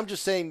 I'm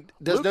just saying,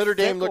 does Notre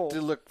Dame look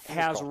Fickell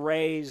has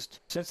raised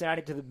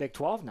Cincinnati to the Big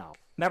 12 now.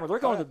 Remember, they're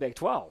going to the Big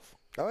 12.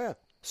 Oh, yeah.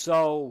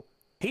 So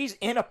he's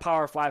in a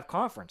Power 5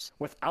 conference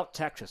without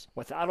Texas,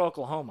 without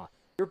Oklahoma.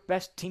 Your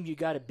best team you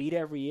got to beat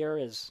every year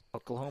is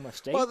Oklahoma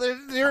State. Well,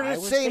 they're in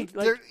the same.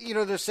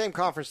 They're the same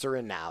conference they're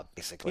in now,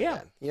 basically.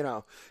 Yeah.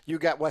 Then. You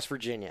got West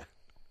Virginia.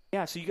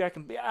 Yeah, so you got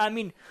to. I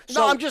mean,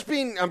 no, I'm just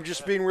being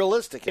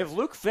realistic. If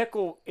Luke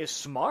Fickell is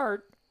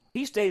smart,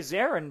 he stays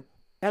there and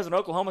has an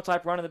Oklahoma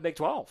type run in the Big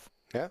 12.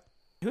 Yeah.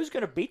 Who's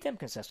going to beat them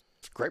consistently?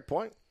 It's a great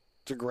point.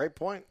 It's a great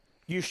point.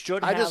 You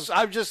should I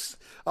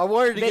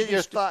wanted to get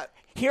your thought.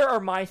 Here are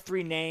my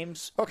 3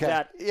 names.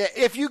 Okay.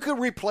 If you could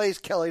replace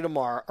Kelly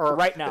tomorrow or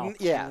right now.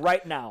 Yeah.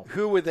 Right now.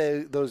 Who would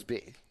those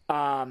be?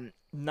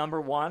 Number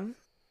 1.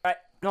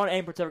 Not in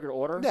any particular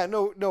order. Yeah,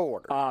 no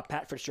order.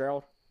 Pat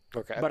Fitzgerald.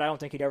 Okay. But I don't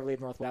think he'd ever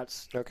leave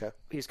Northwest. Okay.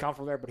 He's come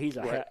from there, but he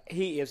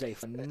is a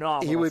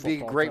phenomenal He would be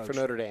great coach. for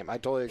Notre Dame. I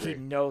totally agree. He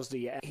knows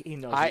the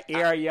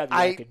area, the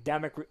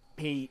academic.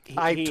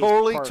 I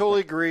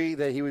totally agree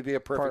that he would be a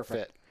perfect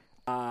fit.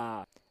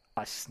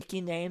 A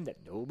sneaky name that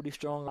nobody's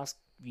thrown last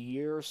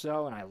year or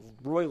so, and I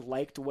really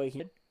like the way he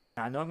did.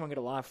 And I know I'm going to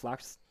get a lot of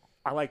flack.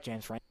 I like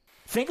James Franklin.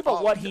 Think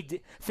about what he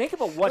did. Think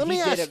about what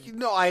he did.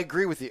 No, I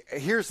agree with you.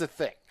 Here's the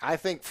thing. I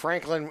think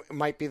Franklin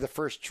might be the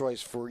first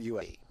choice for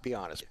USC, be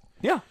honest.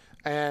 Yeah,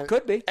 and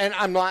could be. And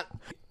I'm not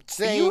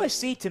saying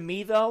USC to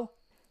me though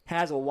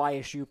has a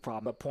YSU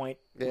problem, a point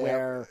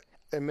where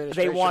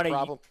they want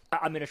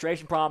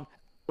administration problem,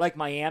 like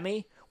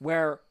Miami,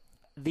 where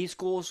these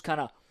schools kind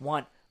of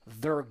want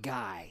their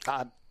guy.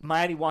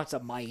 Miami wants a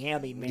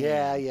Miami man.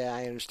 Yeah,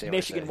 I understand.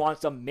 Michigan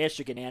wants a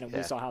Michigan man, and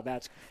we saw how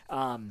that's.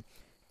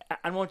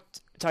 I won't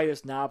tell you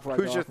this now. Before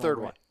Who's I go your off third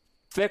my one?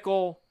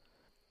 Fickell,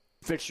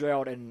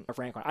 Fitzgerald, and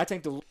Franklin. I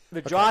think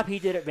the job he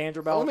did at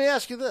Vanderbilt. Let me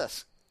ask you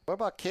this: what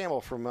about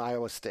Campbell from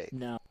Iowa State?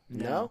 No.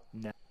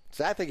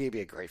 So I think he'd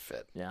be a great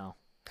fit. No.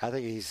 I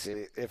think he's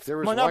if there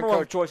was My one number one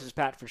coach, choice is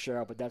Pat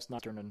Fitzgerald, but that's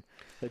not turning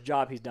the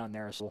job he's done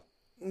there. So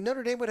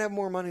Notre Dame would have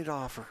more money to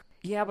offer.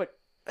 yeah, but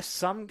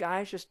some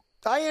guys just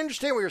I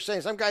understand what you're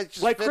saying. Some guys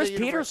just like fit Chris a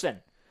universe.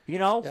 Peterson. You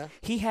know, Yeah.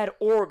 he had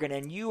Oregon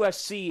and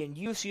USC and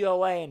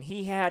UCLA, and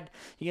he had,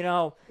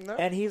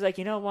 and he's like,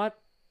 you know what?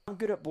 I'm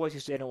good at Boise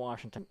State and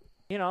Washington.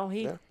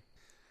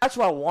 That's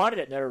what I wanted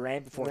at Notre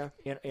Dame before,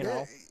 you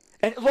know.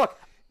 And look,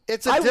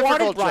 It's a I difficult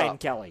wanted Brian job.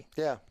 Kelly.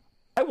 Yeah.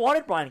 I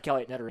wanted Brian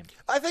Kelly at Notre Dame.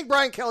 I think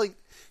Brian Kelly,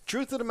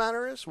 truth of the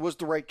matter was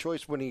the right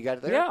choice when he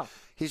got there. Yeah.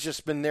 He's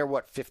just been there,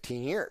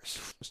 15 years?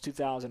 It was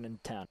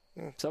 2010.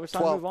 So it's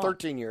time 12, to move on.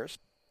 13 years.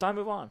 Time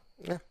to move on.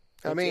 Yeah.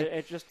 I mean,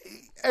 it just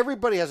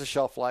everybody has a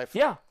shelf life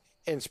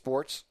in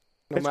sports,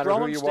 no it's matter who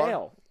growing you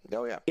stale. are.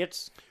 Oh, yeah.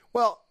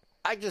 Well,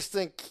 I just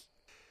think,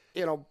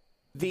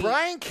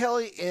 Brian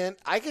Kelly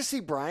I can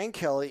see Brian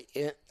Kelly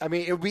in. I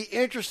mean, it would be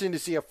interesting to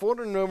see a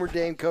former Notre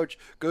Dame coach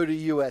go to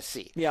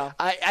USC. Yeah.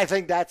 I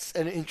think that's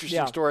an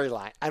interesting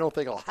storyline. I don't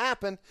think it'll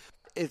happen.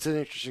 It's an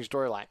interesting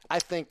storyline. I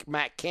think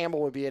Matt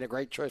Campbell would be a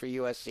great choice for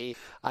USC.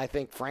 I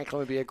think Franklin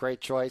would be a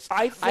great choice.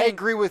 I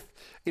agree with,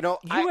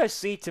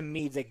 USC to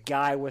me, the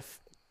guy with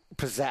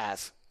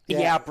pizzazz.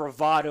 Yeah,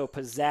 bravado,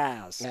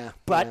 pizzazz. Yeah,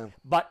 but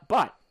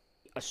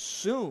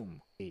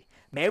assume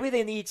maybe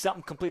they need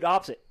something complete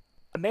opposite.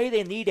 Maybe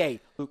they need a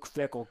Luke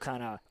Fickell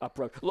kind of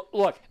approach.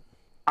 Look,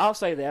 I'll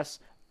say this.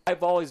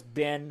 I've always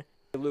been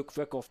a Luke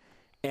Fickell,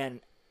 and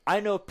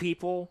I know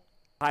people,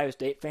 Ohio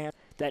State fans,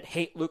 that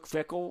hate Luke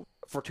Fickell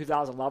for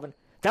 2011.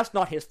 That's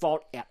not his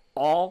fault at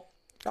all.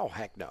 Oh,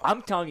 heck no.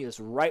 I'm telling you this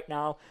right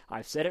now.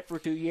 I've said it for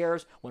 2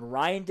 years. When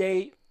Ryan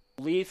Day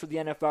leaves for the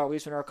NFL,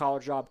 leaves for another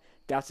college job,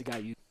 that's the guy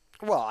you.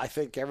 Well, I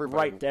think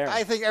everybody. Right there.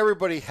 I think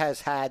everybody has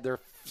had their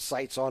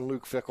sights on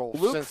Luke Fickell.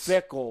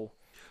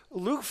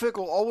 Luke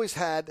Fickell always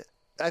had.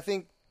 I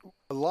think,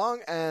 as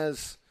long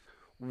as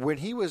when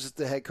he was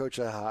the head coach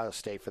at Ohio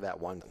State for that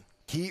one,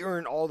 he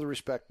earned all the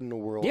respect in the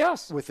world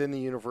within the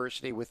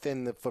university,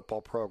 within the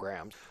football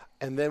programs.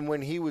 And then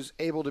when he was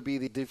able to be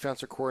the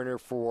defensive coordinator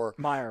for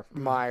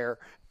Meyer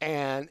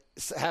and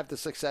have the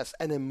success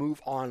and then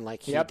move on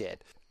like he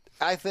did,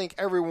 I think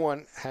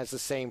everyone has the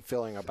same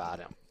feeling about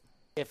him.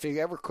 If he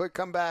ever could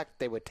come back,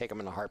 they would take him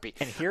in a heartbeat.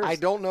 And I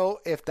don't know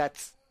if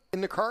that's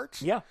in the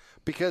cards. Yeah.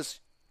 Because,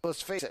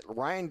 let's face it,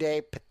 Ryan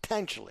Day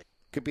potentially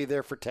could be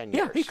there for 10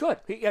 years. Yeah, he could.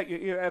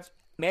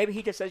 Maybe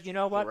he just says, you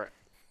know what? Right.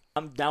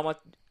 I'm done with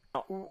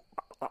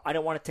I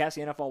don't want to test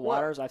the NFL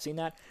waters. I've seen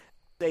that.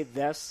 Say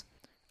this.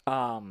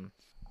 Luke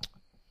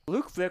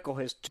Fickell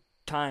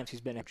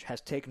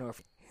has taken over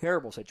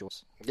terrible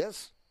situations.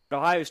 Yes. At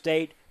Ohio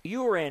State,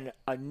 you were in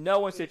a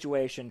no-win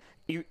situation.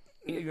 You're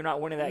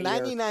not winning that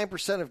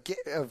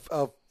 99%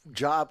 of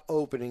job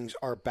openings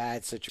are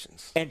bad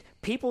situations. And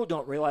people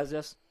don't realize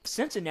this.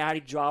 Cincinnati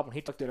job, when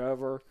he took it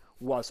over,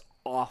 was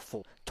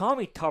awful.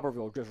 Tommy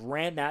Tuberville just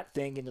ran that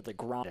thing into the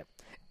ground.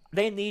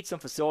 They need some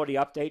facility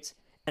updates,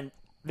 and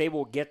they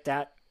will get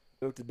that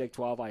with the Big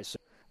 12, I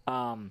assume.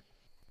 I'm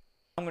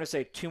going to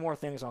say two more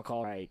things on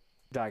college. I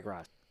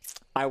digress.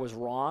 I was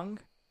wrong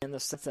in the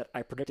sense that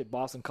I predicted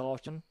Boston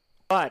College,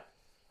 but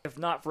if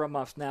not for a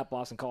muff snap,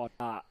 Boston College.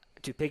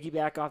 To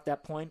piggyback off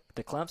that point,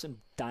 the Clemson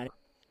dynasty.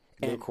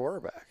 Good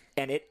quarterback.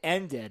 And it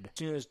ended as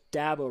soon as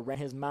Dabo ran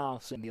his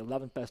mouth in the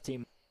 11th best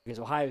team because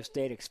Ohio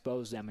State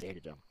exposed them and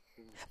hated them.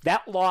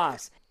 That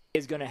loss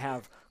is going to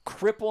have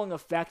crippling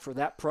effect for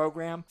that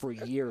program for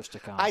years to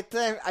come. I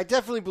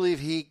definitely believe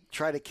he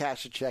tried to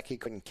cash a check he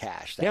couldn't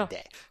cash that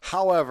day.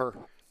 However,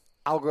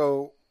 I'll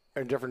go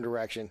a different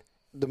direction.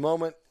 The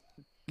moment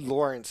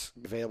Lawrence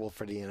available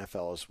for the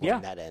NFL is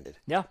when that ended.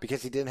 Yeah.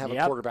 Because he didn't have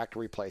a quarterback to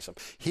replace him.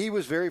 He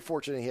was very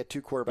fortunate he had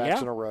two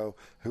quarterbacks in a row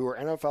who were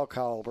NFL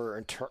caliber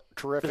and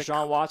terrific.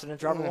 Deshaun Watson and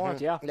Trevor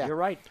Lawrence, you're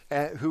right.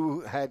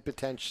 Who had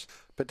potential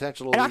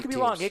elite And I could be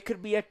teams. wrong. It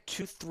could be a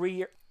 2-3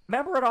 year.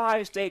 Remember at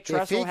Ohio State,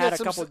 Tressel had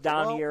a couple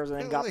down years and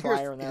then got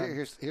Pryor in there.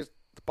 Here's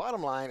the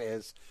bottom line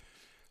is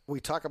we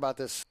talk about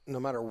this no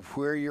matter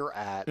where you're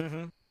at,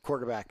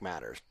 quarterback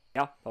matters.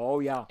 Yeah. Oh,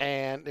 yeah.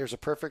 And there's a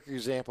perfect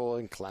example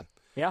in Clem.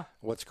 Yeah.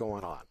 What's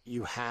going on?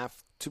 You have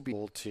to be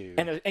able to.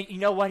 And you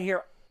know what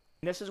here?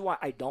 This is why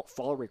I don't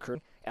follow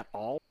recruiting at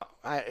all.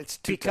 It's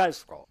too because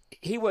difficult.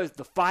 He was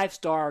the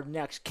 5-star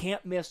next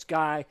can't-miss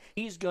guy.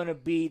 He's going to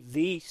be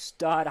the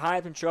stud,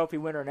 Heisman Trophy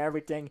winner and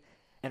everything.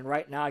 And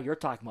right now you're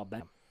talking about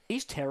Ben.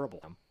 He's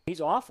terrible.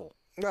 He's awful.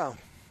 No,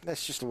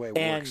 that's just the way it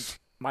and works.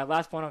 My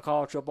last point on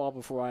college football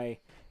before I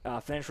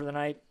finish for the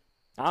night,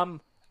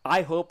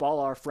 I hope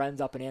all our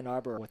friends up in Ann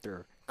Arbor with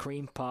their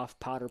cream puff,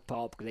 powder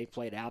puff, because they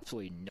played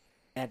absolutely no.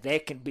 And they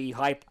can be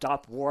hyped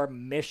up. We're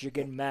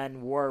Michigan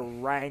men. We're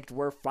ranked.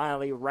 We're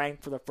finally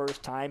ranked for the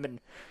first time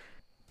in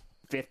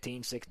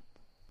 15, 16.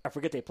 I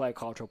forget they play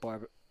college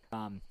football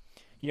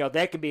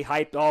They can be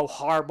hyped. Oh,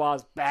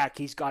 Harbaugh's back.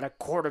 He's got a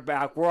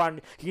quarterback. We're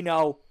on,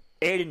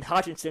 Aiden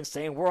Hutchinson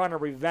saying we're on a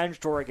revenge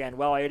tour again.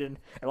 Well, Aiden,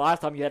 the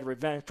last time you had a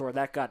revenge tour,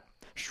 that got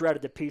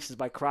shredded to pieces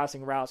by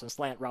crossing routes and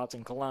slant routes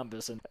in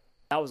Columbus, and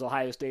that was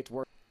Ohio State's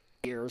worst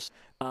years.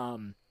 They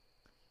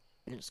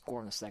didn't score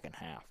in the second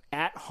half.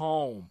 At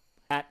home.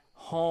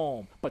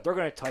 But they're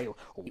going to tell you,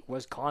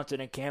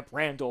 Wisconsin and Camp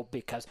Randall,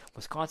 because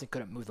Wisconsin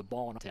couldn't move the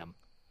ball on them.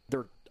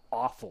 They're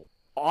awful.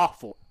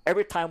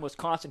 Every time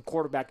Wisconsin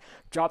quarterback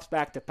drops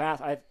back to pass,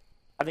 I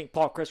think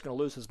Paul Chryst is going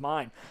to lose his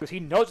mind because he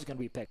knows it's going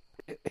to be picked.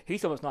 He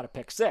thought it's not a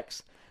pick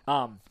six.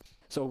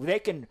 So they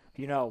can,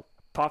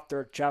 puff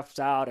their chests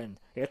out and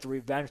it's a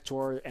revenge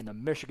tour, and the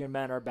Michigan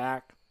men are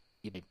back.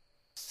 You did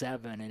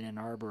 7 in Ann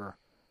Arbor.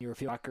 Your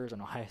Rutgers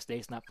and Ohio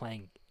State's not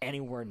playing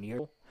anywhere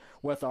near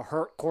with a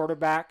hurt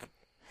quarterback.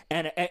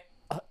 And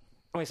let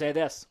me say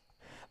this: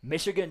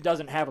 Michigan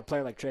doesn't have a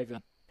player like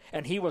Travion,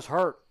 and he was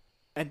hurt.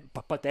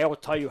 But they will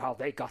tell you how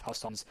they got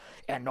Hussons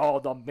and all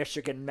the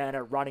Michigan men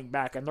are running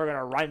back, and they're going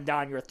to run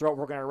down your throat.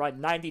 We're going to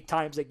run 90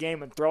 times a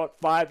game and throw it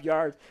 5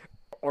 yards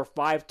or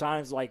 5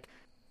 times, like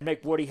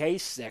make Woody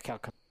Hayes sick.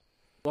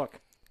 Look,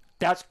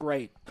 that's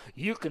great.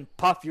 You can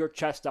puff your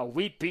chest out.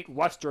 We beat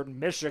Western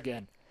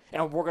Michigan,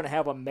 and we're going to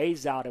have a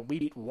maze out, and we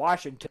beat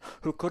Washington,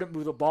 who couldn't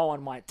move the ball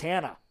on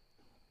Montana.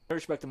 No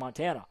respect to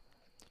Montana.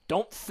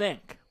 Don't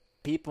think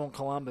people in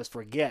Columbus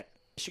forget.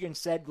 Michigan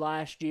said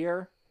last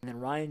year, and then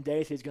Ryan Day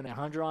says he's going to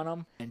 100 on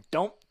them. And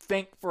don't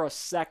think for a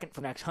second for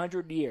the next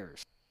 100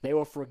 years they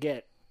will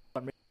forget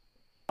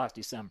last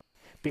December.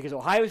 Because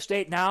Ohio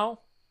State now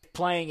is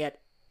playing at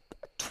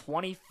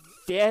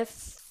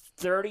 25th,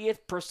 30th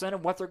percent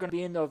of what they're going to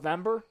be in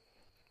November.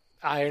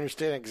 I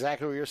understand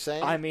exactly what you're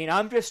saying. I mean,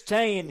 I'm just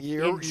saying,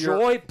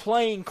 enjoy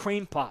playing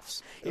cream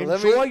puffs.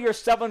 Enjoy your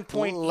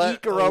 7-point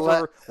eager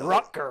over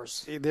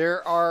Rutgers.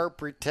 There are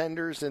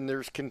pretenders and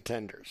there's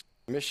contenders.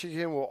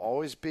 Michigan will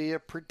always be a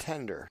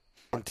pretender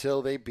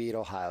until they beat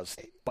Ohio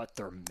State. But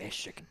they're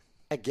Michigan.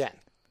 Again,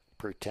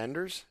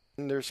 pretenders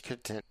and there's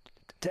contenders.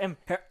 Tim,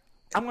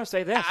 I'm going to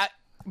say this.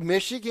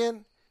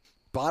 Michigan,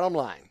 bottom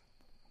line.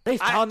 They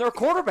found their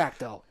quarterback,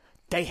 though.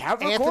 They have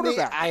their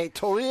quarterback. I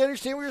totally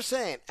understand what you're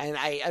saying, and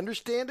I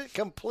understand it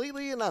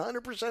completely and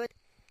 100%.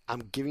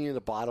 I'm giving you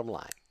the bottom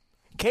line.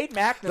 Cade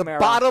McNamara. The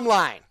bottom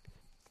line.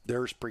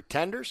 There's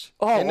pretenders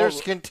and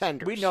there's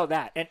contenders. We know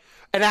that. And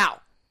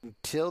now,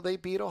 until they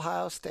beat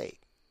Ohio State,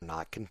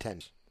 not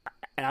contenders.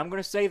 And I'm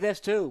going to say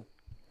this, too.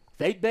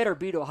 They better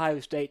beat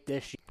Ohio State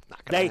this year.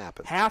 Not going to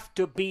happen. They have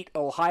to beat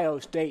Ohio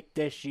State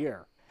this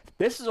year.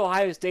 This is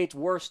Ohio State's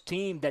worst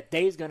team that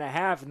Day's going to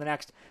have in the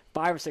next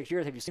 5 or 6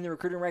 years. Have you seen the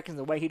recruiting rankings,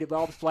 the way he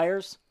develops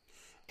players?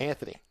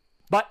 Anthony.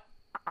 But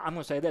I'm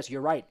going to say this.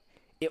 You're right.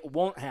 It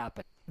won't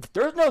happen.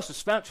 There's no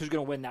suspense who's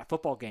going to win that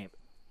football game.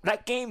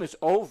 That game is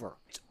over.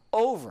 It's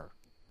over.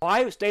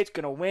 Ohio State's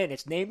going to win.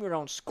 It's name your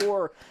own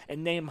score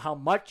and name how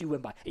much you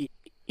win by.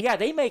 Yeah,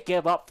 they may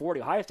give up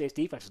 40. Ohio State's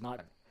defense is not.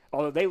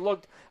 Although they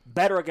looked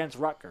better against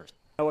Rutgers.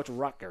 I know it's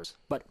Rutgers.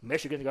 But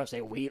Michigan's going to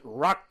say, we eat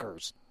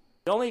Rutgers.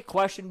 The only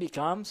question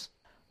becomes,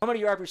 how many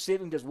yards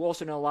receiving does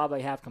Wilson and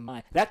Olave have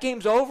combined? That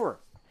game's over.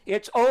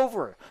 It's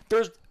over.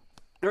 There's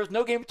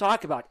no game to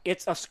talk about.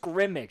 It's a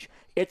scrimmage.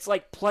 It's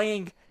like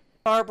playing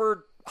Ann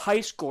Arbor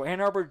High School, Ann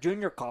Arbor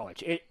Junior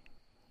College.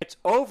 It's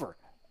over.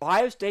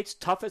 Ohio State's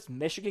toughest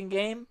Michigan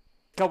game,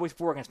 couple weeks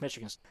before against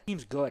Michigan.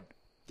 Team's good.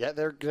 Yeah,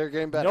 they're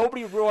getting better.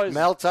 Nobody realized.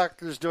 Mel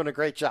Tucker's doing a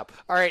great job.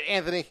 All right,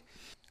 Anthony.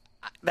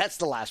 That's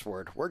the last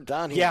word. We're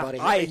done here,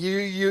 buddy.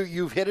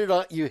 You've hit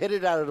it. You hit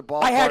it out of the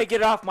ballpark. I had to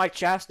get it off my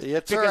chest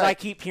because I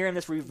keep hearing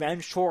this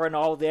revenge tour and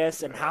all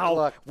this, and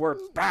how we're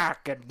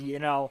back,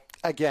 and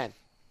Again,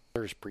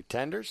 there's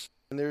pretenders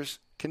and there's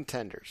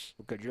contenders.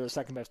 Good, you're the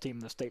second best team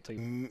in the state.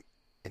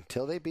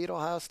 Until they beat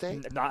Ohio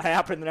State, not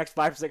happen in the next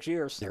 5 or 6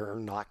 years. They're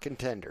not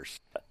contenders.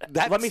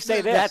 Let me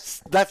say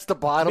this. That's the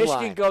bottom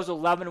line. Michigan goes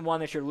 11-1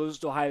 this year, loses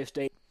to Ohio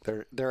State.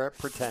 They're a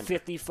pretender.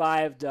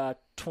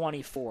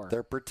 55-24.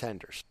 They're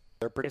pretenders.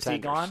 They're pretenders. Is he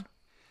gone?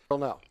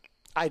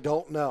 I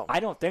don't know. I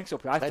don't think so.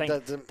 But I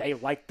think they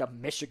like the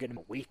Michigan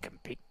we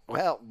compete.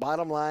 Well,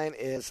 bottom line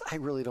is I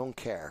really don't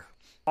care.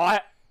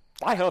 I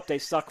hope they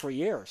suck for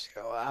years.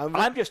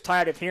 I'm just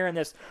tired of hearing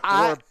this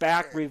we're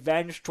back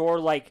revenge tour.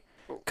 Like,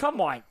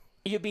 come on.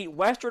 You beat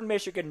Western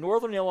Michigan,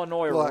 Northern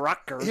Illinois,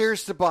 Rutgers.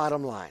 Here's the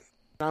bottom line.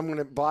 I'm going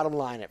to bottom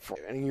line it for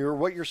you. And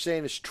what you're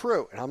saying is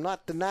true. And I'm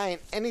not denying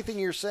anything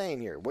you're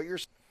saying here.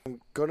 I'm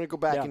going to go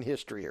back in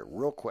history here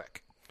real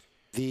quick.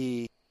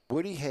 The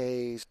Woody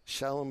Hayes,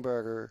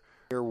 Schellenberger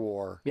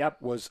war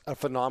was a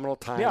phenomenal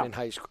time in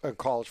high school,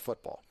 college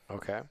football.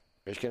 Okay,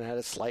 Michigan had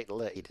a slight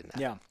lead in that.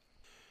 Yeah,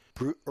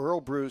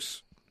 Earl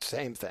Bruce,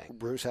 same thing.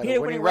 Bruce had a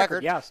winning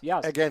record. Yes,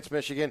 against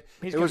Michigan.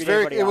 It was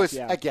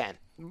again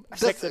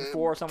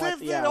 6-4, something like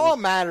that. All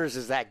matters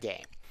is that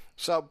game.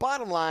 So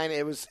bottom line,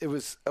 it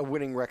was a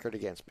winning record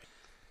against me.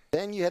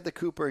 Then you had the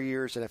Cooper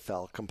years, and it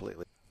fell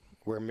completely,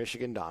 where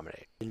Michigan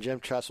dominated. And Jim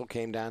Tressel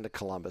came down to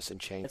Columbus and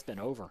changed. It's been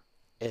over.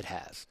 It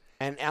has.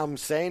 And I'm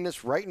saying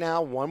this right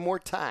now one more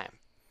time.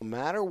 No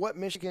matter what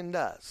Michigan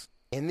does,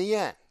 in the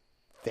end,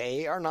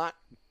 They are not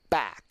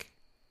back to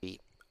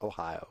beat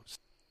Ohio State.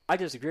 I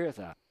disagree with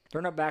that.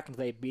 They're not back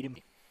until they beat them.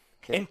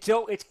 Okay.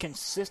 Until it's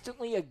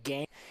consistently a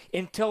game,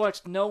 until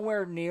it's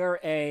nowhere near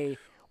a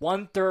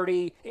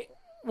 130.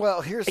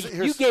 Well, here's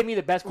you gave me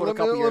the best quote a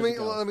couple years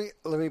ago.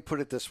 Let me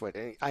put it this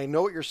way. I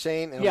know what you're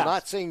saying, and Yes. I'm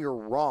not saying you're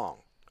wrong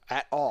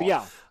at all.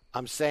 Yeah.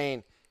 I'm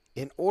saying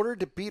in order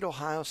to beat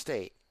Ohio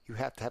State, you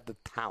have to have the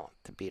talent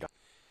to beat them.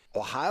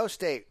 Ohio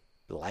State,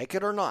 like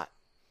it or not,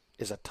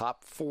 is a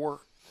top 4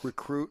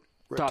 recruit,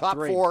 top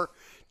 3. 4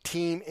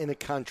 team in the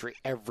country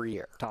every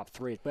year. Top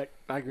 3, but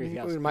I agree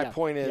with you. My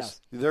point is,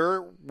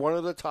 they're one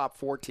of the top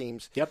 4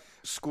 teams,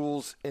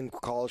 schools in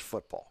college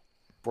football.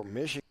 For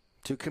Michigan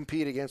to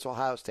compete against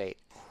Ohio State,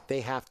 they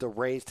have to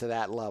raise to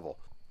that level.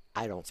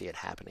 I don't see it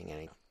happening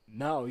anymore.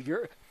 No,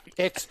 you're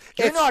it's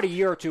not a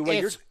year or two away.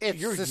 You're the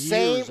years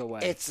same away.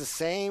 It's the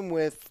same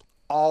with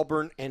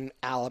Auburn and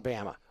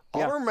Alabama.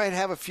 Auburn might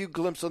have a few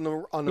glimpses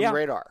on the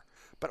radar,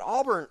 but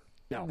Auburn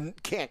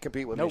can't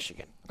compete with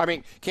Michigan. I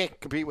mean, can't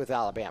compete with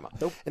Alabama.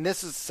 Nope. And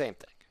this is the same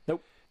thing.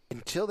 Nope.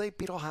 Until they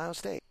beat Ohio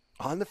State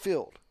on the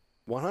field,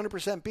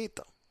 100% beat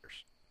them.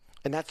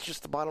 And that's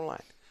just the bottom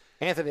line.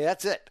 Anthony,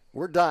 that's it.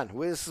 We're done.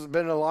 This has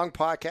been a long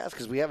podcast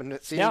because we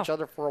haven't seen each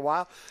other for a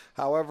while.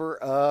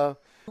 However,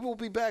 we'll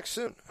be back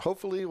soon.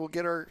 Hopefully, we'll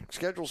get our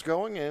schedules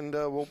going, and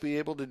we'll be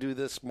able to do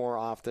this more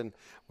often.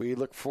 We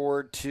look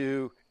forward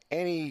to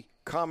any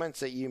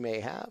comments that you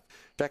may have.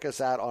 Check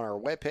us out on our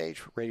webpage,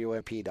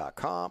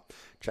 radiomp.com.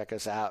 Check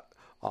us out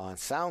on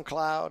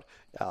SoundCloud,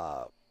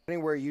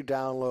 anywhere you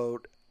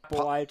download.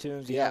 Apple,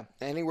 iTunes,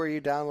 anywhere you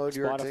download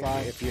your thing.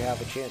 Spotify. If you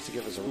have a chance to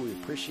give us a we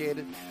appreciate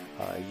it.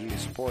 You can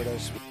support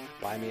us with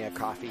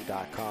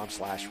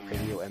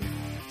buymeacoffee.com/radio.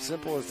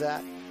 Simple as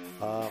that.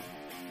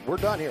 We're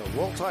done here.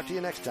 We'll talk to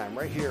you next time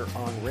right here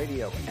on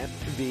Radio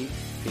MVP.